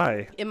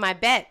 Why? In my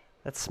bed.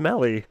 That's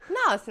smelly.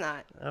 No, it's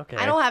not. Okay.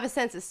 I don't have a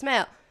sense of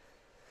smell.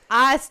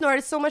 I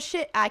snorted so much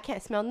shit, I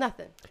can't smell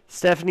nothing.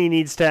 Stephanie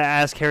needs to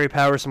ask Harry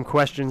Powers some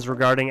questions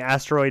regarding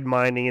asteroid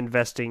mining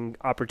investing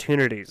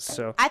opportunities.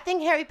 So I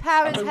think Harry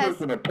Powers I think has...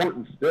 there's an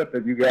important step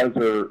that you guys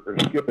are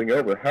skipping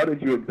over. How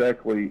did you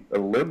exactly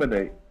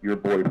eliminate your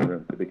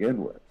boyfriend to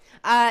begin with?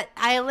 I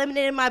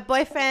eliminated my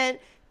boyfriend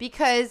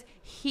because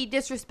he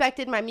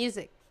disrespected my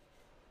music.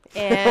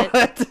 And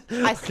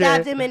I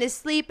stabbed him in his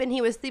sleep, and he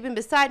was sleeping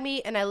beside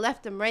me, and I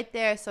left him right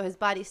there, so his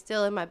body's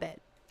still in my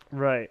bed.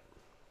 Right.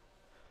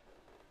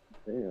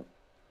 Damn.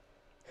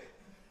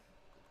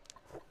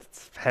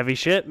 It's heavy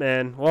shit,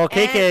 man. Well,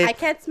 KK... And I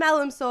can't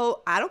smell him,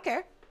 so I don't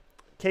care.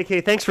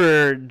 KK, thanks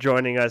for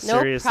joining us. No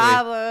Seriously.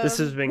 problem. This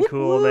has been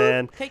cool,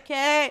 man.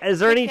 KK. Is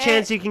there any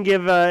chance you can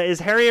give...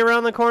 is Harry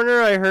around the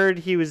corner? I heard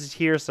he was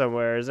here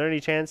somewhere. Is there any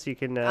chance you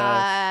can...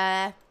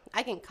 I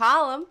can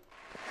call him.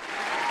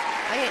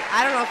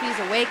 I don't know if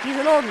he's awake. He's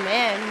an old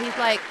man. He's,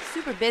 like,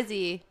 super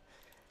busy.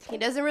 He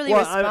doesn't really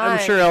respond. I'm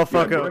sure El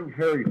Fucco... Bring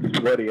Harry's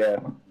sweaty ass.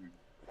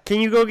 Can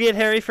you go get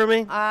Harry for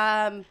me?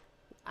 I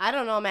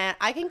don't know, man.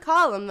 I can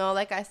call him, though.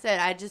 Like I said,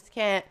 I just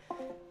can't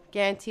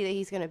guarantee that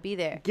he's going to be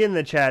there. Get in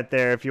the chat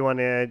there if you want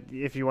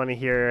to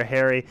hear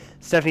Harry.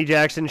 Stephanie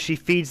Jackson, she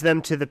feeds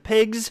them to the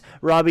pigs.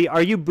 Robbie,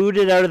 are you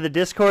booted out of the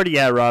Discord?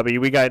 Yeah, Robbie,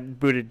 we got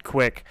booted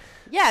quick.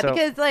 Yeah,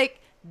 because, like,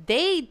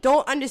 they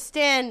don't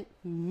understand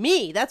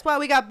me. That's why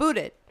we got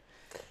booted.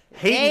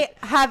 They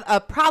have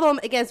a problem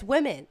against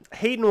women.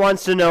 Hayden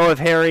wants to know if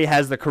Harry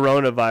has the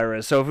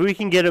coronavirus. So if we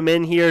can get him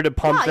in here to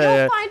pump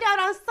you'll find out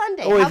on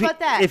Sunday. How about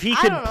that? If he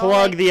could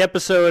plug the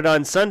episode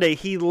on Sunday,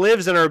 he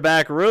lives in our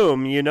back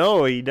room. You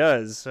know he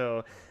does.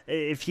 So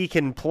if he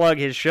can plug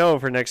his show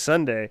for next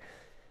Sunday.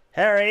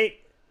 Harry!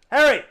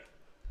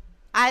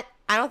 I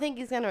don't think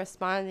he's going to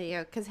respond to you.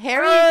 Because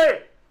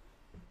Harry...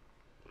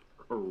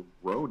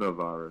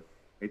 Coronavirus.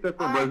 Ain't that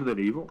from Resident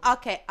Evil?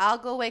 Okay, I'll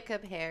go wake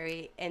up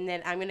Harry, and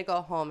then I'm going to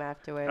go home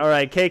afterwards. All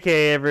right,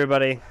 KK,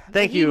 everybody.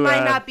 Thank you He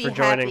might not be for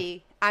joining.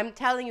 happy. I'm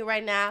telling you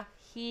right now,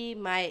 he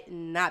might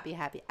not be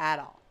happy at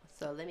all.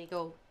 So let me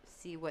go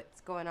see what's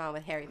going on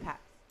with Harry Powers.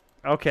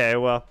 Okay,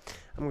 well,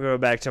 I'm going to go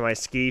back to my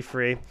ski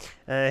free.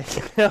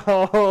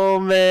 Oh,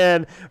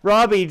 man.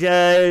 Robbie,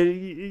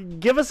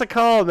 give us a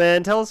call,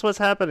 man. Tell us what's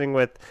happening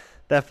with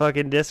that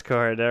fucking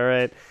Discord, all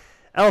right?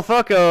 El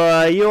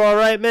Fucco, you all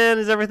right, man?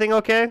 Is everything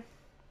okay?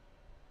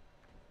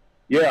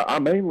 Yeah,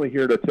 I'm mainly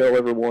here to tell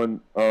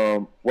everyone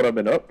what I've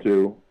been up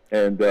to,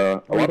 and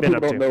a lot of people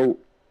don't know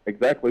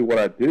exactly what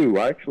I do.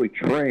 I actually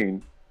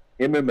train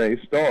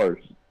MMA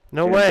stars.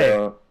 No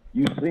way.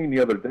 You've seen the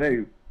other day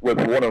with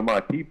one of my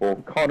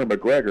people, Conor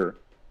McGregor.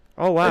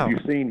 Oh, wow. Have you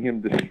seen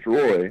him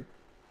destroy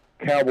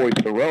Cowboy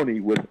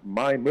Cerrone with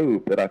my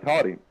move that I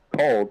taught him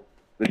called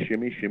the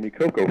Shimmy Shimmy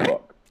Coco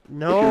Fuck?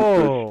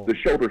 No. The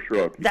shoulder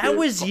shrug. That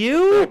was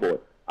you? Oh, boy.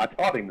 I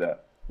taught him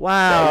that.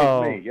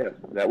 Wow. That was me, yes.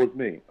 That was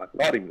me. I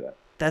taught him that.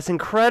 That's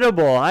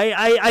incredible.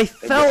 I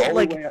felt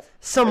like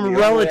some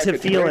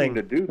relative feeling.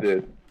 To do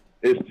this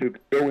is to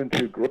go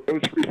into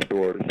grocery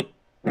stores,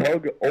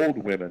 hug old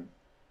women,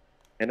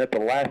 and at the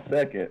last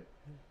second,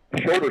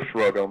 shoulder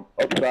shrug them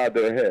upside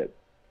their head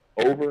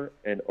over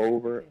and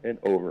over and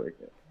over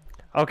again.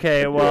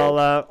 Okay,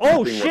 well,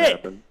 oh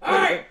shit!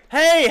 Hey!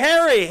 Hey,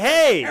 Harry!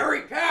 Hey!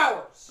 Harry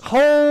Powers!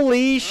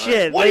 Holy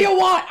shit! What do you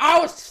want? I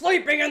was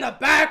sleeping in the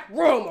back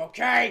room,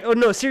 okay? Oh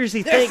no,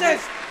 seriously, This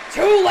is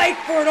too late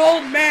for an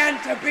old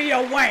man to be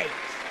awake.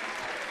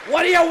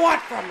 What do you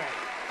want from me?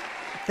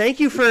 Thank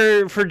you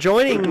for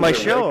joining my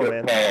show,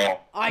 man.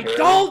 I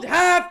don't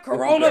have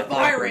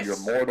coronavirus. Your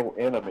mortal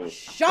enemy.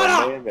 Shut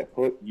up! The man that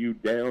put you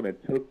down and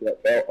took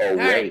that belt away.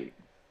 Hey,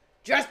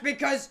 just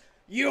because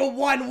you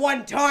won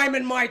one time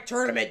in my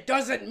tournament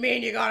doesn't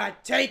mean you gotta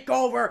take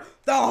over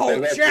the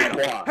whole channel.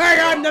 Hey,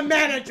 I'm the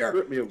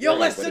manager. You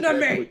listen to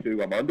me.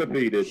 I'm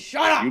undefeated.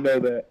 Shut up. You know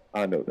that.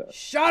 I know that.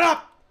 Shut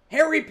up.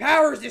 Harry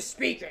Powers is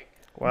speaking.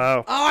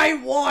 Wow. I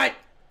want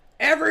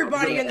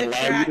everybody in the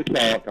chat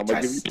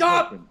to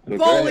stop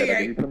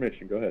bullying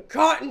Go ahead.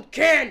 Cotton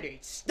Candy.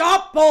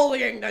 Stop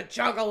bullying the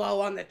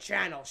Juggalo on the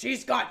channel.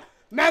 She's got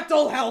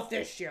mental health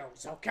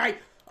issues, okay?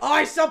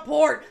 I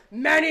support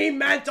many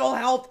mental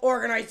health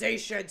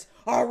organizations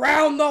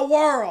around the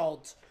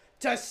world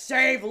to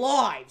save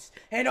lives.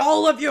 And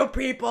all of you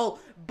people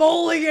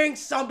bullying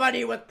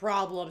somebody with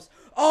problems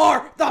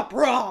are the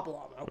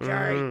problem, okay?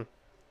 Mm-hmm.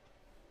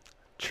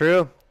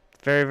 True.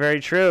 Very, very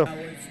true.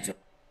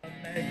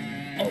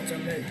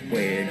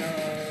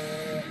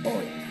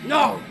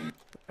 No!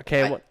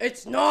 Okay,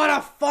 it's not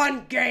a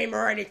fun game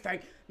or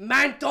anything.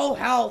 Mental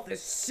health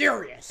is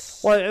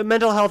serious. Well,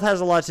 mental health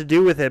has a lot to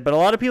do with it, but a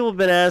lot of people have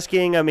been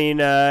asking. I mean,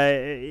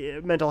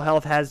 mental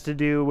health has to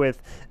do with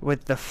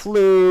the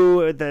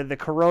flu, the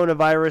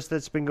coronavirus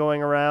that's been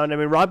going around. I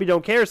mean, Robbie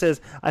Don't Care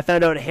says, I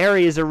found out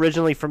Harry is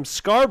originally from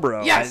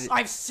Scarborough. Yes,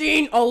 I've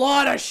seen a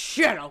lot of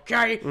shit,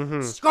 okay?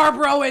 Mm-hmm.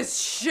 Scarborough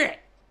is shit.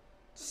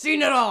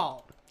 Seen it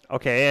all.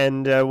 Okay,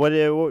 and what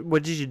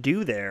did you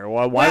do there?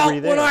 Why were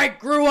you there? When I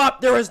grew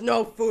up, there was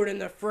no food in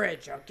the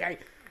fridge, okay?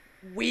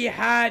 We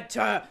had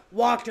to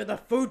walk to the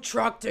food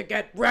truck to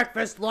get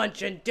breakfast,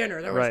 lunch, and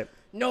dinner. There was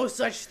no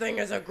such thing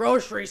as a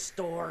grocery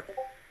store.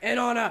 And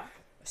on a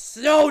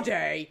snow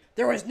day,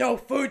 there was no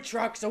food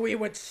truck, so we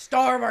would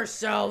starve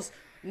ourselves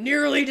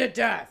nearly to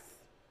death.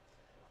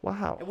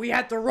 Wow. And we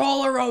had to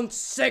roll our own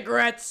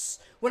cigarettes.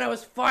 When I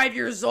was 5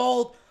 years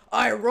old,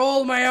 I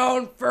rolled my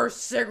own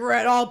first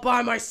cigarette all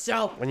by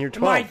myself. When you're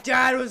 12. My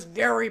dad was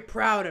very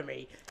proud of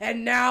me.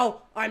 And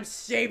now I'm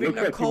saving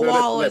the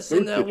koalas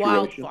in the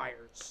wildfires.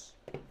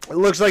 It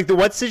looks like the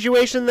what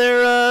situation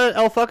there,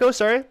 El Fucko?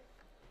 Sorry?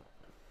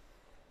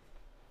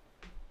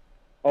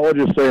 I was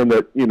just saying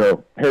that,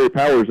 Harry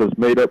Powers has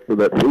made up for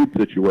that food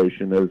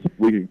situation, as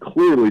we can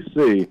clearly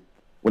see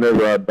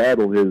whenever I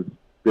battle his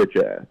bitch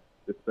ass.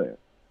 Just saying.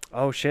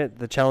 Oh, shit.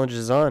 The challenge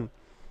is on.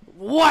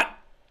 What?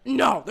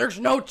 No, there's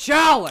no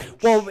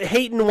challenge. Well,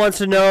 Hayden wants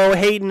to know.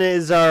 Hayden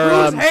is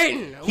our... Who's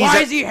Hayden? Why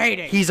is he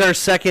hating? He's our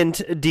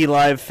second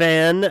D-Live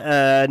fan,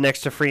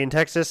 next to Free in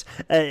Texas.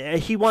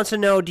 He wants to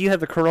know, do you have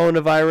the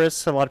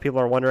coronavirus? A lot of people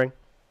are wondering.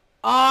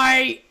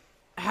 I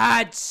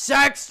had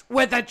sex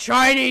with a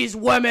Chinese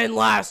woman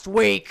last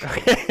week.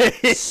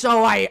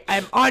 So I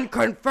am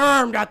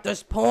unconfirmed at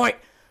this point.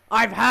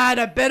 I've had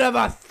a bit of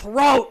a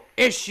throat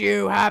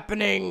issue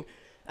happening.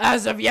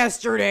 As of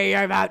yesterday,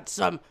 I've had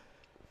some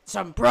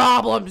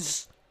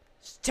problems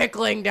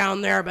tickling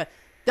down there, but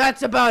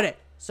that's about it.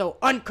 So,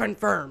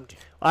 unconfirmed.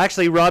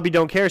 Actually, Robbie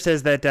Don't Care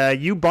says that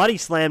you body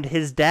slammed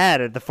his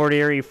dad at the Fort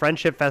Erie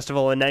Friendship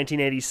Festival in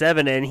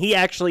 1987, and he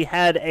actually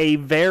had a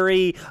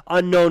very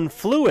unknown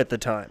flu at the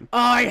time.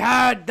 I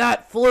had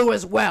that flu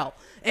as well,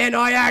 and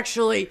I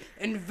actually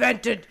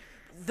invented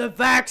the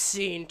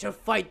vaccine to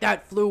fight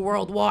that flu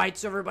worldwide,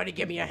 so everybody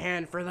give me a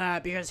hand for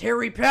that, because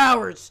Harry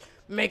Powers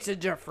makes a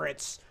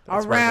difference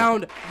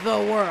around the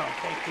world.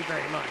 Thank you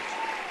very much.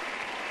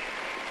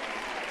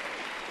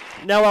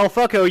 Now, El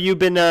Fucko, you've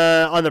been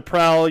on the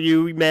prowl.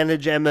 You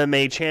manage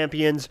MMA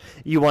champions.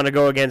 You want to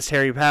go against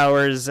Harry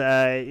Powers.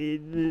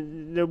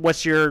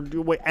 What's your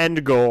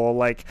end goal?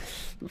 Like,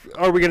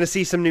 are we going to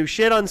see some new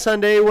shit on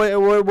Sunday? What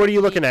are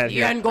you looking at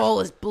here? The end goal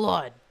is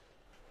blood.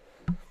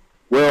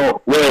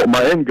 Well,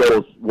 my end goal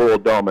is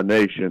world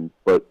domination.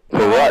 But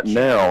for right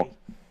now,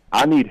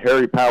 I need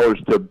Harry Powers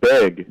to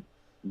beg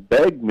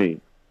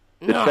me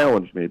to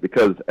challenge me,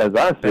 because as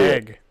I see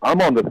it, I'm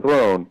on the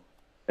throne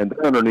and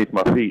they're underneath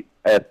my feet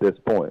at this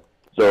point.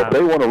 So if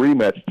they want a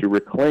rematch to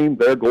reclaim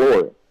their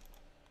glory,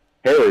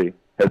 Harry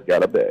has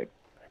got to beg.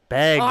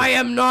 I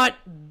am not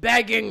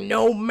begging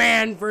no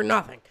man for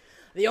nothing.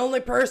 The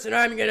only person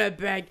I'm going to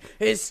beg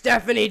is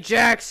Stephanie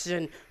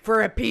Jackson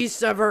for a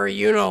piece of her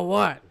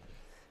you-know-what.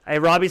 Hey,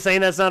 Robbie's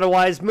saying that's not a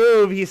wise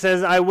move. He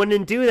says, I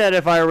wouldn't do that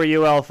if I were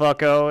you, El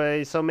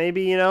Fucko. So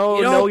maybe,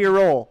 know your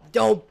role.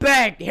 Don't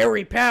beg,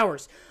 Harry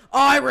Powers.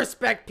 I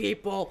respect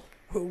people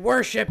who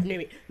worship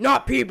me,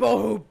 not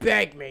people who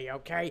beg me,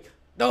 okay?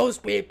 Those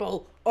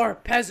people are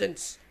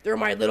peasants. They're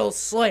my little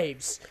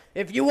slaves.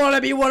 If you want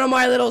to be one of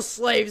my little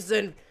slaves,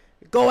 then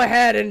go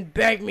ahead and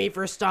beg me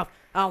for stuff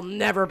I'll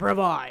never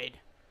provide.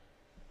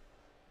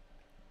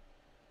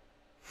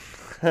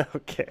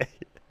 Okay.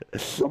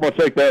 I'm going to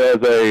take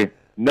that as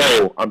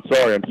No, I'm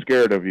sorry. I'm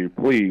scared of you.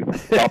 Please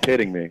stop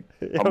hitting me.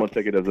 I'm going to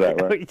take it as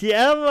that, right?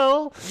 Yeah,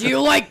 well. Do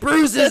you like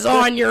bruises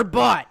on your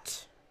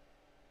butt?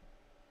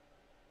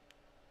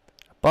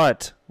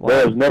 But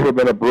there's never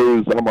been a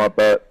bruise on my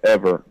butt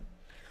ever.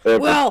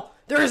 Well,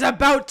 there's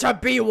about to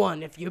be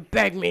one if you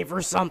beg me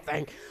for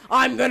something.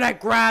 I'm gonna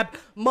grab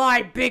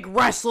my big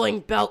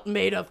wrestling belt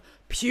made of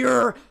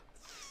pure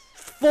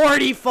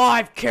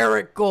 45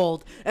 karat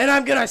gold, and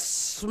I'm gonna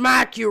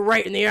smack you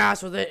right in the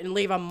ass with it and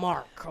leave a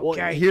mark, okay?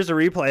 Well, here's a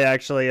replay,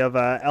 actually, of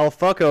El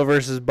Fucko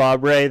versus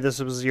Bob Ray. This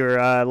was your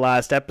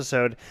last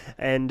episode,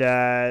 and,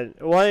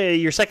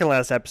 your second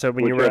last episode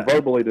when Which you were...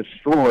 verbally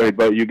destroyed,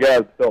 but you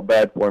guys felt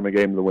bad for him and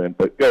gave him the win,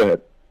 but go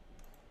ahead.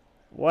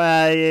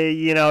 Well,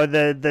 you know,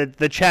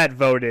 the chat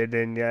voted,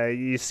 and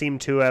you seem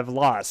to have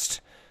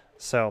lost,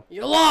 so...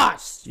 You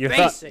lost!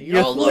 Face it,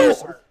 you're a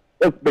loser!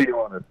 Let's be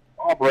honest.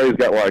 Bob Ray's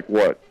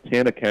got,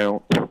 10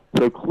 accounts.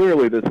 So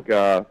clearly this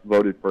guy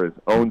voted for his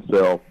own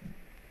self.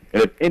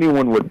 And if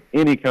anyone with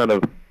any kind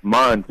of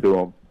mind to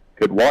him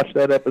could watch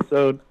that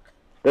episode,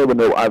 they would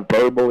know I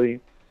verbally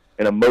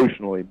and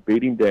emotionally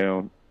beat him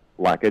down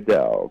like a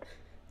dog.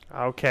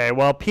 Okay,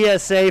 well,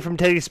 PSA from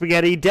Teddy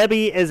Spaghetti.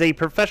 Debbie is a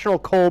professional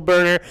coal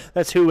burner.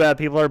 That's who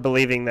people are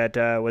believing that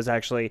was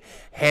actually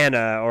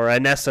Hannah or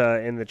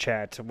Anessa in the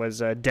chat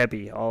was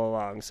Debbie all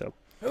along, so...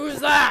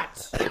 Who's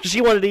that? She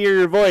wanted to hear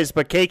your voice,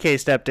 but KK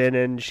stepped in,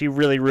 and she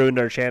really ruined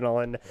our channel,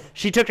 and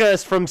she took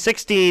us from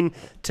 16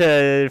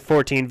 to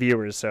 14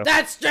 viewers, so...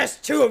 That's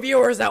just 2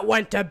 viewers that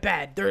went to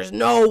bed. There's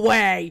no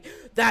way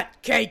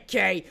that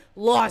KK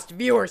lost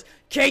viewers.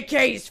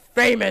 KK's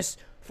famous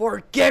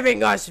for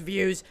giving us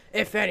views,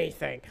 if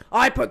anything.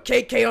 I put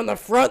KK on the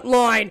front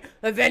line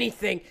of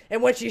anything,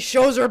 and when she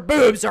shows her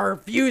boobs, our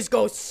views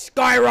go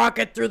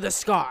skyrocket through the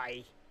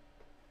sky.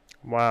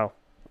 Wow.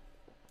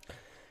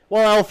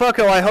 Well, El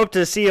Fucko, I hope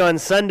to see you on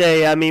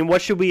Sunday. I mean,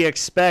 what should we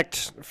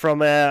expect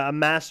from a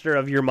master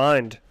of your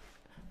mind?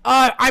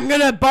 I'm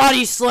gonna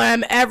body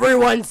slam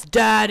everyone's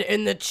dad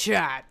in the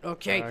chat,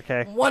 okay?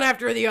 Okay. One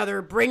after the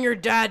other. Bring your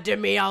dad to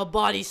me, I'll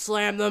body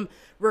slam them,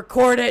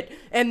 record it,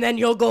 and then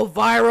you'll go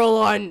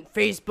viral on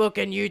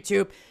Facebook and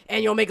YouTube,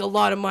 and you'll make a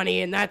lot of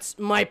money, and that's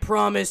my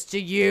promise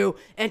to you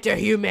and to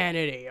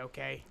humanity,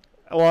 okay?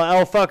 Well,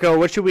 El Fucko,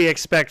 what should we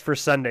expect for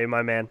Sunday,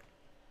 my man?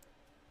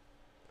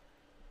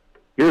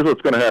 Here's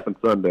what's going to happen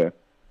Sunday.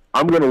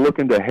 I'm going to look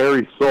into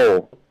Harry's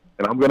soul,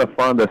 and I'm going to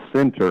find the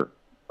center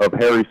of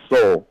Harry's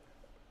soul,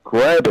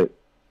 grab it,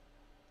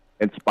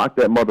 and spike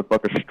that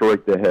motherfucker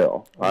straight to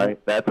hell. All right?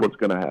 That's what's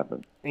going to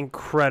happen.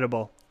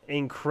 Incredible.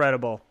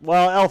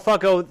 Well, El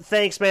Fucko,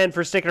 thanks, man,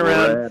 for sticking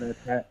around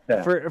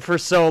for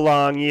so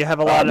long. You have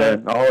a lot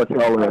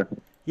of...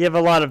 You have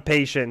a lot of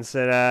patience,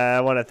 and I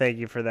want to thank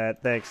you for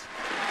that. Thanks.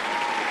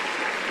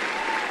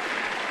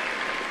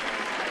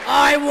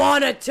 I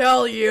want to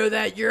tell you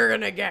that you're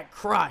going to get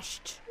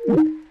crushed.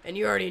 And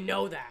you already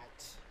know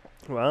that.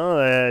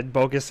 Well,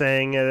 Boca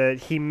saying that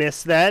he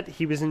missed that.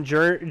 He was in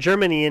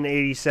Germany in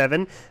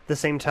 87, the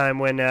same time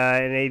when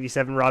in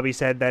 87 Robbie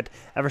said that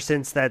ever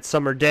since that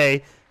summer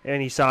day,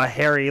 and he saw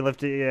Harry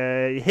lift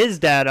his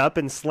dad up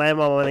and slam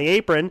him on the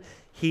apron,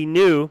 he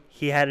knew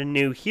he had a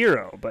new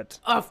hero. But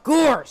of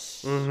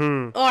course.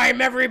 Mm-hmm. I'm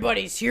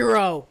everybody's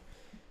hero.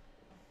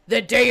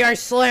 The day I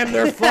slammed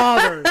their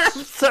fathers.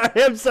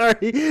 I'm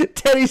sorry.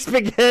 Teddy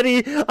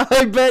Spaghetti,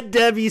 I bet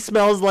Debbie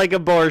smells like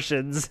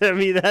abortions. I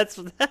mean, that's...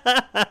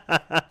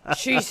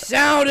 She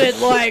sounded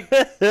like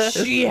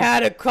she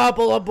had a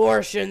couple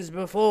abortions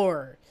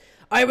before.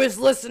 I was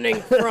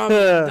listening from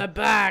the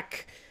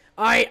back.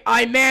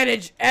 I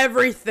manage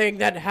everything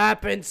that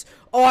happens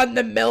on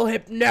the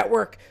Millhip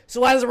Network.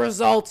 So as a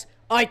result,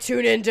 I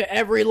tune into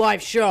every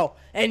live show.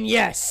 And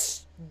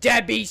yes,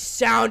 Debbie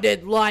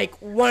sounded like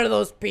one of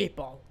those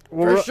people.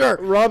 For sure.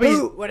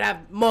 Who would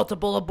have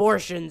multiple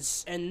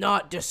abortions and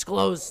not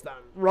disclose them?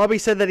 Robbie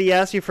said that he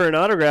asked you for an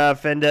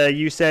autograph, and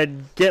you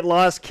said, "Get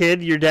lost,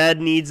 kid. Your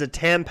dad needs a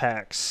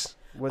Tampax."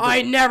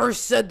 I never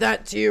said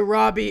that to you,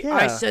 Robbie. Yeah.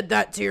 I said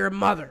that to your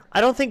mother. I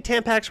don't think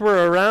Tampax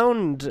were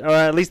around, or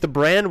at least the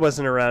brand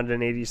wasn't around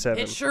in 87.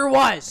 It sure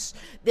was.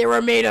 They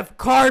were made of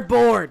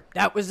cardboard.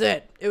 That was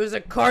it. It was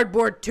a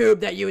cardboard tube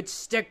that you would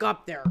stick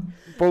up there.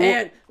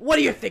 And what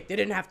do you think? They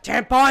didn't have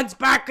tampons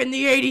back in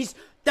the 80s?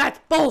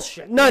 That's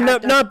bullshit. Not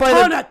by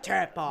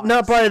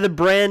the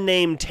brand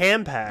name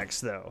Tampax,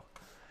 though.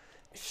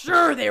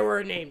 Sure, they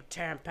were named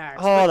Tampax,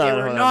 but they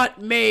were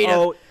not made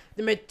of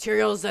the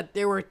materials that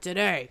they were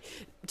today.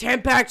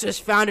 Tampax was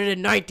founded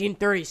in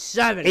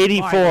 1937.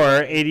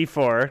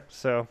 84,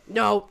 so...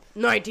 No,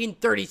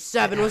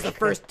 1937 was the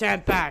first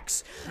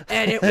Tampax,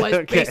 and it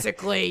was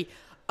basically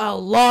a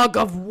log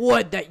of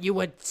wood that you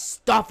would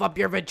stuff up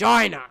your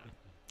vagina.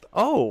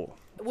 Oh.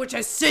 Which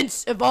has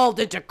since evolved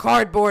into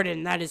cardboard,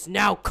 and that is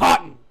now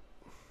cotton.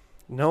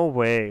 No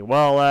way.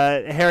 Well,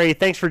 Harry,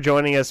 thanks for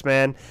joining us,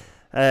 man.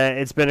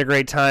 It's been a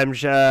great time.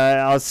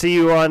 I'll see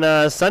you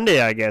on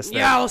Sunday, I guess. Then.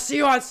 Yeah, I'll see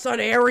you on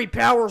Sunday. Harry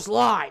Powers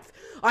Live.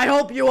 I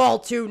hope you all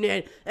tune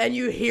in and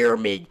you hear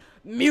me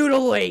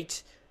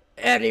mutilate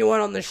anyone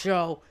on the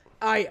show.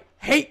 I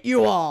hate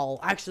you all.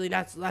 Actually,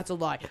 that's a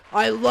lie.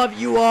 I love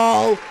you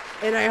all,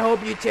 and I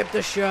hope you tip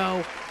the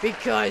show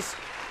because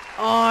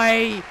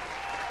I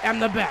am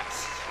the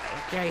best.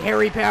 Okay,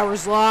 Harry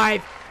Powers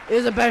Live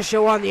is the best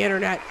show on the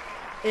internet,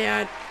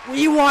 and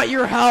we want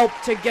your help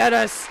to get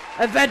us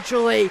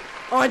eventually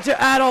onto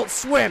Adult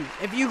Swim.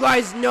 If you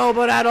guys know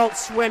about Adult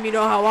Swim, you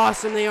know how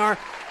awesome they are.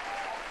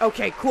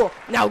 Okay, cool.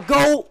 Now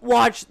go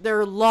watch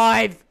their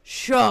live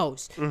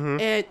shows,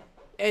 and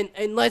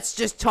let's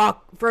just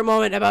talk for a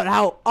moment about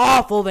how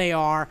awful they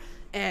are.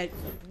 And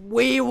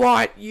we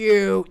want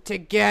you to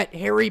get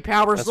Harry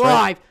Powers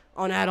Live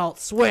on Adult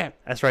Swim.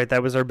 That's right.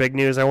 That was our big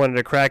news I wanted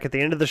to crack at the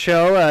end of the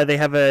show. They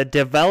have a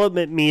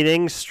development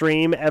meeting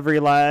stream every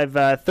live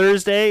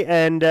Thursday,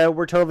 and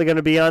we're totally going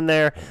to be on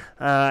there.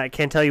 I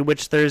can't tell you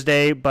which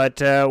Thursday,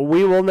 but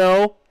we will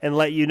know and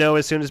let you know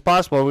as soon as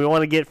possible. We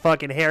want to get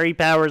fucking Harry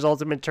Powers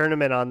Ultimate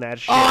Tournament on that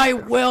shit. I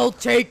will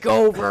take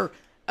over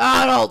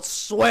Adult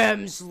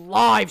Swim's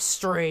live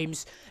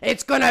streams.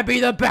 It's going to be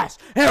the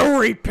best.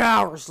 Harry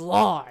Powers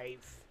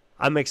Live.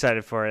 I'm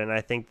excited for it, and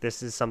I think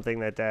this is something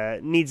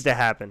that needs to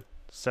happen.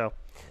 So,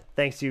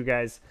 thanks to you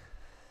guys.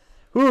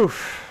 Whew,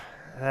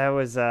 that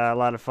was a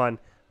lot of fun.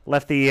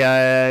 Left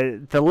the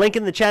link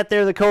in the chat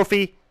there, the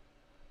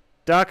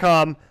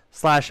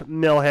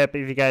Ko-fi.com/millhip,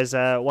 if you guys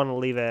want to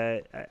leave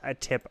a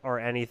tip or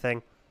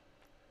anything.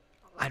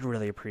 I'd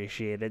really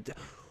appreciate it.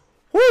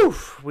 Whew,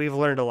 we've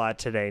learned a lot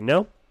today,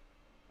 no?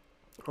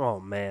 Oh,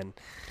 man.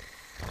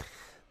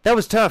 That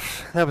was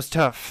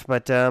tough.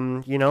 But,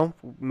 you know,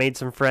 made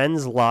some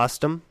friends,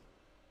 lost them.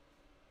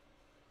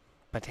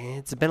 But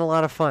it's been a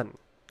lot of fun.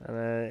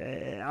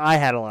 I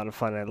had a lot of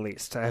fun, at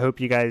least. I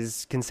hope you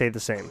guys can say the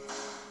same.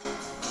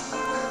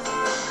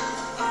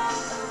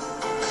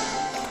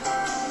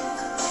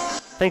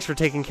 Thanks for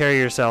taking care of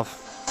yourself.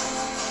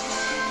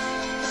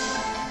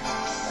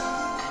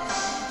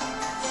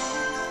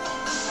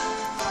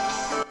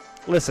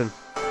 Listen.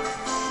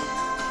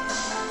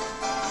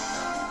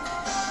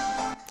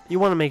 You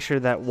want to make sure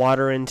that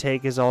water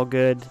intake is all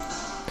good.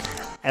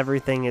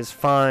 Everything is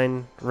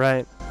fine,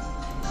 right?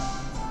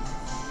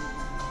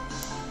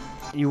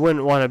 You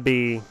wouldn't want to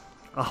be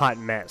a hot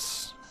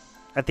mess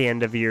at the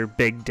end of your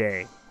big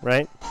day,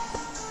 right?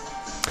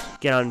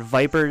 Get on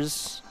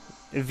Vipers,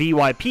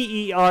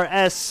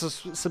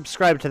 VYPERS,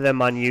 subscribe to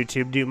them on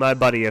YouTube. Do my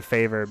buddy a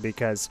favor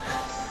because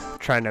I'm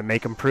trying to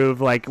make him prove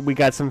like we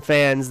got some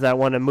fans that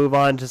want to move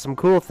on to some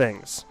cool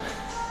things.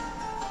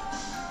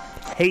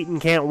 Hate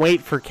and can't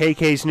wait for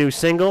KK's new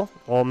single.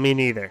 Well, me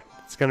neither.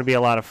 It's going to be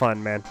a lot of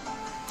fun, man.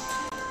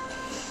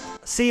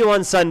 See you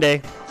on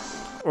Sunday,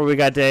 where we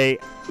got a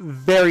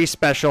very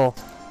special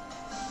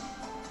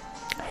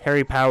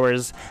Harry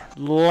Powers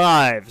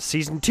Live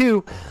Season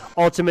 2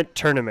 Ultimate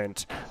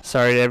Tournament.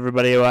 Sorry to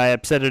everybody who I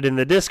upset it in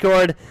the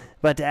Discord,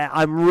 but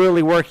I'm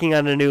really working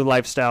on a new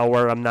lifestyle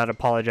where I'm not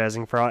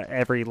apologizing for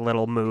every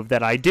little move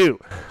that I do.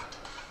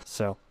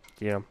 So,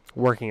 you know,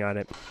 working on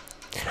it.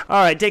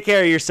 Alright, take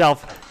care of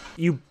yourself.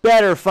 You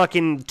better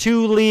fucking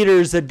 2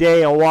 liters a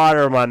day of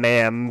water, my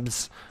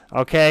mams.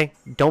 Okay?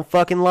 Don't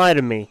fucking lie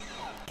to me.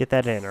 Get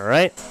that in,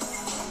 alright?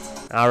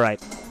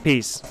 Alright.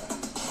 Peace.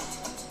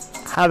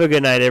 Have a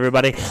good night,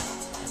 everybody.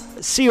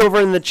 See you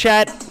over in the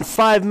chat in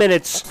 5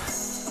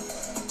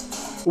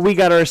 minutes. We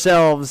got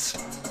ourselves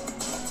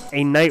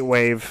a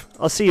Nightwave.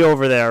 I'll see you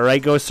over there,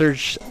 alright? Go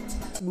search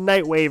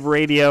Nightwave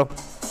Radio.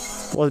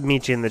 We'll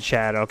meet you in the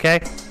chat,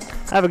 okay?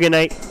 Have a good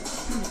night.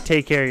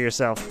 Take care of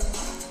yourself.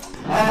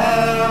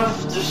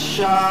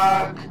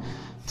 Aftershock,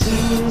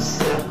 2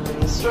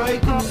 seconds,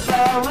 strike a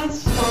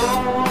balance,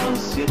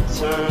 pose, you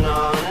turn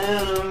on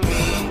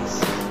enemies,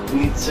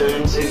 we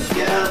turn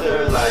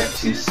together like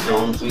 2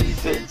 stones, we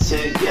fit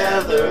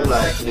together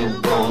like new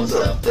bones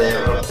up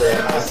there,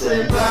 I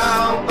say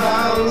bow,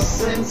 bow,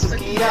 sense of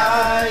ki, you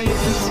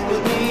can see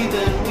with me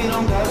then